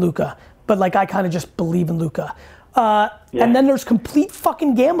 Giannis more than Luka, but like I kind of just believe in Luka. And then there's complete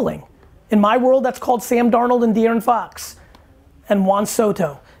fucking gambling. In my world, that's called Sam Darnold and De'Aaron Fox and Juan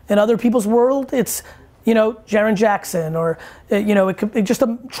Soto. In other people's world, it's, you know, Jaren Jackson or, you know, it just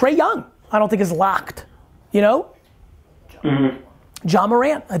Trae Young, I don't think is locked, you know? John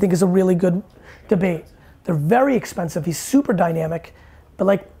Morant, I think, is a really good debate. They're very expensive. He's super dynamic, but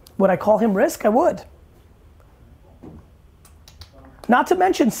like, would I call him risk? I would. Not to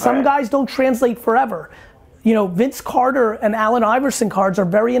mention, some guys don't translate forever. You know, Vince Carter and Allen Iverson cards are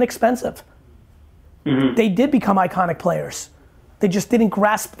very inexpensive. They did become iconic players. They just didn't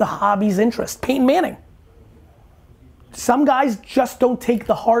grasp the hobby's interest. Peyton Manning. Some guys just don't take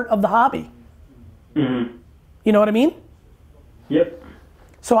the heart of the hobby. You know what I mean? Yep.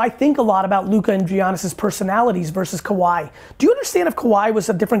 So I think a lot about Luka and Giannis' personalities versus Kawhi. Do you understand if Kawhi was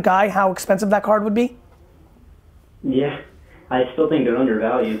a different guy, how expensive that card would be? Yeah. I still think they're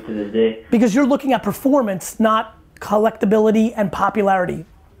undervalued to this day. Because you're looking at performance, not collectability and popularity.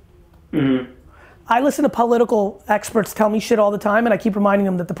 I listen to political experts tell me shit all the time, and I keep reminding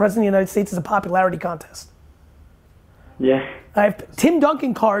them that the President of the United States is a popularity contest. Yeah. Tim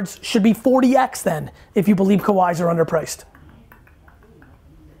Duncan cards should be 40x then, if you believe Kawhis are underpriced.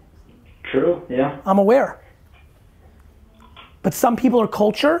 True, yeah. I'm aware. But some people are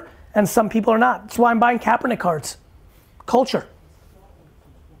culture, and some people are not. That's why I'm buying Kaepernick cards. Culture.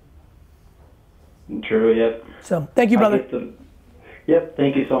 True, yep. So, thank you, brother. Yep,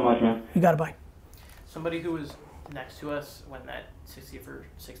 thank you so much, man. You got it, bye. Somebody who was next to us when that 60 for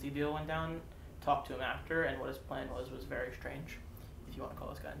 60 deal went down, talked to him after, and what his plan was very strange. If you want to call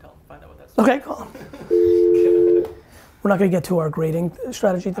this guy and find out what that's Okay, call him. We're not going to get to our grading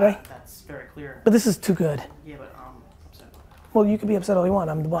strategy today. That's very clear. But this is too good. Yeah, but I'm upset. Well, you can be upset all you want.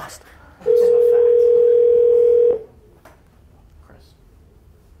 I'm the boss. Chris.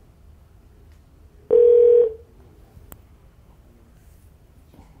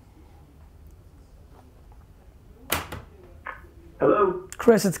 Hello?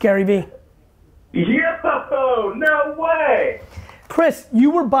 Chris, it's Gary Vee. Yo, no way! Chris, you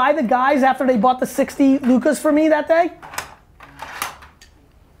were by the guys after they bought the 60 Lukas for me that day?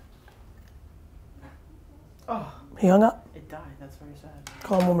 Oh. He hung up? It died. That's very sad.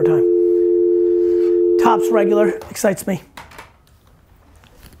 Call him one more time. Topps regular excites me.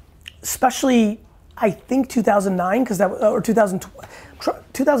 Especially, I think 2009, because that or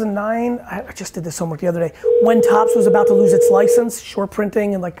 2009. I just did this homework the other day. When Topps was about to lose its license, short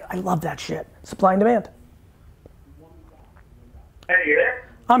printing, and like I love that shit. Supply and demand. Hey, you there?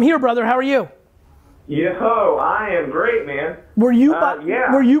 I'm here, brother. How are you? Yo, I am great, man. Were you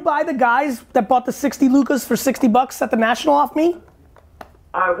yeah. Were you by the guys that bought the 60 Lukas for $60 at the National off me?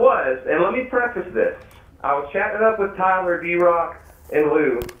 I was, and let me preface this. I was chatting up with Tyler, D-Rock, and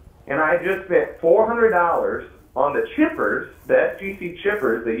Lou, and I just spent $400 on the chippers, the SGC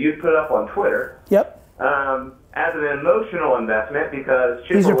chippers that you put up on Twitter. Yep. As an emotional investment because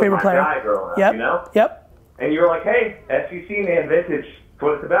Chipper He's your was favorite my player. guy growing up, Yep. you know? Yep. And you were like, hey, SGC, man, vintage, that's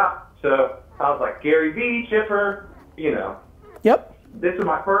what it's about. So I was like, Gary Vee, Chipper, you know. Yep. This was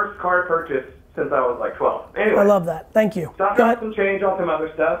my first card purchase since I was like 12. Anyway. I love that. Thank you. So I got some change on some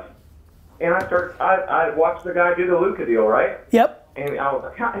other stuff. And I watched the guy do the Luka deal, right? Yep. And I was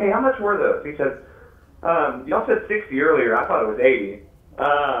like, hey, how much were those? He said, y'all said 60 earlier. I thought it was 80.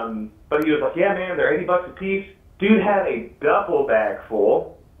 But he was like, yeah, man, they're $80 a piece. Dude had a duffel bag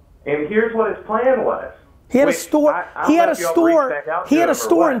full. And here's what his plan was. He had a store. He had a store. He had a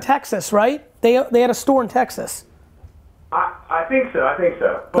store in Texas, right? They had a store in Texas. I think so. I think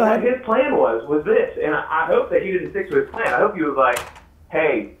so. But what his plan was this, and I hope that he didn't stick to his plan. I hope he was like,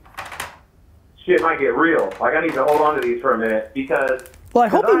 hey, shit might get real. Like, I need to hold on to these for a minute because. Well, I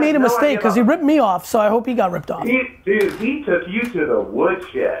hope he made a mistake because he ripped me off, so I hope he got ripped off. Dude, he took you to the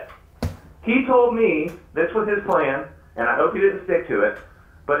woodshed. He told me this was his plan, and I hope he didn't stick to it.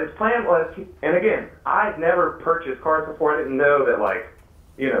 But his plan was, and again, I'd never purchased cards before. I didn't know that, like,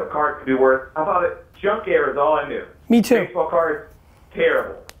 you know, cards could be worth. I thought junk air is all I knew. Me too. Baseball cards,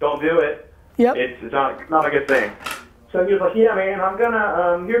 terrible. Don't do it. Yep. It's not a good thing. So he was like, yeah, man, I'm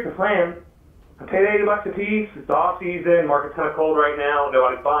gonna, here's the plan. I paid $80 a piece. It's off season. Market's kind of cold right now.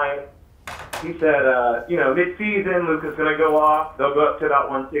 Nobody's buying. He said, mid-season, Luka's going to go off. They'll go up to about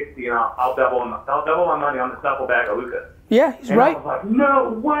 160, and I'll double my money on the duffel bag of Luka. Yeah, he's right. I was like,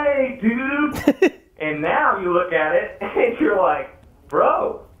 no way, dude. And now you look at it, and you're like,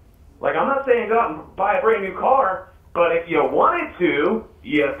 bro, like, I'm not saying go out and buy a brand new car, but if you wanted to,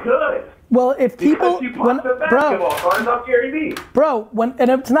 you could. Well, if people, because you bought the basketball cars off Gary Vee. Bro,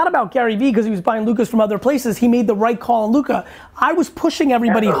 and it's not about Gary Vee because he was buying Lukas from other places. He made the right call on Luka. I was pushing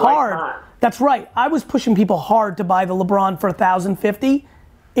everybody hard. Right. That's right. I was pushing people hard to buy the LeBron for $1,050.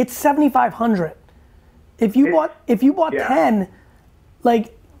 It's $7,500. If you bought 10,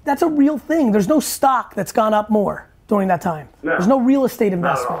 like, that's a real thing. There's no stock that's gone up more during that time. No. There's no real estate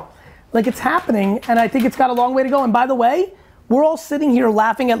investment. Like, it's happening, and I think it's got a long way to go. And by the way, we're all sitting here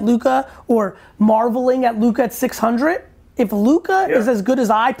laughing at Luka or marveling at Luka at 600. If Luka is as good as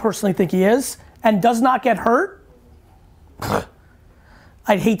I personally think he is and does not get hurt,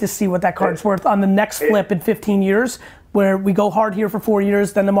 I'd hate to see what that card's worth on the next flip in 15 years, where we go hard here for 4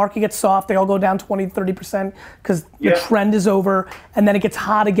 years, then the market gets soft, they all go down 20, 30% because the trend is over, and then it gets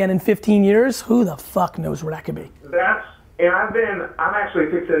hot again in 15 years. Who the fuck knows where that could be? I'm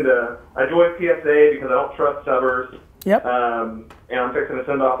actually fixing to, I joined PSA because I don't trust subbers. Yep. And I'm fixing to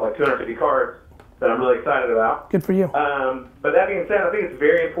send off like 250 cards that I'm really excited about. Good for you. But that being said, I think it's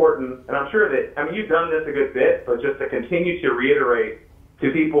very important, and I'm sure that, you've done this a good bit, but just to continue to reiterate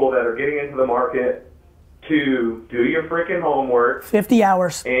to people that are getting into the market to do your freaking homework. 50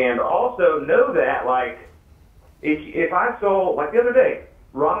 hours. And also know that, like, if I sold, like the other day,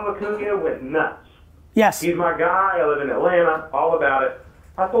 Ronald Acuna went nuts. Yes. He's my guy. I live in Atlanta. All about it.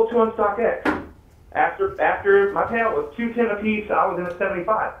 I sold 2 on StockX. After my payout was $210 a piece, I was in at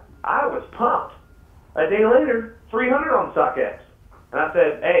 75. I was pumped. A day later, 300 on StockX. And I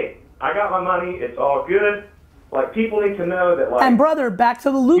said, hey, I got my money. It's all good. Like, people need to know that, like... And brother, back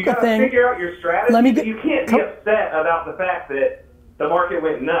to the Luka thing. You gotta figure out your strategy. You can't be upset about the fact that the market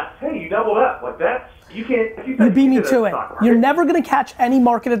went nuts. Hey, you doubled up. Like, that's... You can't... You beat me to it. You're never going to catch any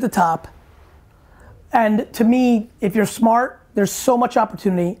market at the top. And to me, if you're smart, there's so much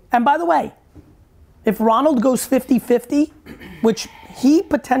opportunity. And by the way, if Ronald goes 50-50, which he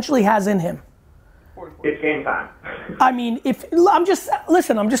potentially has in him. It's game time. I mean, I'm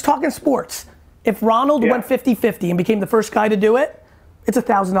just talking sports. If Ronald went 50-50 and became the first guy to do it, it's a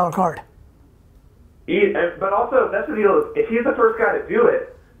 $1,000 card. But also, that's the deal. If he's the first guy to do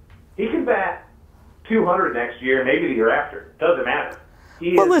it, he can bat 200 next year, maybe the year after. Doesn't matter.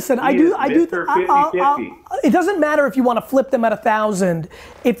 But listen, it doesn't matter if you want to flip them at 1,000.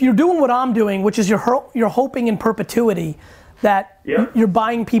 If you're doing what I'm doing, which is you're hoping in perpetuity that you're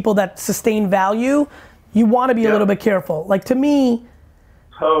buying people that sustain value, you want to be a little bit careful. Like, to me,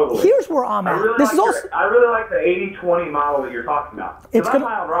 here's where I'm at. I really like the 80-20 model that you're talking about. Because I'm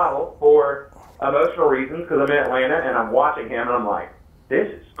high on Ronald for emotional reasons, because I'm in Atlanta and I'm watching him and I'm like,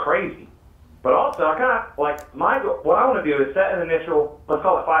 this is crazy. But also, I kind of, like, what I want to do is set an initial, let's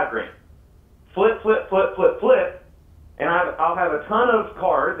call it $5 grand. Flip, and I'll have a ton of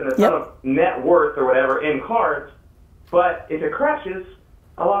cards and a ton of net worth or whatever in cards, but if it crashes,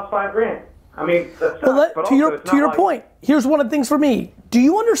 I lost $5 grand. I mean, that's but to your point, here's one of the things for me. Do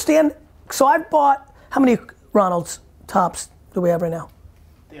you understand? So I've bought, how many Ronald's tops do we have right now?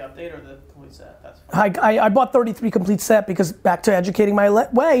 The update or the complete set? That's fine. I bought 33 complete set because back to educating my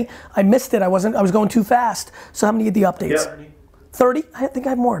way, I missed it. I was going too fast. So how many of the updates? 30? I think I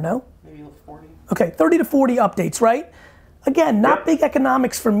have more, no? Maybe 40. Okay, 30 to 40 updates, right? Again, not big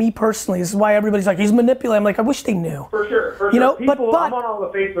economics for me personally. This is why everybody's like, he's manipulating. I'm like, I wish they knew. For sure. People, I'm on all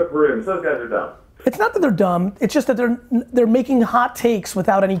the Facebook rooms. Those guys are dumb. It's not that they're dumb. It's just that they're making hot takes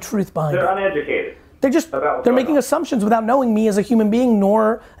without any truth behind it. They're uneducated. They're making assumptions without knowing me as a human being,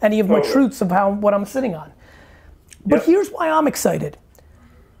 nor any of my truths of what I'm sitting on. But here's why I'm excited.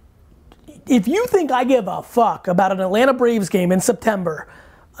 If you think I give a fuck about an Atlanta Braves game in September,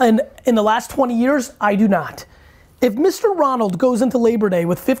 and in the last 20 years, I do not. If Mr. Ronald goes into Labor Day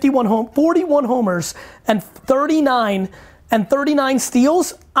with 41 homers and 39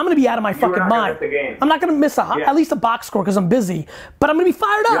 steals, I'm gonna be out of my fucking mind. I'm not gonna miss at least a box score because I'm busy, but I'm gonna be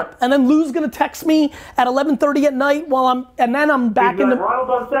fired up. And then Lou's gonna text me at 11:30 at night and then I'm back in the. Ronald's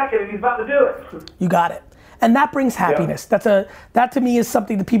on second and he's about to do it. You got it. And that brings happiness. That to me is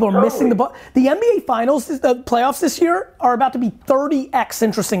something that people are missing. The NBA Finals, the playoffs this year are about to be 30x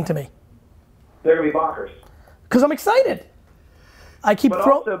interesting to me. They're gonna be bonkers. Because I'm excited. I keep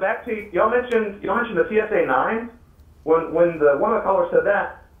throwing. Also, back to y'all mentioned the PSA 9. When one of the callers said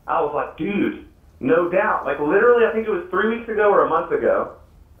that, I was like, dude, no doubt. Like, literally, I think it was 3 weeks ago or a month ago.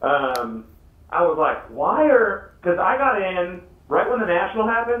 I was like, because I got in right when the National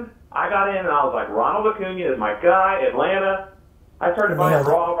happened, I got in and I was like, Ronald Acuna is my guy, Atlanta. I started buying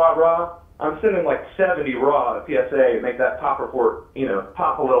raw. I'm sending like 70 raw to PSA to make that pop report, you know,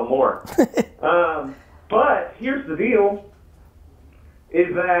 pop a little more. But here's the deal,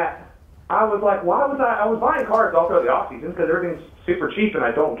 is that I was like, I was buying cards all throughout the offseason because everything's super cheap and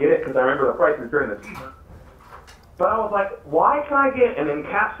I don't get it because I remember the prices during the season. But I was like, why can I get an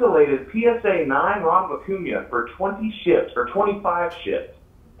encapsulated PSA 9 Ronald Acuna for 20 ships or 25 ships?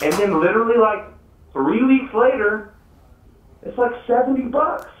 And then literally like 3 weeks later, it's like $70.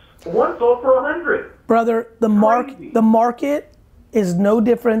 One sold for $100. Brother, the market is no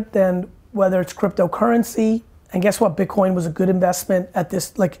different than whether it's cryptocurrency. And guess what? Bitcoin was a good investment at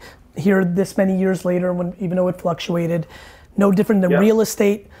this, like here this many years later, when even though it fluctuated. No different than real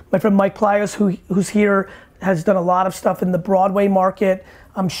estate. My friend Mike Plias, who's here, has done a lot of stuff in the Broadway market.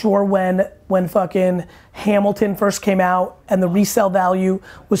 I'm sure when fucking Hamilton first came out and the resale value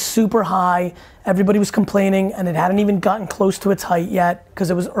was super high, everybody was complaining and it hadn't even gotten close to its height yet because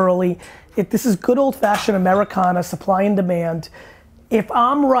it was early. This is good old-fashioned Americana, supply and demand. If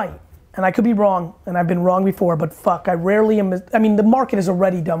I'm right, and I could be wrong, and I've been wrong before, but fuck, I rarely am. I mean, the market has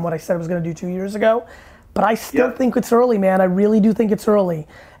already done what I said I was gonna do 2 years ago, but I still think it's early, man. I really do think it's early.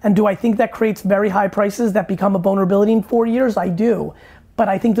 And do I think that creates very high prices that become a vulnerability in 4 years? I do. But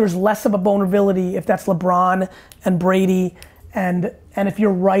I think there's less of a vulnerability if that's LeBron and Brady, and if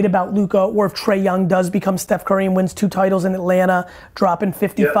you're right about Luka, or if Trae Young does become Steph Curry and wins 2 titles in Atlanta, dropping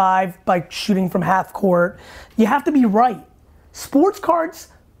 55 by shooting from half court. You have to be right. Sports cards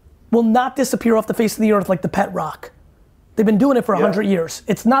will not disappear off the face of the earth like the pet rock. They've been doing it for 100 years.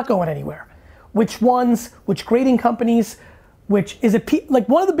 It's not going anywhere. Which ones, which grading companies, which is it, like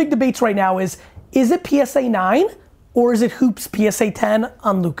one of the big debates right now is it PSA 9 or is it Hoops PSA 10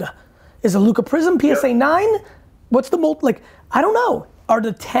 on Luka? Is it Luka Prism PSA 9? What's the like, I don't know. Are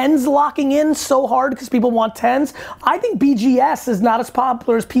the 10s locking in so hard because people want 10s? I think BGS is not as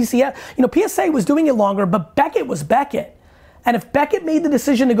popular as PCS. You know, PSA was doing it longer, but Beckett was Beckett. And if Beckett made the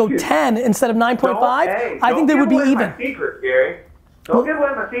decision to go 10 instead of 9.5, I think they would be even. My secrets, Gary. Don't give away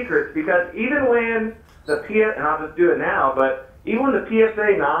my secrets, because even when the and I'll just do it now, but even when the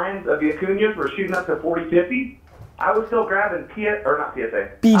PSA 9s of the Acuñas were shooting up to 40, 50, I was still grabbing BGS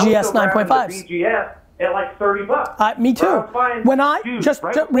 9.5s. BGS at like $30. Me too. I was buying, when I dude, just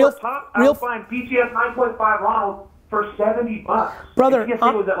right real, top, I was buying BGS 9.5 Ronald for $70. Brother,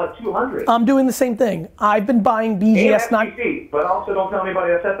 PSA was at like 200. I'm doing the same thing. I've been buying BGS 9. But also don't tell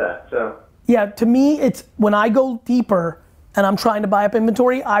anybody I said that. So yeah, to me, it's when I go deeper and I'm trying to buy up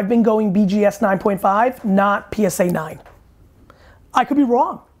inventory, I've been going BGS 9.5, not PSA 9. I could be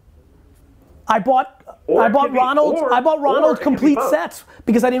wrong. I bought Ronald complete sets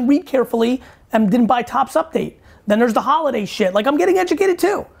because I didn't read carefully and didn't buy Topps Update. Then there's the holiday shit. Like, I'm getting educated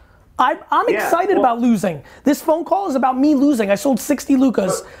too. I'm excited about losing. This phone call is about me losing. I sold 60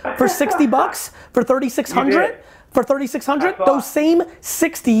 Lukas for $60 for 3,600. For 3,600, those same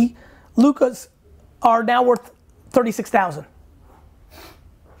 60 Lukas are now worth 36,000.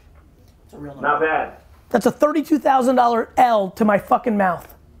 Not bad. That's a $32,000 L to my fucking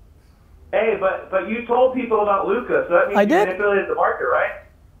mouth. Hey, but you told people about Luka, so that means you manipulated the market, right?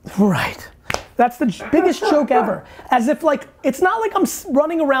 Right. That's the biggest joke ever. As if like, it's not like I'm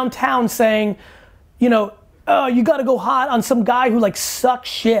running around town saying, you know, oh, you gotta go hot on some guy who like sucks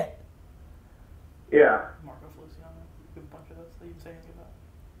shit. Yeah.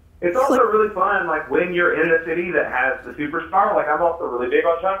 It's also really fun, like when you're in a city that has the superstar. Like I'm also really big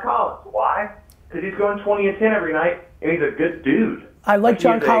on John Collins. Why? Because he's going 20 and 10 every night, and he's a good dude. I like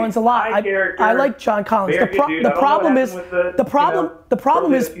John Collins a lot. I like John Collins. The problem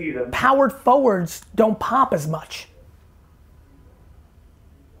is powered forwards don't pop as much.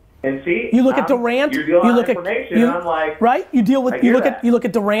 And see, you look at Durant. You look at right. You look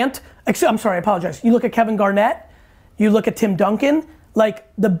at Durant. I'm sorry, I apologize. You look at Kevin Garnett. You look at Tim Duncan.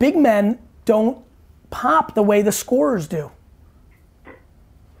 Like the big men don't pop the way the scorers do.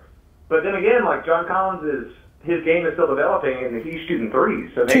 But then again, like John Collins his game is still developing and he's shooting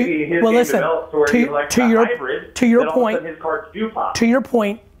threes. So maybe his game develops where he's like a hybrid. To your point, his cards do pop. To your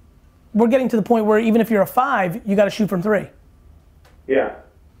point, we're getting to the point where even if you're a 5, you got to shoot from 3. Yeah.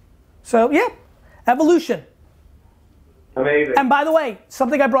 So yeah, evolution. Amazing. And by the way,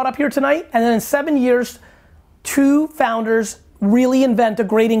 something I brought up here tonight, and then in 7 years, 2 founders really invent a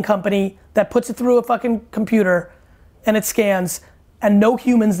grading company that puts it through a fucking computer and it scans. And no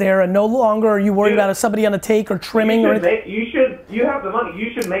humans there, and no longer are you worried about somebody on a take or trimming or anything. You have the money.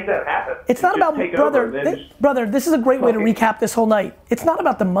 You should make that happen. It's not about, brother, this is a great way to recap this whole night. It's not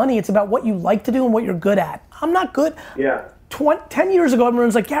about the money. It's about what you like to do and what you're good at. I'm not good. Yeah. 10 years ago,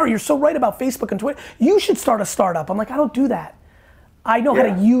 everyone's like, Gary, you're so right about Facebook and Twitter. You should start a startup. I'm like, I don't do that. I know how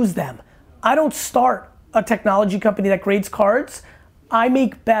to use them. I don't start a technology company that grades cards. I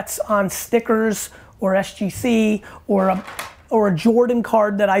make bets on stickers or SGC or a Jordan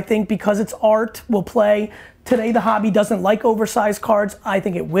card that I think, because it's art, will play. Today, the hobby doesn't like oversized cards. I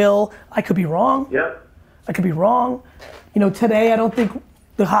think it will. I could be wrong. Yep. I could be wrong. You know, today I don't think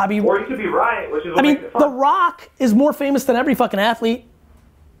the hobby. Or you could be right, which is what I mean, makes it fun. The Rock is more famous than every fucking athlete.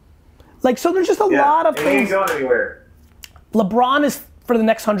 Like, so there's just a lot of and things. He ain't going anywhere. LeBron is for the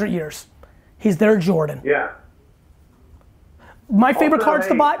next 100 years. He's their Jordan. Yeah. My favorite Also, cards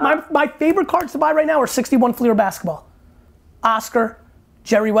to buy. My favorite cards to buy right now are 61 Fleer basketball. Oscar,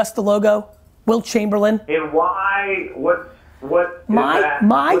 Jerry West, the logo, Wilt Chamberlain. And why? What?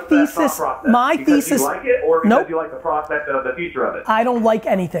 My thesis. Because you like it, or because you like the prospect of the future of it? I don't like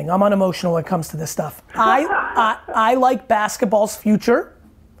anything. I'm unemotional when it comes to this stuff. I like basketball's future.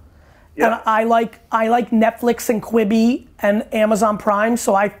 And I like Netflix and Quibi and Amazon Prime,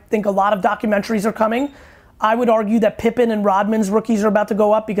 so I think a lot of documentaries are coming. I would argue that Pippen and Rodman's rookies are about to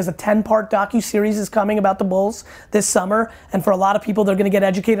go up because a 10-part docu-series is coming about the Bulls this summer, and for a lot of people, they're going to get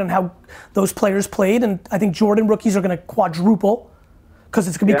educated on how those players played, and I think Jordan rookies are going to quadruple because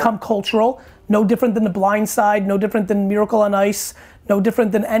it's going to become cultural. No different than The Blind Side, no different than Miracle on Ice, no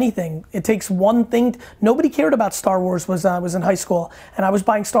different than anything. It takes one thing. Nobody cared about Star Wars was in high school, and I was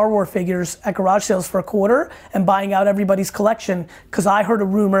buying Star Wars figures at garage sales for $25 and buying out everybody's collection because I heard a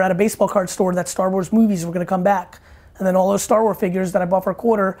rumor at a baseball card store that Star Wars movies were going to come back, and then all those Star Wars figures that I bought for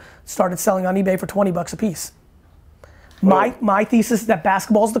 $25 started selling on eBay for $20 a piece. My thesis is that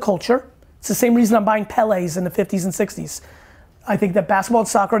basketball is the culture. It's the same reason I'm buying Pelés in the 50s and 60s. I think that basketball and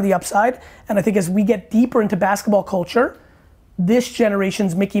soccer are the upside, and I think as we get deeper into basketball culture, this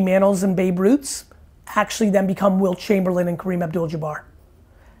generation's Mickey Mantles and Babe Ruths actually then become Wilt Chamberlain and Kareem Abdul-Jabbar.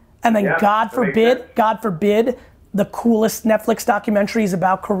 And then God forbid, the coolest Netflix documentary is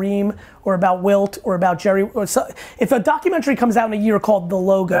about Kareem or about Wilt or about Jerry. If a documentary comes out in a year called The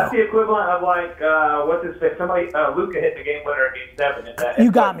Logo. That's the equivalent of like, what's his face? Somebody, Luka hit the game winner in Game 7.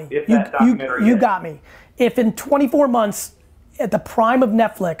 You got me. You got me. If in 24 months, at the prime of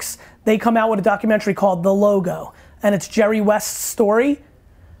Netflix, they come out with a documentary called The Logo, and it's Jerry West's story,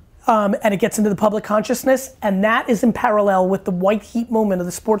 and it gets into the public consciousness, and that is in parallel with the white heat moment of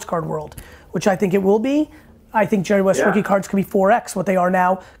the sports card world, which I think it will be. I think Jerry West rookie cards could be 4X what they are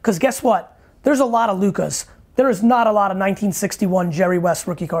now, because guess what? There's a lot of Lukas. There is not a lot of 1961 Jerry West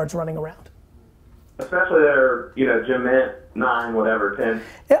rookie cards running around. Especially their, Jim Mint, 9, whatever,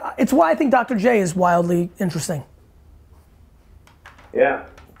 10. It's why I think Dr. J is wildly interesting. Yeah.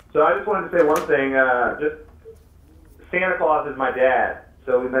 So I just wanted to say one thing. Just Santa Claus is my dad,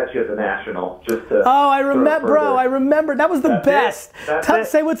 so we met you at the National. Just to I remember, bro. I remember. That was the best.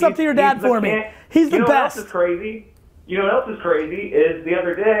 Say what's up to your dad for me. He's the best. You know what else is crazy? You know what else is crazy is the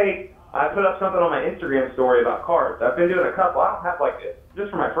other day I put up something on my Instagram story about cards. I've been doing a couple. I don't have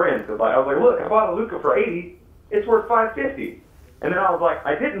just for my friends. Cause I was like, look, I bought a Luka for $80. It's worth $550. And then I was like,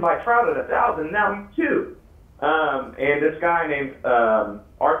 I didn't buy Trout at $1,000. Now he's $2. And this guy named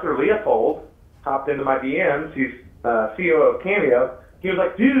Arthur Leopold hopped into my DMs. He's CEO of Cameo. He was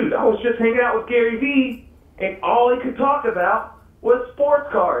like, dude, I was just hanging out with Gary Vee, and all he could talk about was sports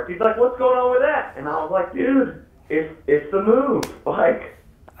cards. He's like, what's going on with that? And I was like, dude, it's the move. Like,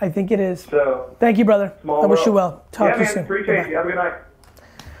 I think it is. So thank you, brother. I wish you well. Talk to you soon. Appreciate you. Have a good night.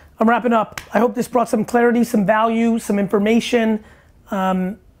 I'm wrapping up. I hope this brought some clarity, some value, some information.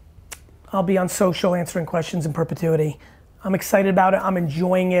 I'll be on social answering questions in perpetuity. I'm excited about it. I'm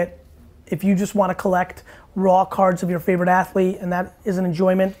enjoying it. If you just want to collect raw cards of your favorite athlete and that is an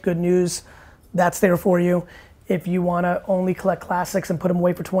enjoyment, good news, that's there for you. If you want to only collect classics and put them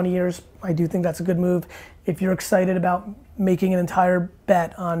away for 20 years, I do think that's a good move. If you're excited about making an entire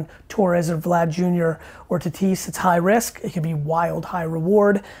bet on Torres or Vlad Jr. or Tatis, it's high risk. It could be wild high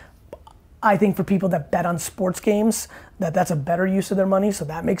reward. I think for people that bet on sports games, that's a better use of their money, so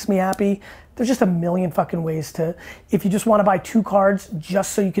that makes me happy. There's just a million fucking ways to, if you just want to buy 2 cards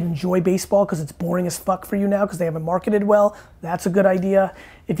just so you can enjoy baseball because it's boring as fuck for you now because they haven't marketed well, that's a good idea.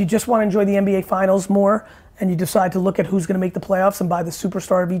 If you just want to enjoy the NBA Finals more and you decide to look at who's going to make the playoffs and buy the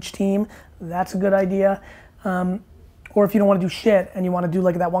superstar of each team, that's a good idea. Or if you don't want to do shit and you want to do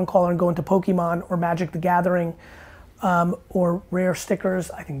like that one caller and go into Pokemon or Magic the Gathering, or rare stickers,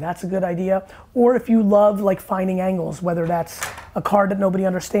 I think that's a good idea. Or if you love like finding angles, whether that's a card that nobody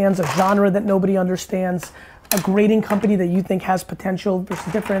understands, a genre that nobody understands, a grading company that you think has potential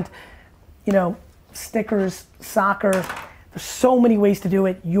versus different, stickers, soccer, there's so many ways to do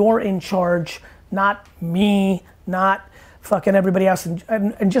it. You're in charge, not me, not fucking everybody else,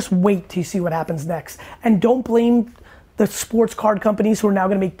 and just wait till you see what happens next. And don't blame the sports card companies who are now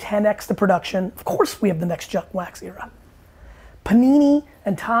gonna make 10x the production. Of course we have the next Junk Wax era. Panini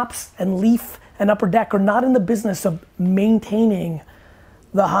and Topps and Leaf and Upper Deck are not in the business of maintaining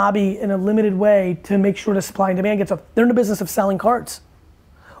the hobby in a limited way to make sure the supply and demand gets up. They're in the business of selling cards.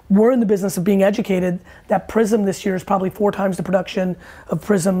 We're in the business of being educated that Prism this year is probably 4 times the production of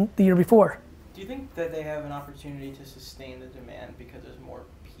Prism the year before. Do you think that they have an opportunity to sustain the demand because there's more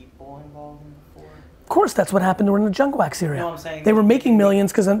people involved than before? Of course, that's what happened during the Junk Wax era. No, I'm saying they were making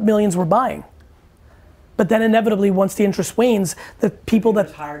millions because millions were buying. But then inevitably, once the interest wanes, the people that...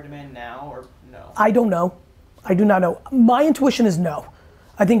 There's higher demand now or no? I don't know. I do not know. My intuition is no.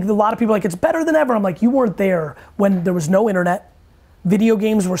 I think a lot of people are like, it's better than ever. I'm like, you weren't there when there was no internet. Video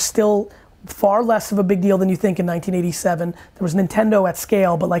games were still far less of a big deal than you think in 1987. There was Nintendo at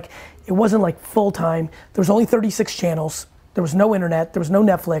scale, but like, it wasn't like full time. There was only 36 channels. There was no internet. There was no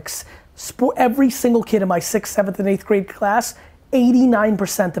Netflix. Every single kid in my 6th, 7th, and 8th grade class,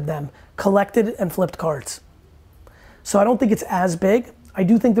 89% of them collected and flipped cards. So I don't think it's as big. I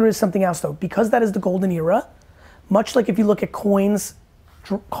do think there is something else though. Because that is the golden era, much like if you look at coins,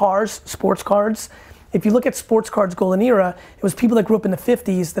 cars, sports cards, if you look at sports cards golden era, it was people that grew up in the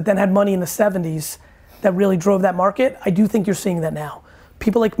 50s that then had money in the 70s that really drove that market. I do think you're seeing that now.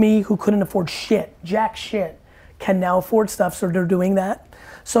 People like me who couldn't afford shit, jack shit, can now afford stuff, so they're doing that.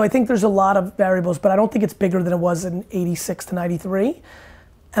 So I think there's a lot of variables, but I don't think it's bigger than it was in 86 to 93.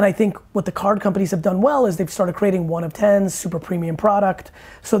 And I think what the card companies have done well is they've started creating 1 of 10s, super premium product.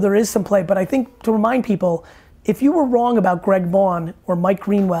 So there is some play, but I think to remind people, if you were wrong about Greg Vaughn or Mike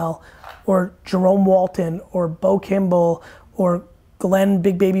Greenwell or Jerome Walton or Bo Kimball or Glenn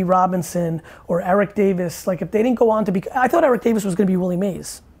Big Baby Robinson or Eric Davis, like if they didn't go on to be, I thought Eric Davis was gonna be Willie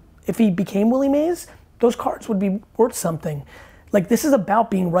Mays. If he became Willie Mays, those cards would be worth something. Like this is about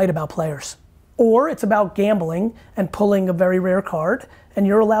being right about players. Or it's about gambling and pulling a very rare card and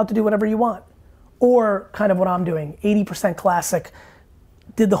you're allowed to do whatever you want. Or kind of what I'm doing, 80% classic,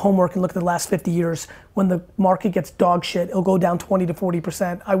 did the homework and looked at the last 50 years. When the market gets dog shit, it'll go down 20 to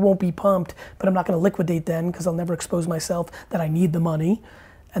 40%. I won't be pumped, but I'm not gonna liquidate then because I'll never expose myself that I need the money.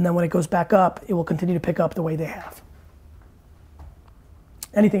 And then when it goes back up, it will continue to pick up the way they have.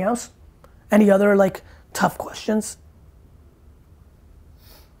 Anything else? Any other like tough questions?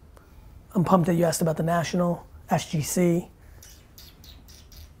 I'm pumped that you asked about the National, SGC.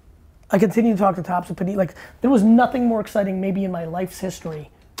 I continue to talk to Topps and Panini. Like, there was nothing more exciting maybe in my life's history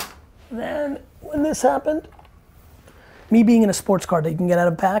than when this happened. Me being in a sports card that you can get out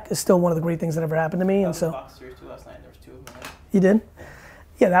of a pack is still one of the great things that ever happened to me. And so, Fox Series 2 last night, there was 2 of them. You did?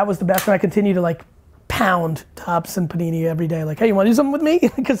 Yeah, that was the best. And I continue to like pound Topps and Panini every day. Like, hey, you want to do something with me?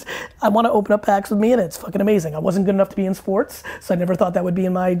 Because I want to open up packs with me and it's fucking amazing. I wasn't good enough to be in sports, so I never thought that would be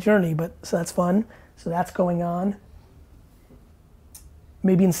in my journey, but so that's fun. So that's going on.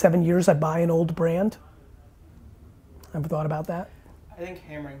 Maybe in 7 years I buy an old brand. Ever thought about that? I think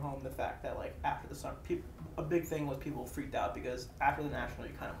hammering home the fact that like after the summer, a big thing was people freaked out because after the National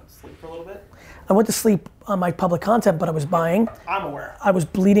you kind of went to sleep for a little bit. I went to sleep on my public content, but I was buying. I'm aware. I was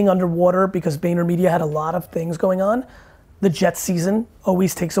bleeding underwater because VaynerMedia had a lot of things going on. The Jets season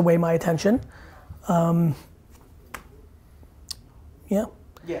always takes away my attention. Yeah.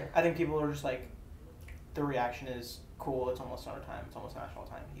 Yeah, I think people are just like, the reaction is cool, it's almost summertime, it's almost national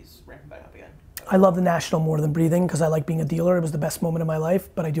time, he's ramping back up again. I love the National more than breathing because I like being a dealer. It was the best moment of my life,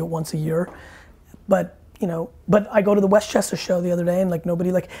 but I do it once a year. But, you know, but I go to the Westchester show the other day and like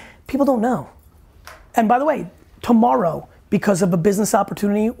nobody, like, people don't know. And by the way, tomorrow, because of a business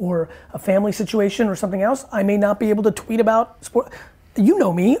opportunity or a family situation or something else, I may not be able to tweet about sport. You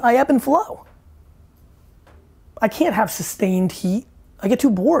know me, I ebb and flow. I can't have sustained heat. I get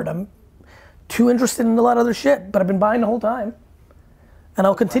too bored. I'm too interested in a lot of other shit, but I've been buying the whole time. And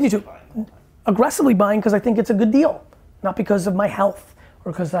I'll continue to. Aggressively buying because I think it's a good deal. Not because of my health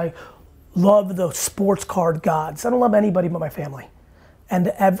or because I love the sports card gods. I don't love anybody but my family. And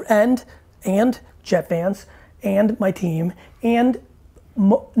Jet fans and my team and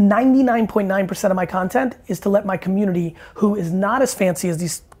 99.9% of my content is to let my community, who is not as fancy as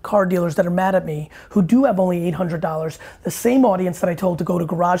these car dealers that are mad at me, who do have only $800, the same audience that I told to go to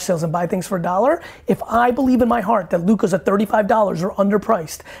garage sales and buy things for $1, if I believe in my heart that Lukas at $35 are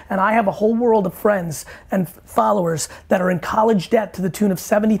underpriced, and I have a whole world of friends and followers that are in college debt to the tune of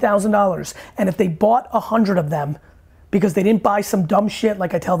 $70,000, and if they bought 100 of them because they didn't buy some dumb shit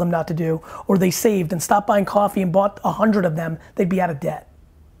like I tell them not to do, or they saved and stopped buying coffee and bought 100 of them, they'd be out of debt.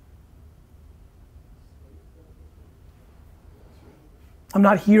 I'm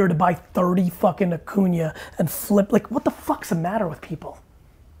not here to buy 30 fucking Acuna and flip. Like, what the fuck's the matter with people?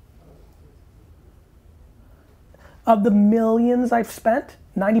 Of the millions I've spent,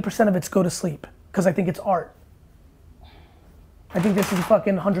 90% of it's go to sleep because I think it's art. I think this is a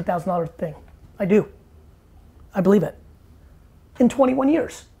fucking $100,000 thing. I do. I believe it. In 21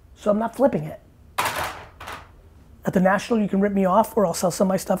 years. So I'm not flipping it. At the National, you can rip me off or I'll sell some of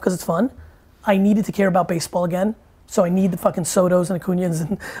my stuff because it's fun. I needed to care about baseball again. So I need the fucking Sotos and Acunas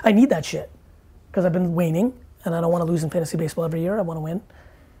and I need that shit. Because I've been waning and I don't want to lose in fantasy baseball every year. I want to win.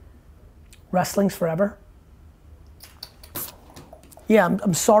 Wrestling's forever. Yeah,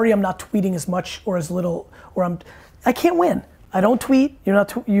 I'm sorry I'm not tweeting as much or as little, or I can't win. I don't tweet,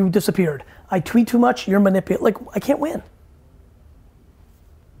 you disappeared. I tweet too much, you're manipulating. Like, I can't win.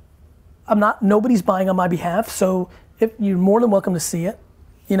 Nobody's buying on my behalf, so if you're more than welcome to see it,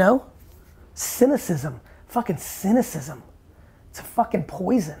 Cynicism, fucking cynicism. It's a fucking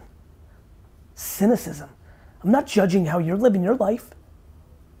poison. Cynicism. I'm not judging how you're living your life.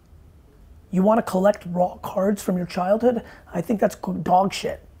 You want to collect raw cards from your childhood? I think that's dog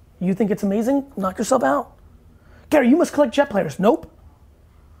shit. You think it's amazing? Knock yourself out. Gary, you must collect Jet players. Nope.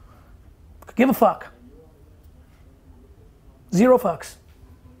 Give a fuck. Zero fucks.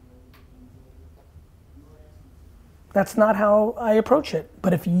 That's not how I approach it.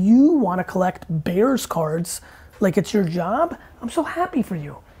 But if you want to collect Bears cards like it's your job, I'm so happy for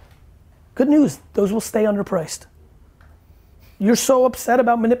you. Good news, those will stay underpriced. You're so upset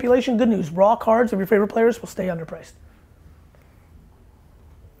about manipulation, good news. Raw cards of your favorite players will stay underpriced.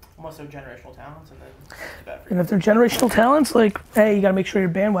 Unless they're generational talents, and then it's bad for you. And if they're generational talents, like, hey, you gotta make sure you're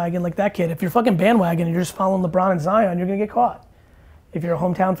bandwagon like that kid. If you're fucking bandwagon and you're just following LeBron and Zion, you're gonna get caught. If you're a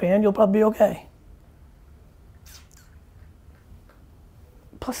hometown fan, you'll probably be okay.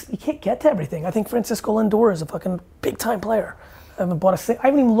 Plus, you can't get to everything. I think Francisco Lindor is a fucking big time player. I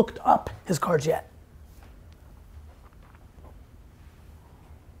haven't even looked up his cards yet.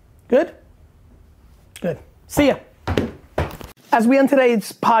 Good? Good. See ya. As we end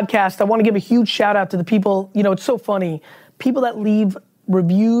today's podcast, I want to give a huge shout out to the people, it's so funny, people that leave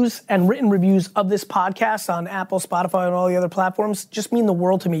reviews and written reviews of this podcast on Apple, Spotify, and all the other platforms just mean the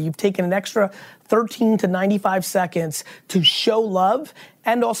world to me. You've taken an extra 13 to 95 seconds to show love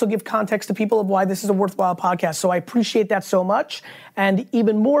and also give context to people of why this is a worthwhile podcast. So I appreciate that so much. And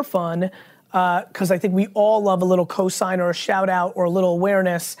even more fun, because I think we all love a little cosign or a shout out or a little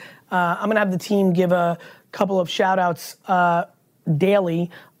awareness. I'm gonna have the team give a couple of shout outs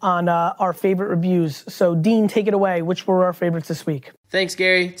daily on our favorite reviews. So Dean, take it away. Which were our favorites this week? Thanks,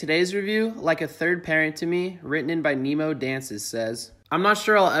 Gary. Today's review, like a third parent to me, written in by Nemo Dances, says, I'm not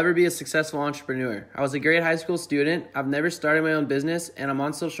sure I'll ever be a successful entrepreneur. I was a great high school student. I've never started my own business, and I'm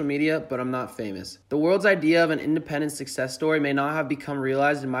on social media, but I'm not famous. The world's idea of an independent success story may not have become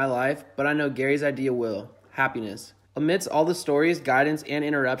realized in my life, but I know Gary's idea will. Happiness. Amidst all the stories, guidance, and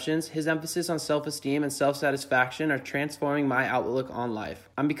interruptions, his emphasis on self-esteem and self-satisfaction are transforming my outlook on life.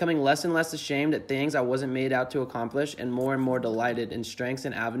 I'm becoming less and less ashamed at things I wasn't made out to accomplish and more delighted in strengths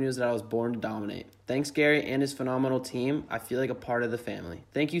and avenues that I was born to dominate. Thanks, Gary and his phenomenal team. I feel like a part of the family.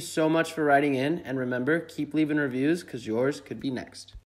 Thank you so much for writing in, and remember, keep leaving reviews because yours could be next.